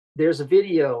YouTube, there's a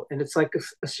video, and it's like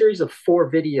a series of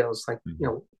 4 videos, like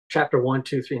chapter 1,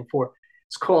 2, 3, and 4.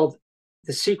 It's called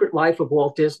The Secret Life of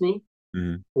Walt Disney.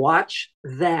 Mm-hmm. Watch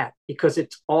that, because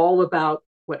it's all about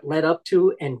what led up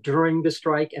to and during the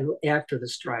strike and after the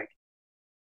strike.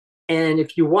 And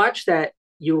if you watch that,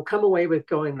 you will come away with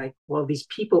going like, well, these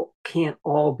people can't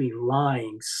all be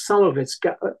lying. Some of it's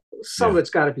got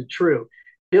to be true.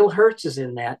 Bill Hertz is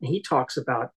in that, and he talks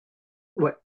about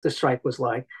what the strike was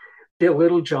like. Bill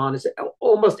Littlejohn is,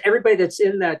 almost everybody that's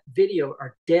in that video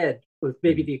are dead, with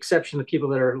maybe the exception of people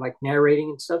that are like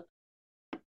narrating and stuff.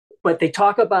 But they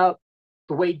talk about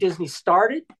the way Disney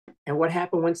started and what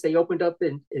happened once they opened up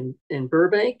in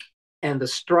Burbank, and the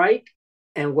strike,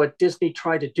 and what Disney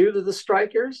tried to do to the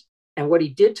strikers, and what he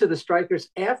did to the strikers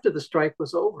after the strike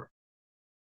was over.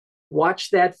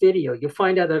 Watch that video. You'll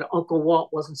find out that Uncle Walt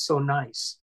wasn't so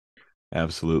nice.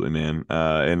 Absolutely, man.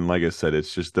 And like I said,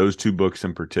 it's just those 2 books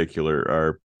in particular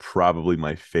are probably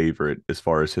my favorite as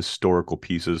far as historical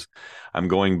pieces. I'm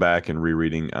going back and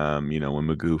rereading, When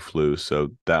Magoo Flew, so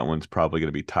that one's probably going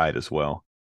to be tied as well.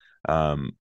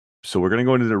 So we're going to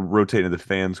go into the rotate into the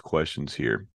fans' questions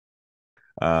here.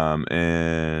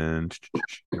 And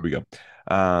here we go.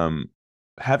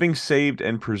 Having saved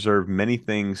and preserved many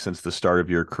things since the start of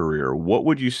your career, what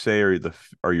would you say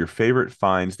are your favorite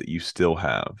finds that you still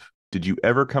have? Did you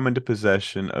ever come into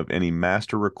possession of any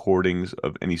master recordings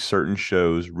of any certain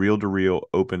shows, reel-to-reel,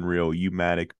 open reel,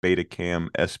 U-matic, Betacam,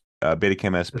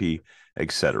 Betacam SP,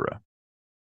 etc.?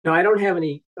 No, I don't have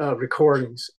any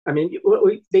recordings. I mean,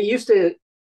 they used to,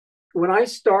 when I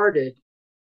started,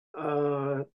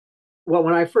 when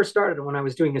I first started, when I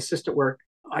was doing assistant work,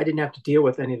 I didn't have to deal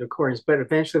with any of the recordings. But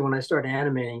eventually, when I started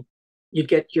animating, you'd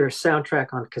get your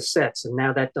soundtrack on cassettes, and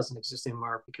now that doesn't exist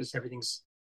anymore because everything's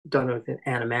done with an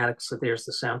animatic. So there's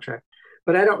the soundtrack.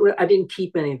 But I didn't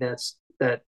keep any of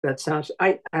that sound.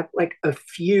 I have like a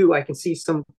few. I can see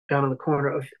some down in the corner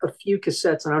of a few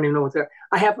cassettes. I don't even know what they're.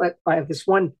 I have this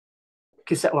one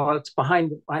cassette. Well, it's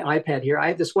behind my iPad here. I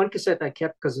have this one cassette that I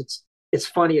kept because it's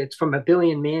funny. It's from a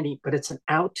Billy and Mandy, but it's an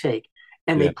outtake.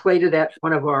 And they played it at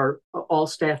one of our all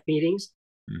staff meetings.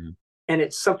 Mm-hmm. And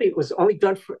it's something that was only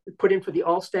put in for the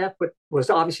all staff, but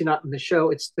was obviously not in the show.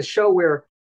 It's the show where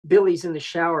Billy's in the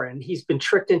shower and he's been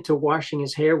tricked into washing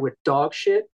his hair with dog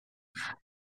shit.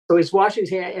 So he's washing his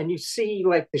hair, and you see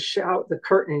like the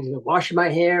curtain, and he's washing my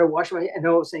hair. And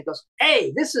all of a sudden he goes,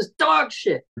 "Hey, this is dog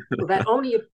shit." Well, that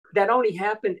only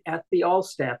happened at the all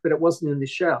staff, but it wasn't in the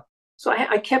show. So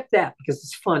I kept that because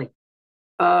it's funny.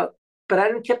 But I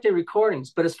didn't keep the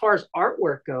recordings. But as far as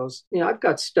artwork goes, I've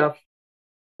got stuff.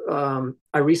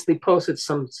 I recently posted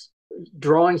some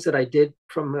drawings that I did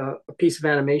from a piece of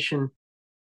animation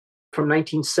from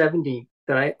 1970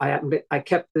 that I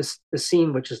kept the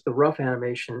scene, which is the rough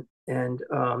animation, and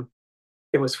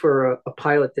it was for a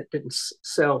pilot that didn't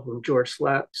sell, when George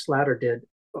Slatter did,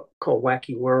 called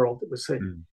Wacky World.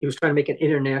 He was trying to make an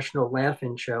international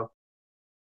laugh-in show.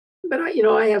 But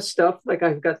I have stuff like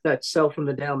I've got that cell from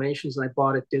the Dalmatians, and I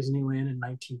bought at Disneyland in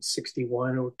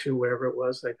 1961 or two, whatever it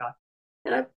was. I got,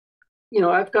 and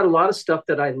I've got a lot of stuff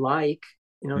that I like,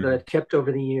 that I've kept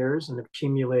over the years and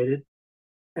accumulated.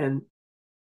 And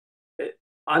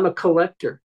I'm a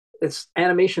collector. It's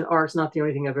animation art's not the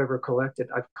only thing I've ever collected.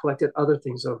 I've collected other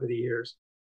things over the years,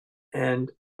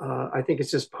 and I think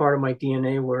it's just part of my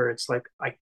DNA where it's like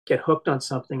I get hooked on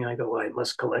something and I go, well, I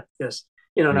must collect this,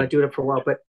 and I do it for a while.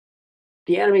 But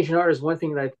the animation art is one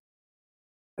thing that I've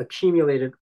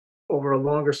accumulated over a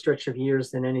longer stretch of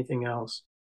years than anything else,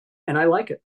 and I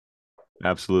like it.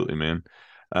 Absolutely, man.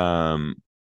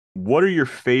 What are your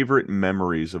favorite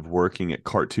memories of working at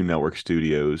Cartoon Network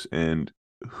Studios, and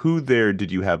who there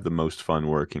did you have the most fun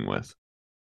working with?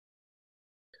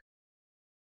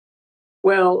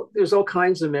 Well, there's all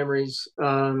kinds of memories.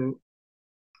 I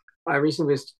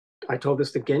told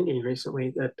this to Gendy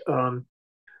recently that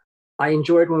I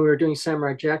enjoyed when we were doing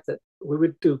Samurai Jack, that we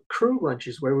would do crew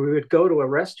lunches where we would go to a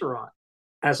restaurant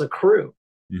as a crew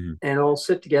and all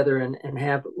sit together and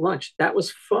have lunch. That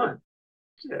was fun.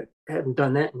 I hadn't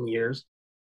done that in years.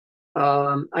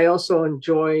 I also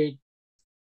enjoyed,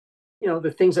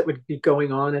 the things that would be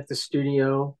going on at the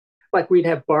studio. Like we'd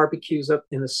have barbecues up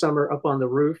in the summer up on the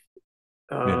roof,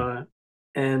 and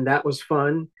that was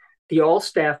fun. The all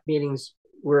staff meetings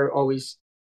were always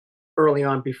early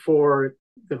on before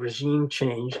the regime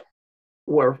change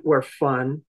were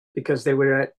fun, because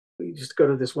we just go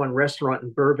to this one restaurant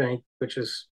in Burbank, which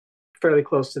is fairly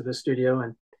close to the studio,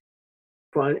 and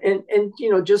fun.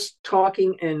 And just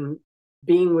talking and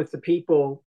being with the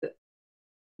people,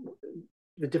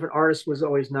 the different artists, was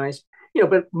always nice.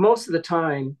 But most of the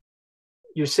time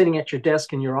you're sitting at your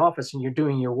desk in your office and you're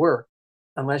doing your work,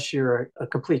 unless you're a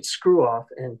complete screw off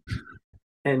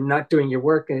and not doing your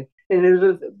work. And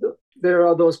there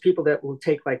are those people that will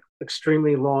take like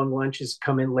extremely long lunches,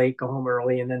 come in late, go home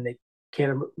early, and then they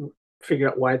can't figure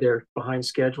out why they're behind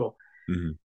schedule.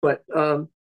 But I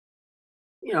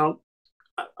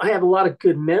have a lot of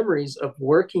good memories of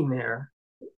working there.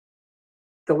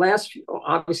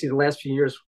 Obviously the last few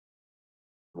years,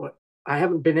 I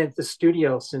haven't been at the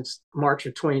studio since March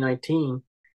of 2019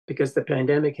 because the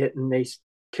pandemic hit and they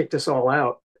kicked us all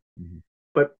out.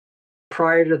 But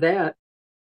prior to that,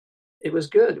 it was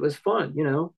good. It was fun.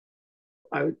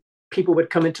 People would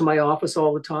come into my office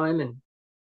all the time and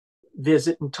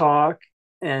visit and talk.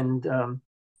 And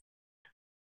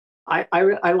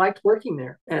I liked working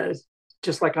there,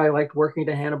 just like I liked working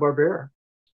at Hanna-Barbera.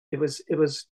 It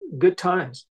was good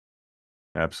times.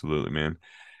 Absolutely, man.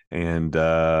 And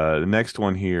the next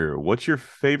one here, what's your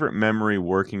favorite memory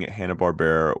working at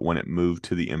Hanna-Barbera when it moved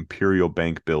to the Imperial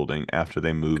Bank building after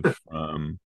they moved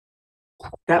from...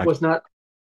 That was not...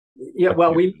 Yeah,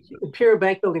 well, Imperial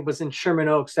Bank building was in Sherman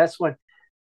Oaks. That's when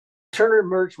Turner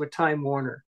merged with Time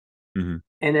Warner. And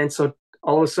then so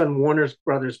all of a sudden Warner's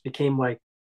Brothers became like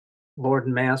Lord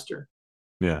and Master.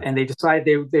 And they decided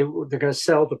they're going to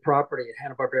sell the property at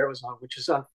Hanna-Barbera was on,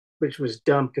 which was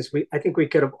dumb, because they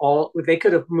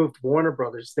could have moved Warner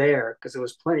Brothers there because there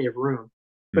was plenty of room,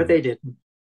 but they didn't.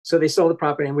 So they sold the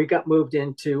property, and we got moved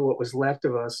into what was left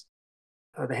of us.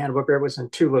 The Hanna-Barbera was in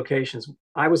two locations.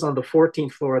 I was on the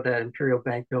 14th floor of that Imperial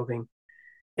Bank building,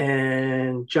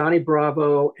 and Johnny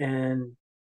Bravo and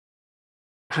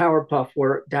Powerpuff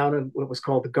were down in what was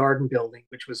called the Garden Building,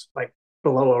 which was like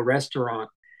below a restaurant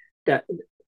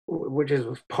which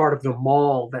was part of the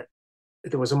mall. That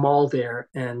there was a mall there,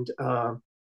 and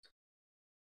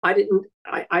I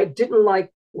didn't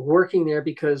like working there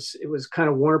because it was kind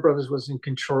of Warner Brothers was in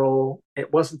control.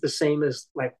 It wasn't the same as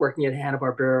like working at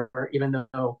Hanna-Barbera, even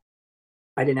though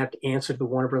I didn't have to answer to the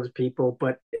Warner Brothers people,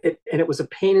 but it was a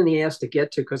pain in the ass to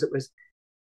get to, because it was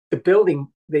the building,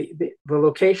 the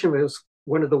location was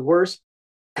one of the worst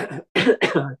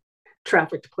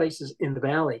trafficked places in the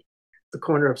valley, the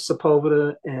corner of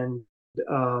Sepulveda and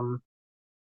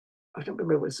I don't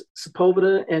remember, it was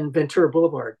Sepulveda and Ventura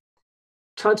Boulevard.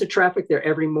 Tons of traffic there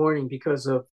every morning because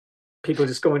of people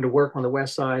just going to work on the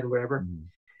west side and whatever.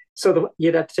 So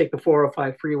you'd have to take the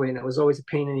 405 freeway, and it was always a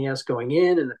pain in the ass going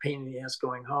in and the pain in the ass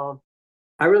going home.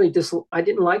 I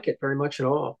didn't like it very much at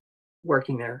all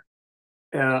working there.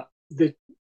 The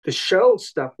show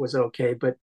stuff was okay,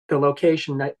 but the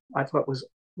location I thought was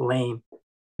lame.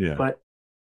 But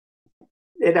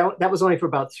that was only for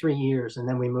about 3 years, and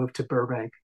then we moved to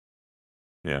Burbank.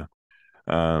 Yeah.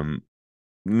 Um,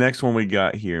 Next one we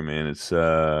got here, man. It's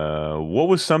what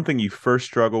was something you first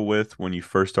struggled with when you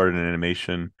first started in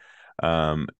animation?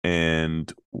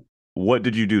 And what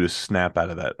did you do to snap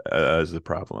out of that as the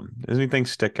problem? Does anything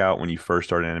stick out when you first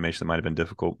started animation that might have been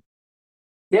difficult?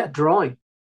 Yeah, drawing.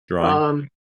 Drawing. Um,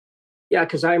 yeah,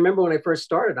 because I remember when I first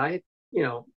started, you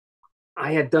know,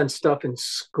 I had done stuff in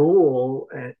school,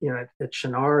 at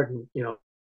Chenard, and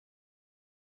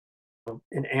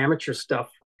and amateur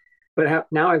stuff. But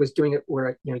now I was doing it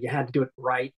where you had to do it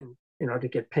right, and to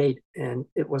get paid, and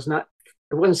it wasn't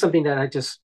something that I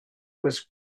just was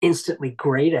instantly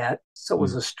great at. So it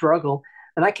was Mm, a struggle.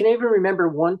 And I can even remember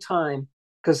one time,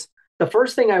 because the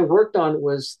first thing I worked on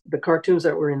was the cartoons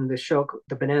that were in the show,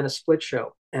 the Banana Split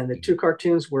show. And the two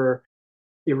cartoons were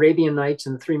the Arabian Nights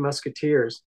and the Three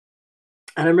Musketeers.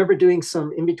 And I remember doing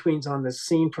some in betweens on the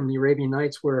scene from the Arabian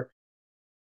Nights where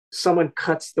someone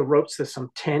cuts the ropes to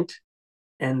some tent,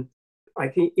 and I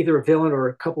think either a villain or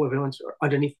a couple of villains are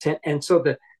underneath the tent. And so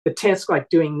the tent's like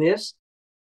doing this.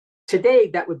 Today,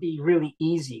 that would be really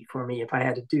easy for me if I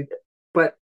had to do that.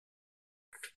 But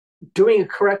doing it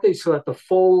correctly so that the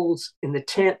folds in the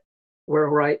tent were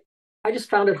right, I just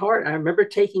found it hard. I remember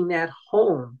taking that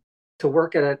home to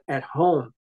work at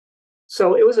home.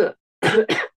 So it was a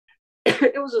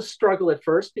it was a struggle at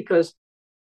first because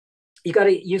you got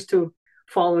to get used to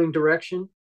following direction,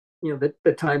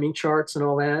 the timing charts and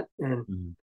all that, and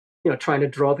mm. trying to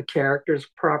draw the characters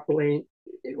properly.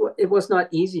 It was not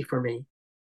easy for me,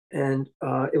 and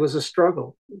it was a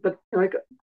struggle. But I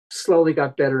slowly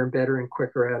got better and better and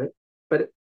quicker at it. But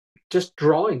just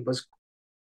drawing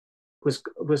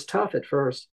was tough at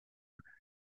first.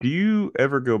 Do you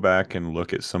ever go back and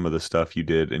look at some of the stuff you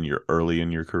did in your early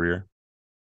in your career?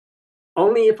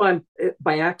 Only if I'm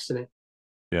by accident,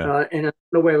 Yeah. and I don't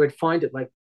know where I would find it. Like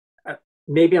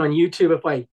maybe on YouTube if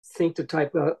I think to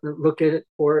type out look at it,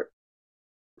 or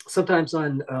sometimes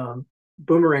on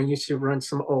Boomerang used to run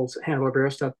some old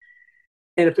Hanna-Barbera stuff.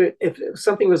 And if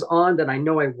something was on that I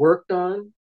know I worked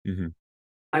on, Hmm.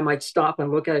 I might stop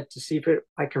and look at it to see if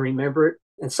I can remember it.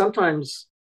 And sometimes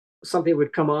something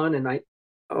would come on, and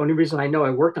only reason I know I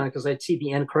worked on it because I'd see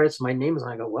the end credits, and my name is,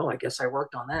 and I go, well, I guess I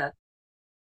worked on that.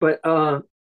 But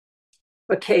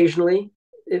occasionally,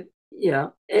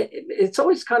 it's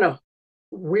always kind of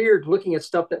weird looking at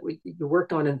stuff that we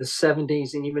worked on in the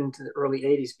 70s and even into the early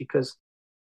 80s because,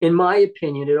 in my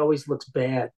opinion, it always looks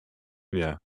bad.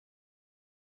 Yeah.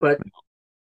 But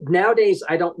nowadays,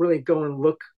 I don't really go and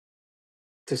look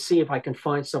to see if I can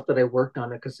find stuff that I worked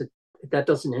on it because that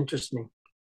doesn't interest me.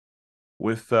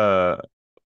 With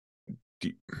do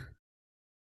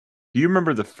you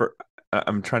remember the first?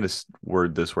 I'm trying to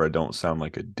word this where I don't sound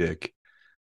like a dick.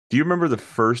 Do you remember the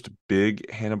first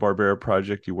big Hanna-Barbera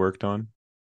project you worked on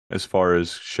as far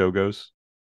as show goes?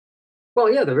 Well,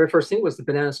 yeah, the very first thing was the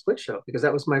Banana Split show because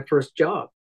that was my first job.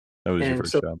 That was your And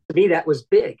first so job. to me, that was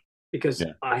big because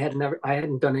Yeah. I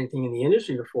hadn't done anything in the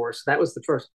industry before. So that was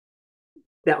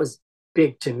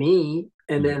big to me.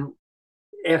 And Mhm. then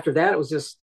after that, it was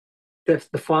just the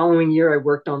following year, I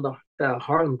worked on the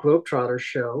Harlem Globetrotters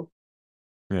show.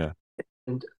 Yeah.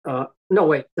 And no,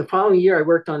 wait, the following year, I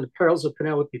worked on the Perils of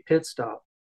Penelope Pit Stop,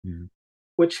 Mhm.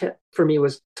 which for me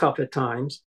was tough at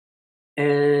times.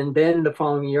 And then the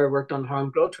following year, I worked on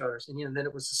Harlem Globetrotters. And then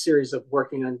it was a series of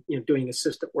working on, doing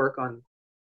assistant work on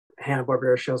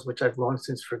Hanna-Barbera shows, which I've long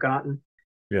since forgotten.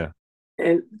 Yeah.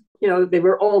 And, they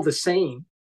were all the same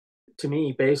to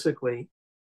me, basically.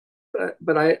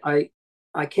 But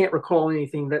I can't recall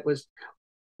anything that was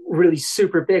really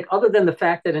super big, other than the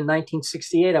fact that in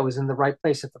 1968 I was in the right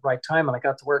place at the right time, and I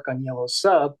got to work on Yellow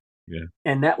Sub, Yeah.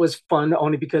 and that was fun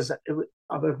only because I'm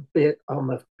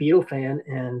a Beatle fan,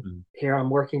 and Mhm. here I'm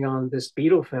working on this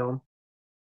Beatle film,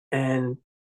 and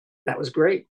that was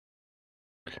great.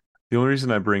 The only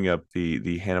reason I bring up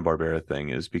the Hanna-Barbera thing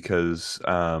is because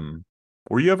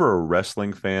were you ever a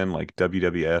wrestling fan like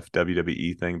WWF,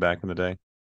 WWE thing back in the day?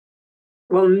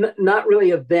 Well, not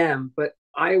really of them, but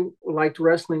I liked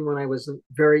wrestling when I was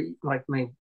very like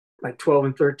 12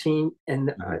 and 13, and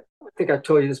Mhm. I think I've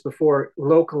told you this before.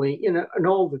 Locally, and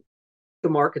all the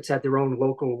markets had their own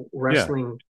local Yeah.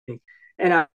 wrestling thing.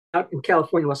 And out in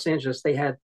California, Los Angeles, they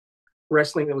had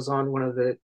wrestling that was on one of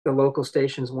the local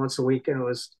stations once a week, and it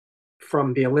was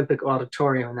from the Olympic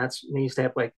Auditorium, and they used to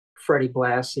have like Freddie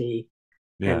Blassie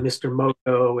and Yeah. Mr.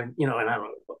 Moto, and and I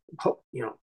don't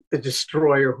know, the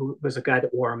Destroyer, who was a guy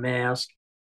that wore a mask.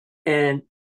 And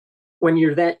when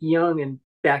you're that young, and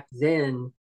back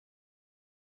then,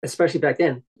 especially back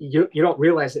then, you don't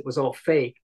realize it was all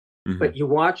fake, Hmm. but you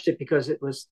watched it because it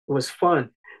was fun.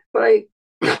 But I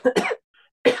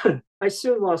I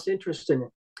soon lost interest in it.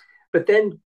 But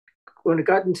then when it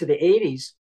got into the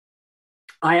 80s,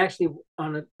 I actually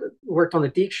worked on the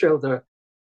Deke show, the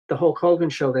Hulk Hogan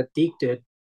show that Deke did,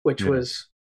 which Yeah. was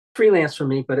freelance for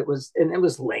me, but it was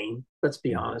lame. Let's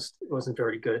be Mhm. honest, it wasn't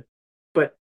very good.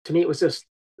 But to me, it was just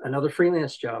another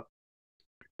freelance job.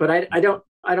 But I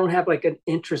don't have like an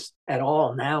interest at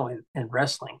all now in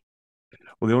wrestling.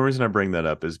 Well, the only reason I bring that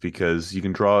up is because you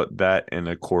can draw that in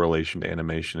a correlation to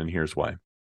animation, and here's why.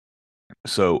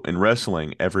 So in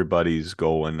wrestling, everybody's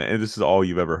goal, and this is all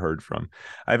you've ever heard from.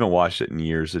 I haven't watched it in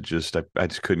years. I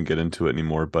just couldn't get into it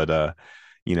anymore. But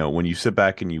when you sit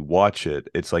back and you watch it,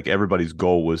 it's like everybody's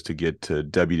goal was to get to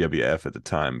WWF at the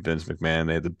time. Vince McMahon,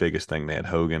 they had the biggest thing. They had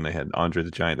Hogan, they had Andre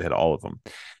the Giant, they had all of them.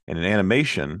 And in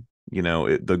animation,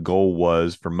 the goal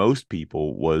was for most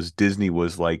people was Disney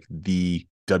was like the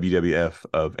WWF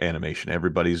of animation.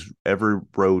 Every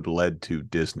road led to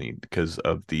Disney because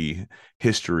of the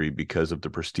history, because of the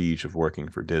prestige of working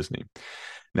for Disney.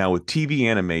 Now, with TV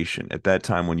animation at that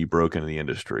time when you broke into the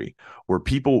industry, were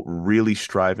people really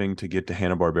striving to get to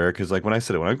Hanna-Barbera? Because, like when I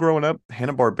said it, when I was growing up,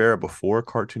 Hanna-Barbera before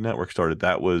Cartoon Network started,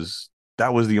 that was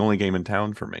the only game in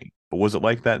town for me. But was it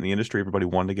like that in the industry? Everybody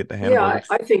wanted to get to Yeah, Hanna-Barbera?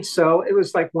 I think so. It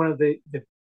was like one of the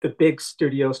big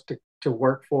studios to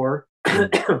work for.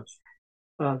 Mhm.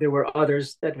 There were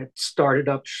others that had started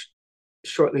up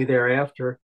shortly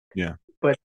thereafter, Yeah.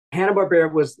 but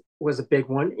Hanna-Barbera was a big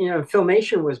one.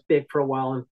 Filmation was big for a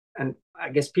while, and I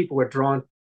guess people were drawn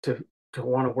to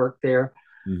want to work there.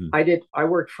 Hmm. I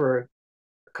worked for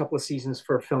a couple of seasons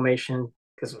for Filmation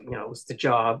because it was the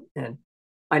job, and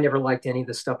I never liked any of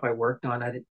the stuff I worked on.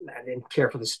 I didn't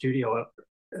care for the studio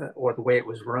or the way it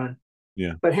was run.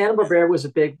 Yeah. But Hanna-Barbera was a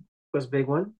big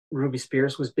one. Ruby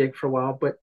Spears was big for a while,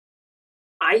 but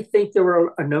I think there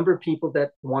were a number of people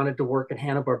that wanted to work at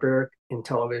Hanna-Barbera in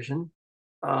television.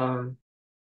 Um,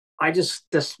 I just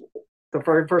this the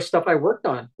very first stuff I worked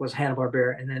on was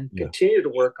Hanna-Barbera, and then Yeah. continued to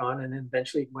work on, and then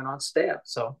eventually went on staff.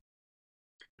 So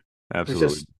it was Absolutely.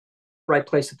 just right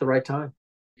place at the right time.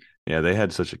 Yeah, they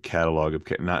had such a catalog of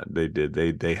not they did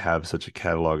they have such a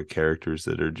catalog of characters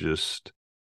that are just,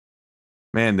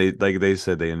 man, they, like they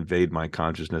said, they invade my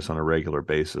consciousness on a regular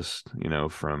basis.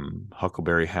 From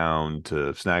Huckleberry Hound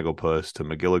to Snagglepuss to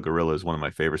Magilla Gorilla is one of my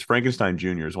favorites. Frankenstein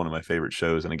Jr. is one of my favorite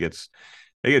shows, and it gets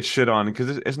shit on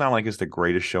because it's not like it's the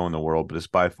greatest show in the world, but it's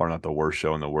by far not the worst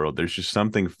show in the world. There's just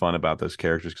something fun about those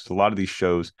characters because a lot of these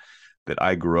shows that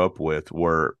I grew up with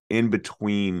were in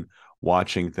between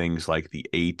watching things like the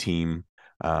A Team,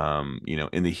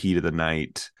 In the Heat of the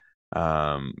Night.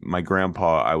 My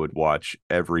grandpa, I would watch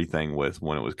everything with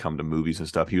when it was come to movies and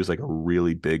stuff. He was like a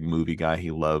really big movie guy.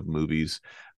 He loved movies.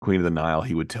 Queen of the Nile,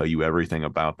 he would tell you everything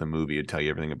about the movie. He'd tell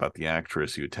you everything about the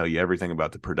actress. He would tell you everything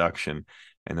about the production.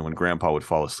 And then when grandpa would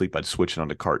fall asleep, I'd switch it on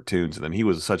to cartoons. And then he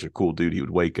was such a cool dude. He would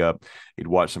wake up, he'd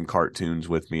watch some cartoons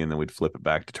with me, and then we'd flip it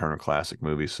back to Turner Classic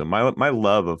Movies. So my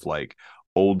love of like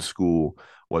old school,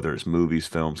 whether it's movies,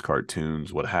 films,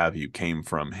 cartoons, what have you, came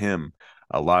from him.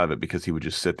 A lot of it because he would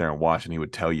just sit there and watch, and he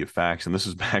would tell you facts. And this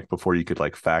is back before you could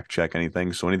like fact check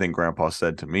anything. So anything grandpa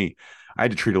said to me, I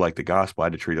had to treat it like the gospel. I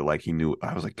had to treat it like he knew.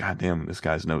 I was like, God damn, this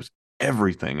guy knows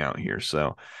everything out here.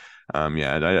 So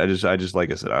yeah, I just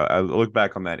like I said, I look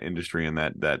back on that industry and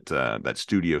that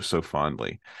studio so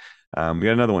fondly. We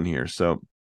got another one here. So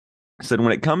it said,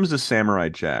 when it comes to Samurai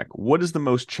Jack, what is the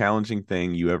most challenging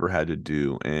thing you ever had to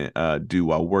do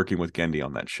while working with Gendy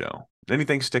on that show?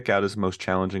 Anything stick out as the most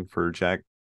challenging for Jack?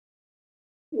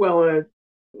 Well,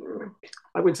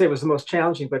 I wouldn't say it was the most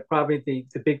challenging, but probably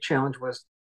the big challenge was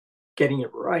getting it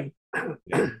right.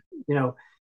 Yeah. you know,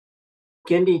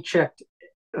 Gendy checked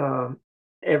um,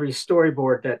 every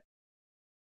storyboard that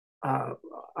uh,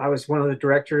 I was one of the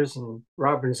directors, and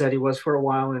Rob Renzetti was for a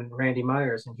while, and Randy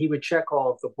Myers, and he would check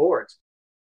all of the boards.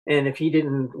 And if he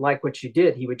didn't like what you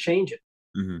did, he would change it.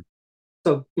 Hmm.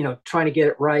 So, trying to get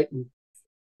it right and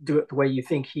do it the way you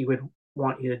think he would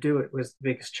want you to do it was the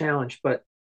biggest challenge. But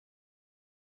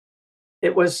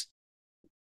it was,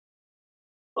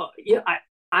 yeah,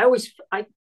 I always, I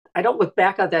don't look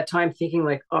back at that time thinking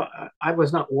like, I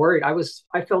was not worried.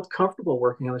 I felt comfortable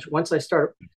working on this. Once I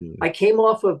started, I came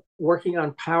off of working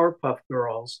on Powerpuff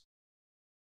Girls,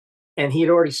 and he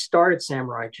had already started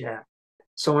Samurai Jack.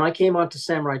 So when I came on to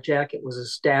Samurai Jack, it was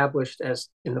established as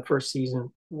in the first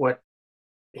season what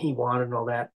he wanted and all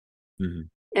that. Hmm.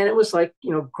 And it was like,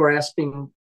 grasping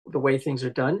the way things are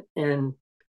done. And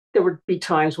there would be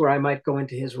times where I might go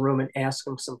into his room and ask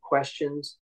him some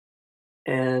questions.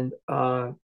 And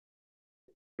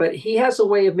but he has a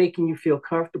way of making you feel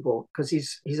comfortable because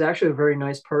he's actually a very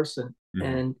nice person Hmm.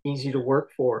 and easy to work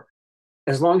for,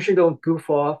 as long as you don't goof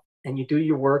off and you do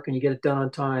your work and you get it done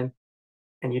on time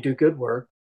and you do good work,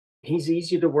 he's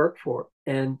easy to work for.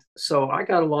 And so I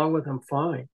got along with him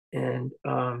fine. And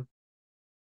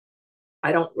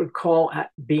I don't recall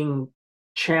being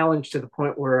challenged to the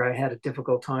point where I had a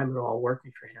difficult time at all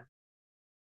working for him.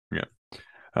 Yeah.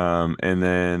 And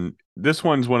then this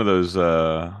one's one of those,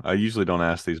 I usually don't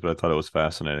ask these, but I thought it was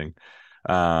fascinating.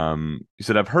 He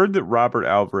said, I've heard that Robert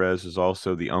Alvarez is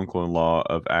also the uncle-in-law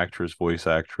of voice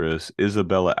actress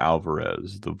Isabella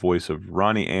Alvarez, the voice of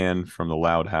Ronnie Ann from The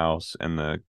Loud House and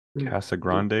the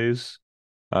Casagrandes.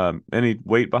 Any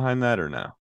weight behind that or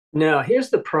no? Now, here's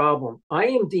the problem.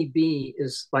 IMDb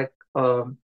is like a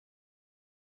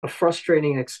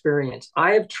frustrating experience.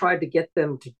 I have tried to get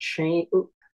them to change.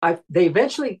 I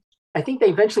think they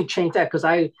eventually changed that because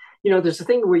there's a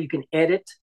thing where you can edit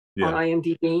on Yeah.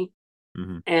 IMDb,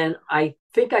 Hmm. and I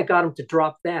think I got them to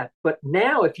drop that. But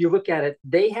now, if you look at it,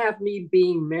 they have me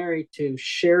being married to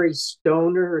Sherry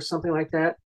Stoner or something like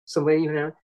that. Some lady,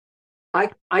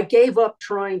 I gave up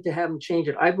trying to have them change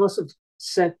it. I must have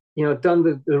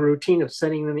done the routine of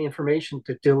sending them the information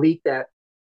to delete that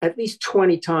at least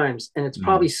 20 times, and it's Hmm.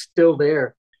 probably still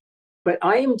there. But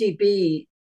IMDb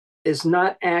is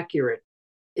not accurate.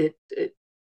 It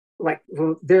like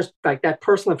well, there's like that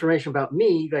personal information about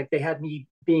me, like they had me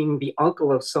being the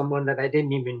uncle of someone that I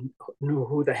didn't even know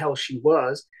who the hell she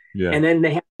was. Yeah. And then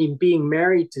they had me being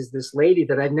married to this lady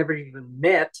that I'd never even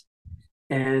met.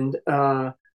 And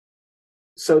and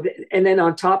then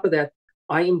on top of that,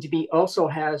 IMDb also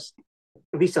has,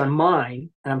 at least on mine,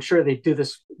 and I'm sure they do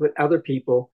this with other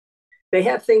people, they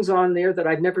have things on there that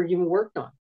I've never even worked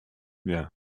on. Yeah.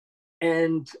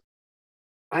 And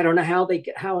I don't know how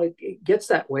it gets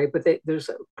that way, but there's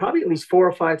probably at least 4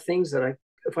 or 5 things that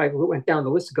if I went down the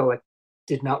list, go like,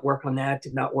 did not work on that,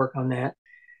 did not work on that,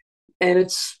 and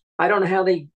I don't know how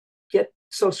they get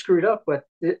so screwed up, but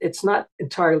it's not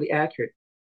entirely accurate.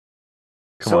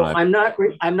 Come on. So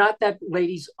I'm not that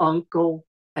lady's uncle.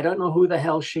 I don't know who the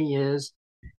hell she is,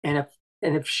 and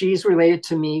if she's related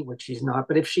to me, which she's not,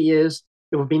 but if she is,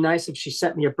 it would be nice if she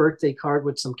sent me a birthday card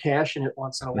with some cash in it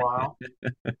once in a while.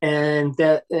 And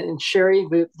Sherry,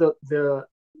 the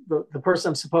person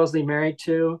I'm supposedly married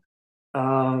to,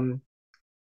 um,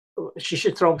 she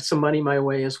should throw some money my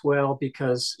way as well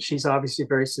because she's obviously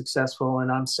very successful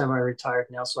and I'm semi-retired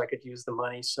now, so I could use the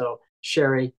money. So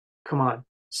Sherry, come on,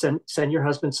 send your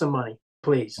husband some money,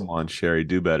 please. Come on, Sherry,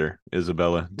 do better.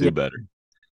 Isabella, Yeah, do better.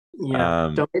 yeah.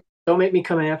 Um, Don't make me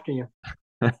come after you.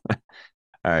 all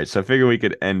right, so I figure we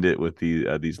could end it with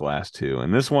these last two,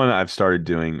 and this one I've started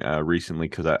doing recently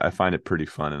because I find it pretty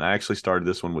fun, and I actually started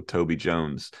this one with Toby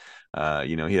Jones.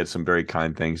 He had some very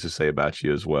kind things to say about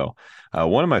you as well.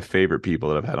 One of my favorite people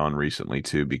that I've had on recently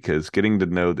too, because getting to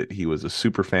know that he was a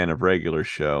super fan of Regular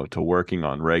Show to working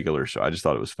on Regular Show, I just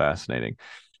thought it was fascinating.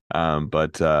 So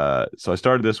I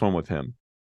started this one with him.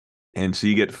 And so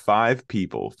you get 5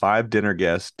 people, 5 dinner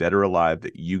guests, dead or alive,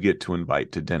 that you get to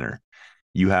invite to dinner.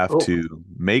 You have Oh, to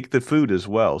make the food as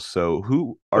well. So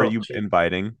who are oh, you gee.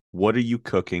 inviting? What are you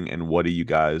cooking? And what are you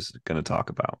guys going to talk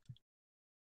about?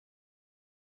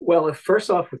 Well, first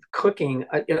off, with cooking,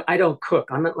 I don't cook.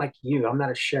 I'm not like you. I'm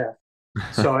not a chef.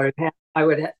 So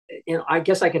I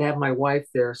guess I could have my wife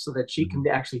there so that she can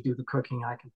Mhm. actually do the cooking.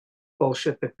 I can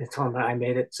bullshit the time that I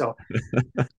made it. So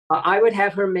I would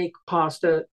have her make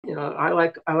pasta. I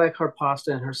like her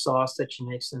pasta and her sauce that she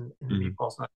makes in the Mhm.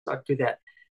 meatballs. I'd do that.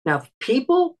 Now,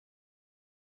 people,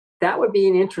 that would be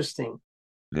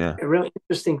Yeah. a really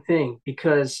interesting thing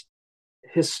because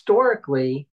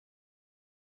historically,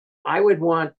 I would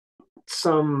want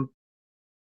some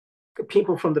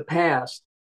people from the past,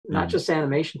 not Mhm. just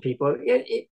animation people.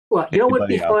 Well, you know what would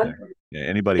be Anybody out fun? there? Yeah.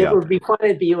 Anybody It out would there? be fun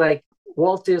to be like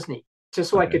Walt Disney,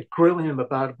 just so I Okay. could grill him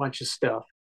about a bunch of stuff.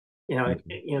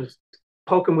 Okay.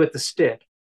 Poke him with the stick.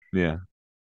 Yeah.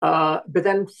 But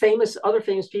then other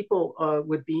famous people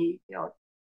would be,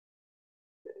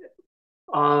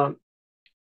 um,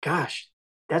 gosh,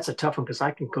 that's a tough one because I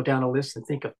can go down a list and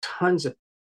think of tons of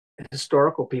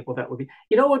historical people that would be.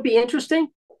 You know what would be interesting?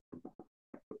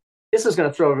 This is going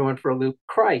to throw everyone for a loop.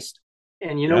 Christ.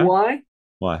 And you know Yeah. why?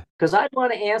 Why? Because I'd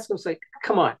want to ask them, like,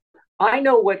 come on. I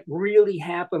know what really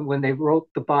happened when they wrote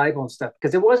the Bible and stuff,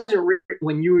 because it wasn't written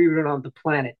when you were even on the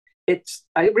planet.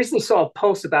 I recently saw a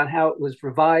post about how it was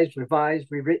revised,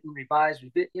 rewritten, revised,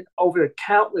 rewritten over the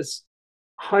countless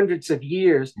hundreds of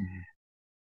years. Mhm.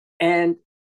 And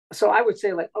so I would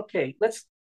say, like, okay, let's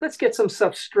get some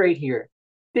stuff straight here.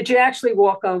 Did you actually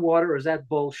walk on water, or is that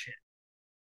bullshit?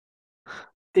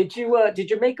 Did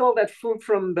you make all that food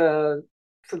from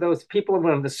for those people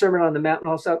when the Sermon on the Mount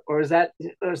also, or is that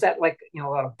like a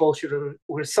lot of bullshit, or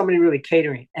was somebody really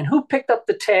catering? And who picked up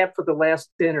the tab for the last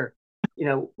dinner?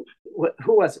 Who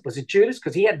was it? Was it Judas?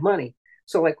 Because he had money.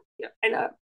 So like, and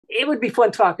it would be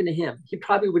fun talking to him. He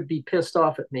probably would be pissed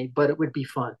off at me, but it would be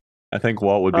fun. I think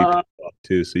Walt would be pissed off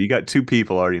too. So you got two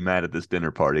people already mad at this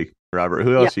dinner party. Robert,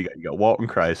 who Yeah, else you got? You got Walt and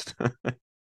Christ.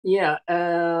 yeah.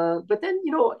 But then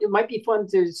it might be fun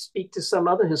to speak to some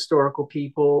other historical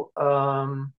people.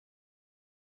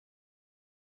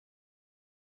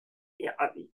 Yeah,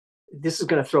 this is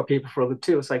going to throw people for a loop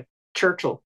too. It's like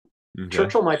Churchill. Okay.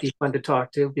 Churchill might be fun to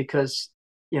talk to because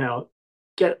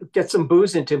get some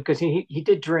booze into him because he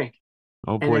did drink,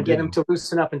 Oh and boy, then get did him he. to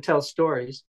loosen up and tell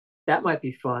stories. That might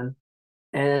be fun.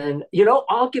 And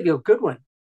I'll give you a good one.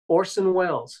 Orson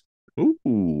Welles.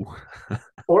 Ooh.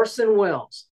 Orson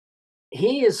Welles.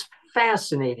 He is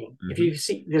fascinating. If Mm-hmm. you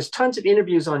see, there's tons of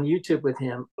interviews on YouTube with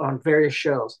him on various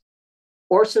shows.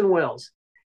 Orson Welles,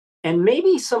 and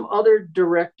maybe some other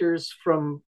directors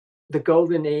from the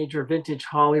golden age or vintage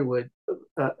Hollywood.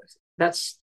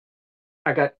 That's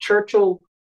I got Churchill,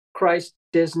 Christ,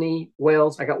 Disney,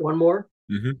 Wales. I got one more.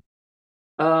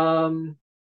 Mm-hmm. Um,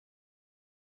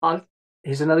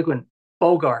 here's another one.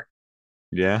 Bogart.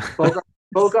 Yeah. Bogart.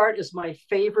 Bogart is my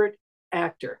favorite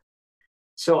actor,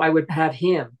 so I would have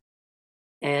him,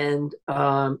 and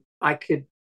I could.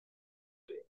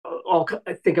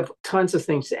 I think of tons of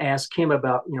things to ask him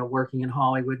about, working in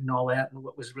Hollywood and all that, and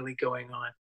what was really going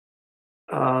on.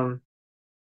 Um,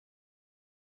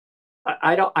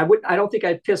 I don't think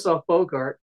I'd piss off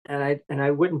Bogart, and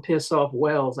I wouldn't piss off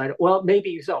Wells. Well,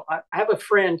 maybe so. I have a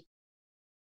friend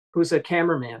who's a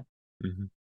cameraman, Mm-hmm.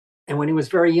 and when he was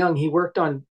very young, he worked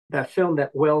on that film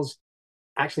that Wells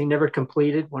actually never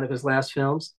completed, one of his last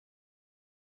films,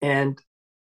 and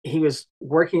he was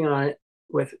working on it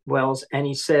with Wells, and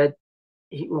he said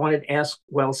he wanted to ask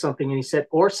Wells something, and he said,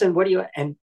 "Orson, what do you?"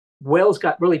 And Wells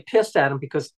got really pissed at him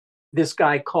because this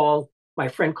guy my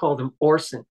friend called him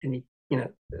Orson, and it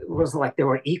wasn't like they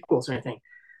were equals or anything.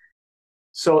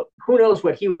 So who knows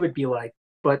what he would be like?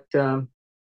 But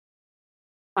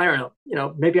I don't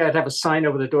know. Maybe I'd have a sign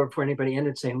over the door before anybody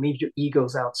entered saying, "Leave your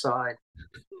egos outside,"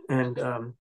 and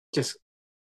just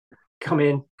come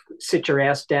in, sit your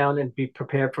ass down, and be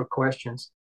prepared for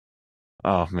questions.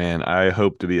 Oh man, I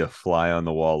hope to be a fly on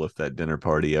the wall if that dinner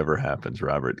party ever happens,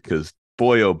 Robert, because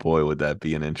boy, oh boy, would that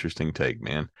be an interesting take,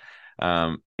 man.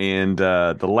 And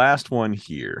the last one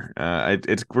here,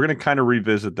 we're gonna kind of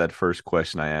revisit that first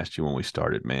question I asked you when we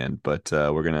started, man, but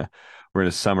we're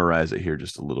gonna summarize it here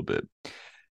just a little bit.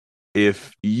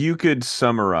 If you could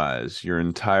summarize your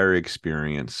entire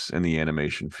experience in the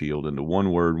animation field into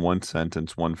one word, one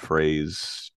sentence, one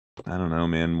phrase, I don't know,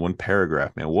 man, one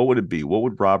paragraph, man, what would it be? What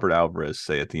would Robert Alvarez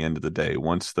say at the end of the day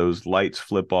once those lights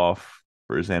flip off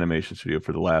for his animation studio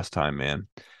for the last time, man?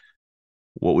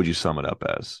 What would you sum it up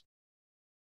as?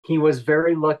 He was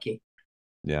very lucky.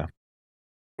 Yeah.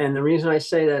 And the reason I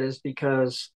say that is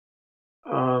because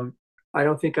um, I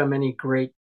don't think I'm any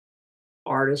great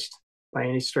artist by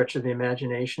any stretch of the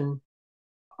imagination.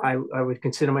 I would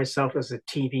consider myself as a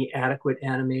TV adequate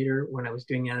animator when I was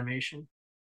doing animation.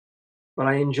 But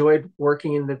I enjoyed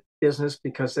working in the business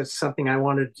because that's something I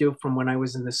wanted to do from when I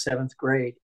was in the seventh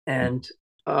grade. And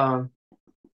um,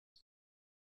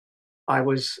 I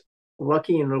was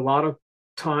lucky in a lot of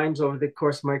times over the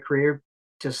course of my career,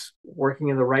 just working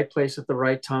in the right place at the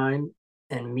right time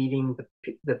and meeting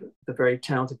the very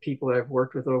talented people that I've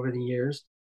worked with over the years.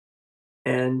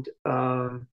 And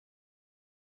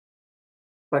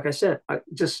like I said, I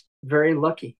just very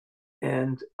lucky.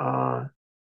 And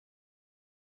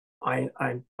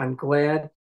I'm glad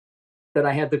that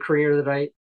I had the career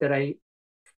that I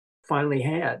finally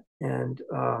had. And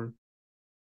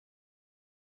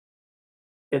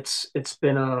it's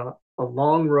been a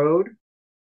long road.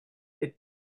 It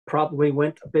probably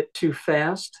went a bit too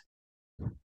fast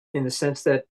in the sense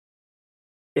that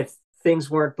if things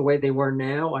weren't the way they were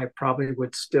now, I probably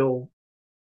would still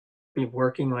be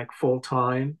working like full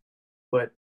time,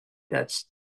 but that's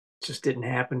just didn't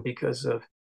happen because of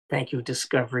thank you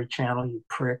Discovery Channel, you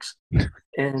pricks.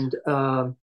 And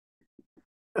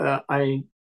I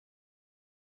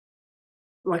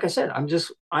like I said,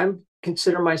 I'm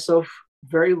consider myself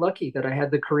very lucky that I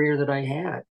had the career that I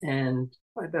had and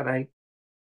that I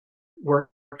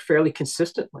worked fairly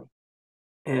consistently.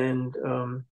 And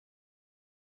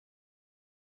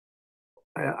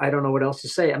I don't know what else to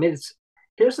say. I mean,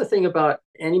 here's the thing about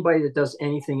anybody that does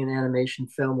anything in animation,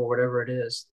 film, or whatever it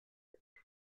is.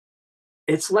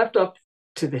 It's left up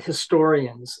to the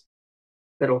historians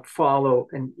that'll follow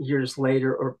and years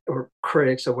later, or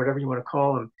critics, or whatever you want to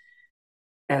call them,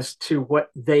 as to what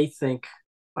they think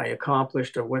I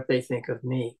accomplished or what they think of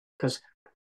me. Because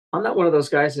I'm not one of those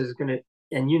guys that's going to,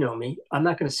 and you know me, I'm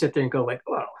not going to sit there and go like,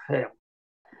 oh, hey,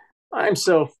 I'm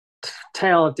so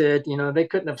talented. They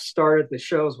couldn't have started the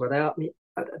shows without me.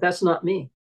 That's not me.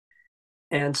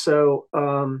 And so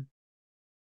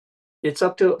it's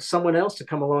up to someone else to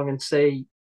come along and say,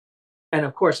 and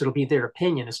of course it'll be their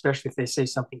opinion, especially if they say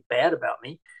something bad about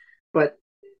me, but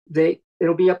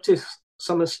it'll be up to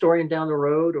some historian down the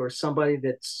road or somebody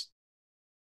that's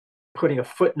putting a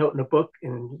footnote in a book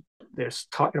and they're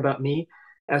talking about me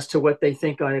as to what they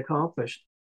think I accomplished.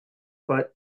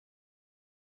 But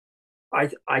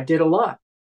I did a lot.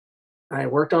 I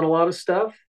worked on a lot of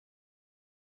stuff,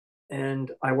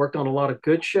 and I worked on a lot of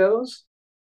good shows.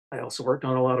 I also worked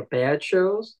on a lot of bad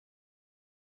shows.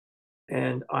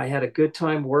 And I had a good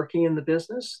time working in the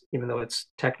business, even though it's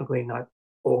technically not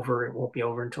over. It won't be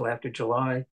over until after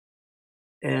July.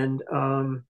 And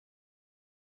I'll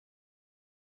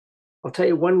tell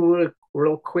you one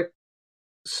real quick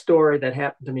story that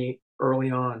happened to me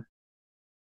early on.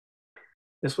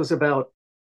 This was about,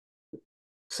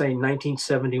 say,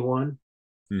 1971.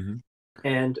 Mm-hmm.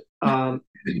 And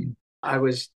I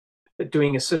was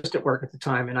doing assistant work at the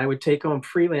time, and I would take home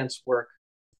freelance work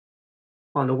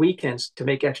on the weekends to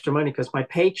make extra money because my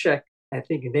paycheck, I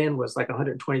think then, was like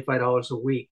 $125 a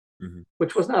week, mm-hmm.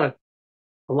 which was not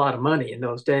a lot of money in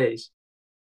those days.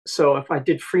 So if I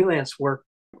did freelance work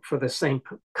for the same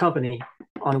company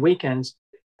on weekends,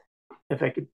 if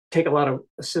I could take a lot of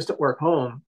assistant work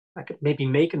home, I could maybe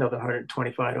make another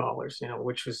 $125,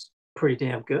 which was pretty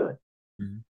damn good.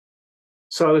 Mm-hmm.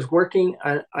 So I was working.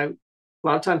 A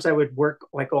lot of times I would work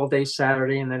like all day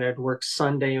Saturday, and then I'd work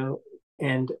Sunday.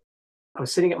 And I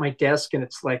was sitting at my desk, and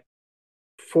it's like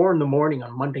 4 a.m.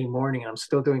 on Monday morning. I'm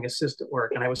still doing assistant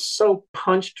work, and I was so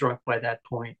punch drunk by that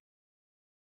point.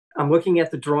 I'm looking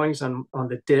at the drawings on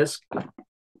the disc,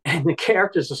 and the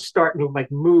characters are starting to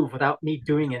like move without me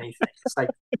doing anything. It's like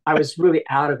I was really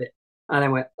out of it, and I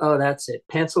went, "Oh, that's it."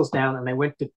 Pencils down, and I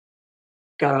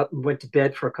got up and went to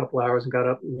bed for a couple hours, and got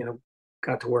up, and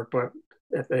got to work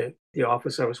at the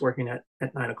office I was working at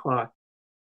 9:00.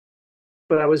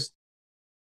 But I was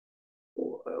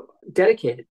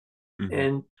dedicated. Mm-hmm.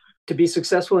 And to be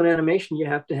successful in animation, you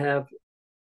have to have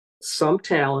some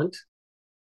talent,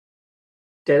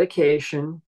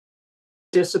 dedication,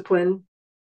 discipline,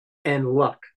 and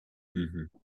luck. Mm-hmm.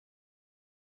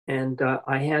 And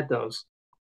I had those.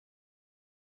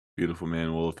 Beautiful,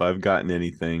 man. Well, if I've gotten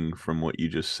anything from what you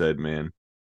just said, man,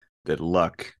 that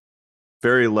luck.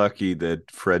 Very lucky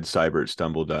that Fred Seibert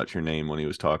stumbled out your name when he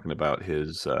was talking about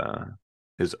his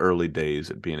early days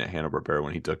at being at Hanna-Barbera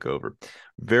when he took over.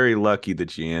 Very lucky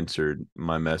that you answered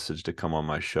my message to come on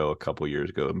my show a couple years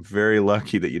ago. I'm very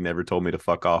lucky that you never told me to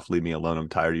fuck off, leave me alone. I'm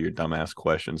tired of your dumbass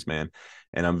questions, man.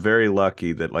 And I'm very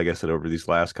lucky that, like I said, over these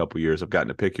last couple years, I've gotten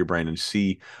to pick your brain and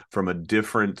see from a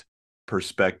different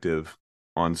perspective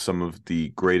on some of the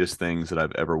greatest things that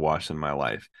I've ever watched in my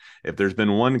life. If there's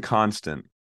been one constant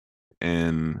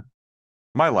in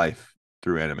my life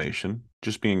through animation,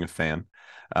 just being a fan,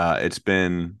 it's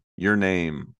been your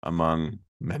name among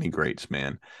many greats,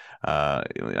 man.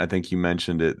 I think you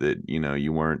mentioned it that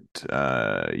you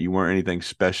weren't anything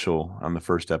special on the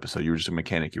first episode. You were just a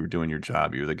mechanic. You were doing your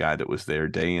job. You were the guy that was there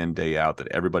day in, day out, that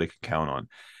everybody could count on.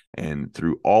 And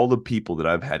through all the people that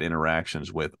I've had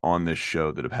interactions with on this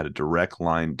show that have had a direct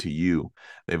line to you,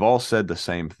 they've all said the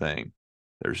same thing.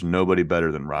 There's nobody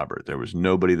better than Robert. There was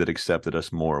nobody that accepted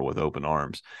us more with open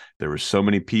arms. There were so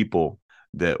many people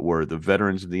that were the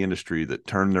veterans of the industry that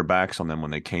turned their backs on them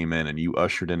when they came in, and you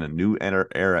ushered in a new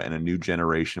era and a new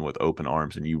generation with open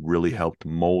arms, and you really helped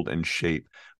mold and shape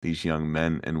these young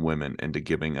men and women into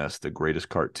giving us the greatest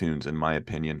cartoons, in my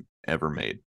opinion, ever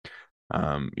made.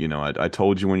 I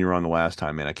told you when you were on the last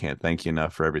time, man, I can't thank you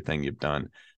enough for everything you've done.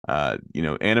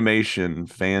 Animation,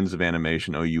 fans of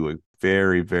animation owe you a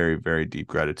very, very, very deep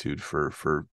gratitude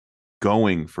for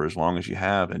going for as long as you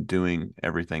have and doing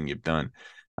everything you've done.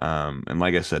 And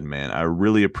like I said, man, I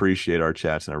really appreciate our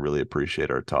chats and I really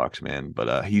appreciate our talks, man.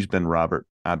 But he's been Robert.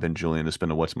 I've been Julian. This has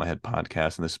been a What's My Head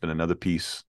podcast, and this has been another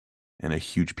piece and a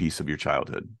huge piece of your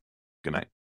childhood. Good night.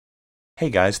 Hey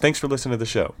guys, thanks for listening to the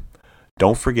show.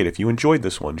 Don't forget, if you enjoyed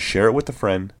this one, share it with a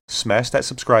friend, smash that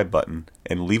subscribe button,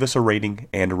 and leave us a rating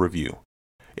and a review.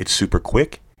 It's super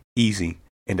quick, easy,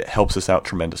 and it helps us out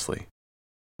tremendously.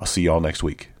 I'll see you all next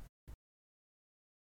week.